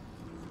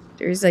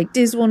 There's like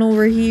this one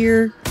over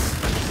here.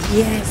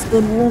 Yes,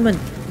 good woman.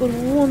 Good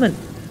woman.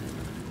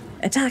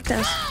 Attack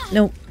that.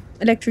 No.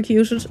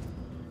 Electrocuted.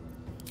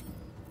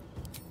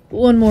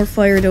 One more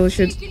fire though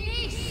should...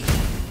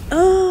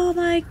 Oh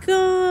my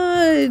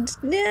god.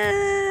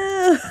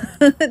 No.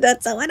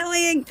 That's so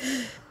annoying.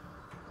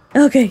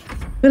 Okay.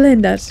 We'll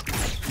end that.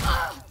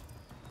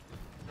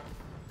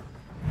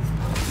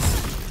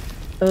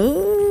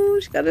 Oh,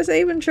 she got a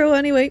save and throw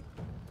anyway.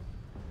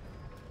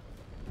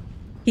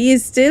 He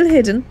is still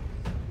hidden.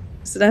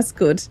 So that's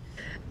good.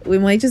 We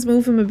might just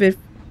move him a bit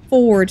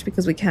forward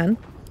because we can.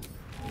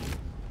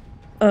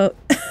 Oh.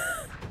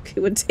 Okay,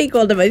 we'll take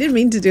all of them. I didn't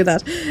mean to do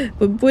that.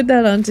 But put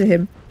that onto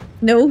him.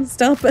 No,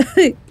 stop.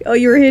 Oh,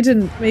 you're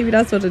hidden. Maybe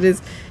that's what it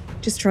is.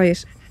 Just try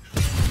it.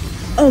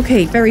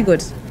 Okay, very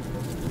good.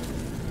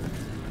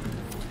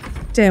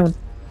 Down.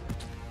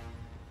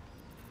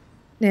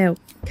 Now,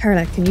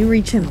 Carla, can you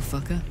reach him?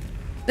 Fucker.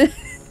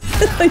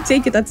 I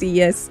take it that's a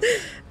yes.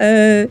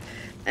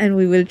 And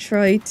we will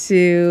try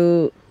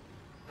to...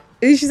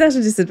 She's at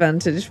a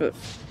disadvantage, but...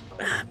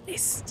 Ah,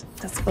 missed.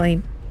 That's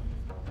fine.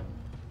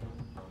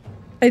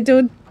 I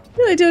don't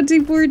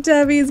think poor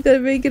Tavi is going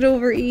to make it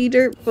over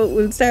either, but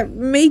we'll start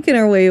making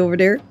our way over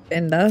there.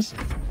 End that.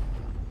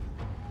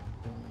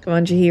 Come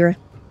on, Jaheira.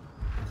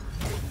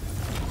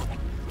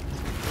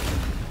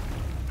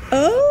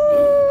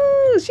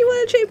 Oh, she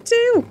wild shaped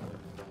too.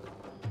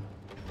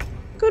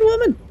 Good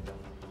woman.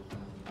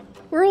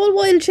 We're all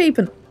wild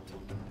shaping.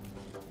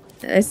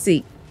 Let's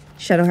see.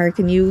 Shadowheart,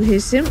 can you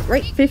hit him?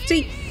 Right,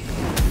 50.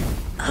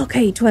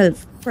 Okay,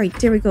 12. Right,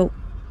 there we go.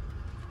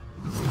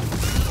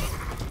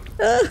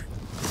 Ah,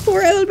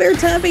 poor owlbear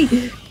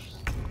Tavi.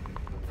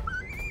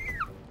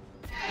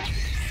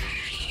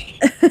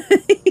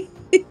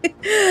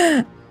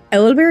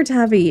 Owlbear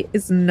Tavi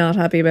is not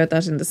happy about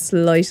that in the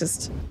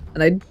slightest.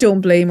 And I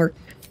don't blame her.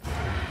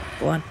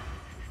 Go on.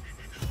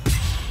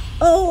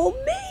 Oh,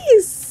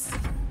 miss!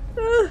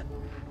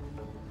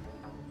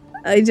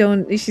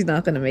 She's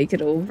not going to make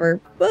it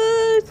over.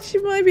 But she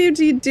might be able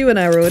to do an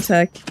arrow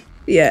attack.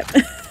 Yeah.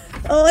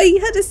 Oh, I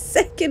had a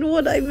second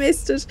one. I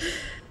missed it.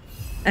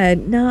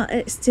 No,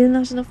 still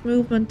not enough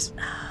movement.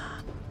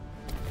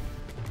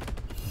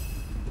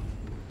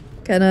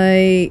 Can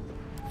I...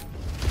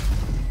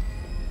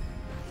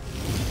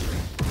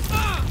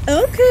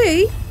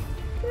 Okay.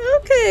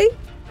 Okay.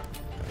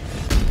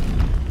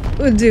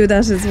 We'll do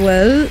that as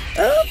well.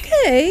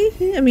 Okay.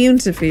 Immune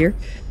to fear.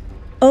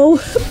 Oh,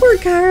 poor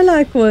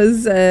Karlak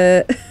was...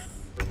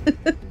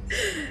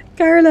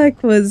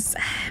 Karlak was...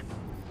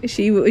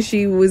 She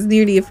was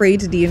nearly afraid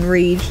to be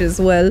enraged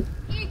as well.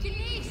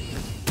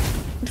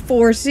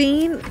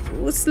 14.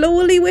 Was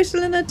slowly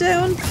whittling it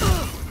down.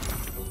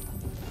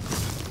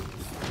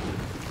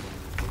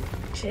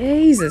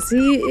 Jesus,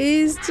 he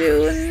is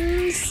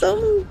doing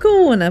some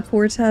going at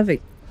poor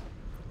Tavi.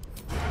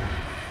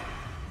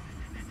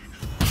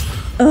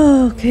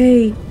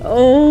 Okay.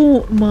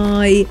 Oh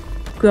my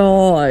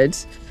god.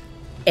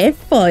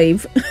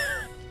 F5.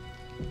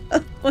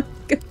 Oh my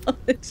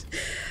god.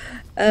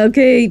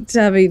 Okay,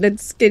 Tavi,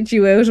 let's get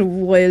you out of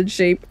wild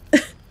shape.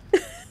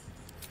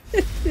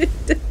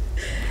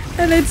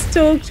 And let's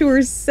talk to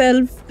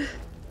herself.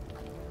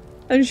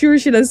 I'm sure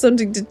she'll have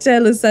something to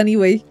tell us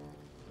anyway.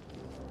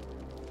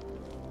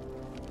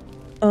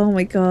 Oh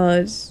my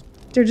god.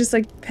 They're just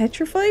like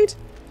petrified?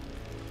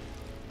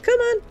 Come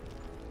on.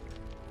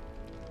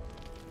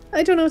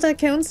 I don't know if that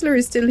counselor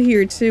is still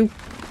here too.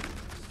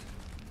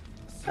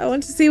 I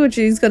want to see what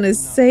she's gonna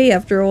say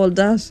after all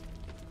that.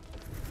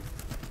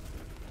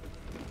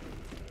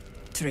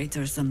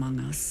 Traitors among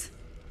us.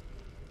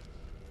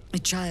 A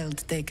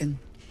child taken.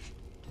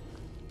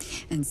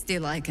 And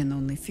still I can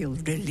only feel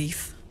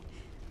relief.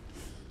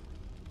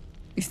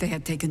 If they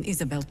had taken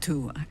Isabel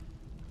too,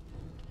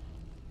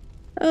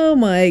 Oh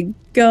my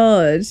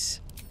god.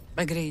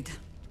 Agreed.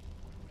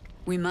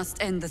 We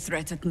must end the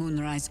threat at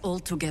Moonrise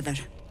altogether.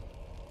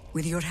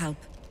 With your help,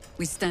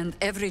 we stand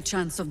every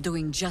chance of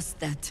doing just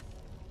that.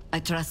 I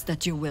trust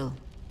that you will.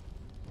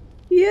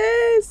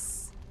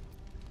 Yes.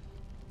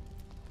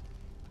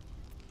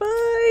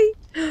 Bye.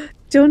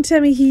 Don't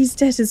tell me he's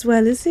dead as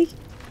well, is he?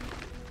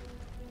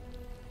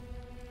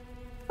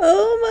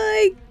 Oh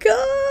my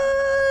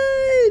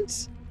god.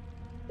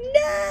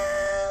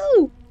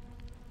 No.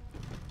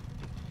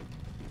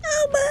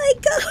 Oh my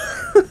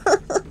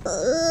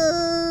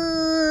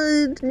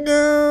god.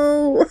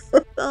 No.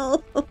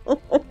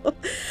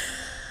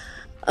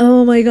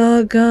 Oh my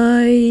god,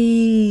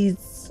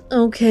 guys.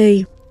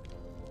 Okay.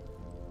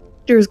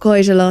 There's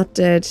quite a lot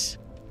dead.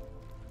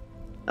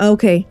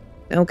 Okay.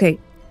 Okay.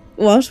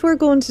 What we're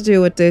going to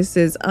do with this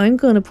is I'm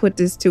going to put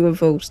this to a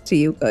vote to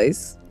you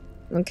guys.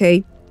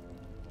 Okay.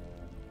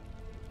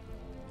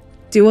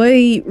 Do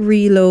I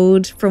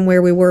reload from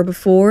where we were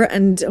before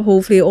and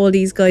hopefully all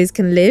these guys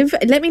can live?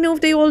 Let me know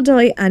if they all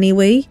die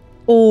anyway.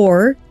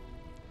 Or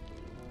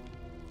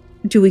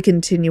do we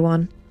continue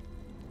on?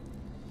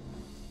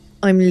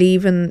 I'm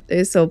leaving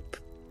this up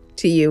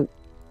to you.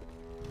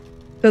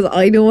 Because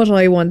I know what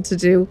I want to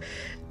do.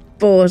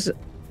 But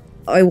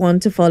I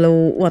want to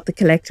follow what the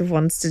collective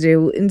wants to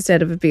do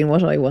instead of it being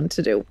what I want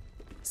to do.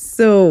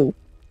 So,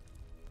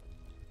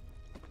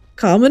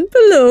 comment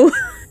below.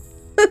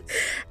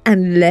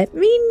 And let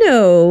me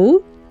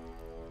know,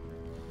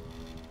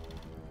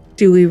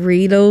 do we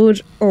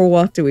reload or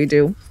what do we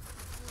do?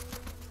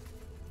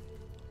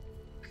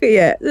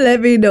 Yeah,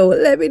 let me know.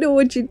 Let me know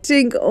what you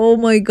think. Oh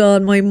my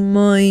god, my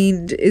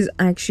mind is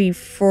actually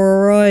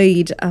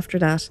fried after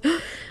that.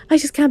 I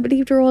just can't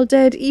believe they're all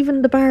dead.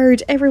 Even the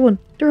bard, everyone,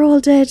 they're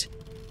all dead.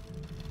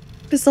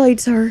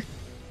 Besides her.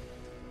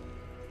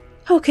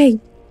 Okay,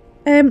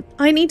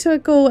 I need to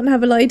go and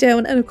have a lie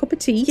down and a cup of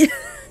tea.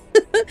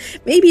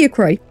 Maybe a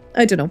cry.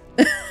 I don't know.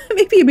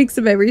 Maybe a mix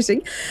of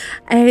everything.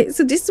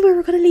 So this is where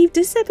we're going to leave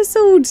this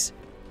episode.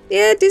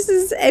 Yeah, this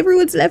is...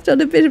 Everyone's left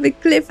on a bit of a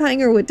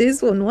cliffhanger with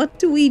this one. What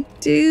do we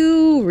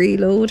do?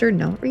 Reload or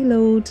not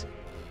reload?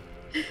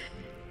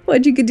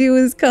 What you could do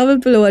is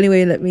comment below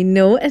anyway and let me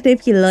know. And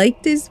if you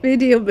like this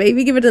video,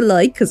 maybe give it a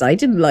like, because I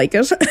didn't like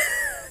it.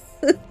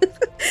 And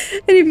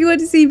if you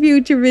want to see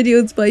future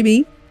videos by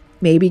me,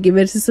 maybe give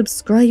it a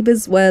subscribe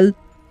as well.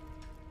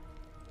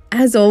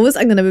 As always,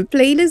 I'm going to have a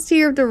playlist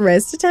here of the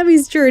rest of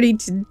Tavi's journey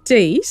to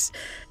date.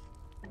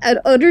 And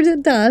other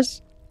than that,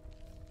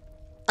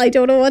 I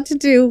don't know what to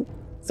do.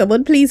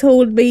 Someone please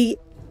hold me.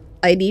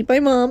 I need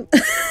my mom.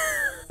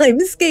 I'm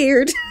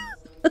scared.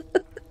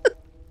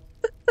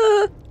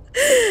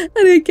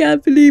 And I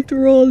can't believe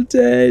they're all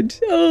dead.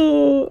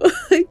 Oh,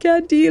 I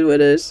can't deal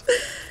with it.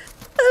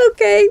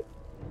 Okay,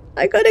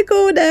 I gotta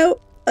go now.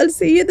 I'll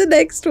see you in the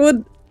next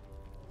one.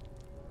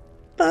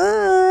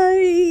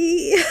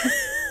 Bye.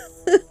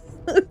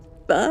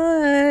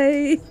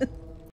 Bye.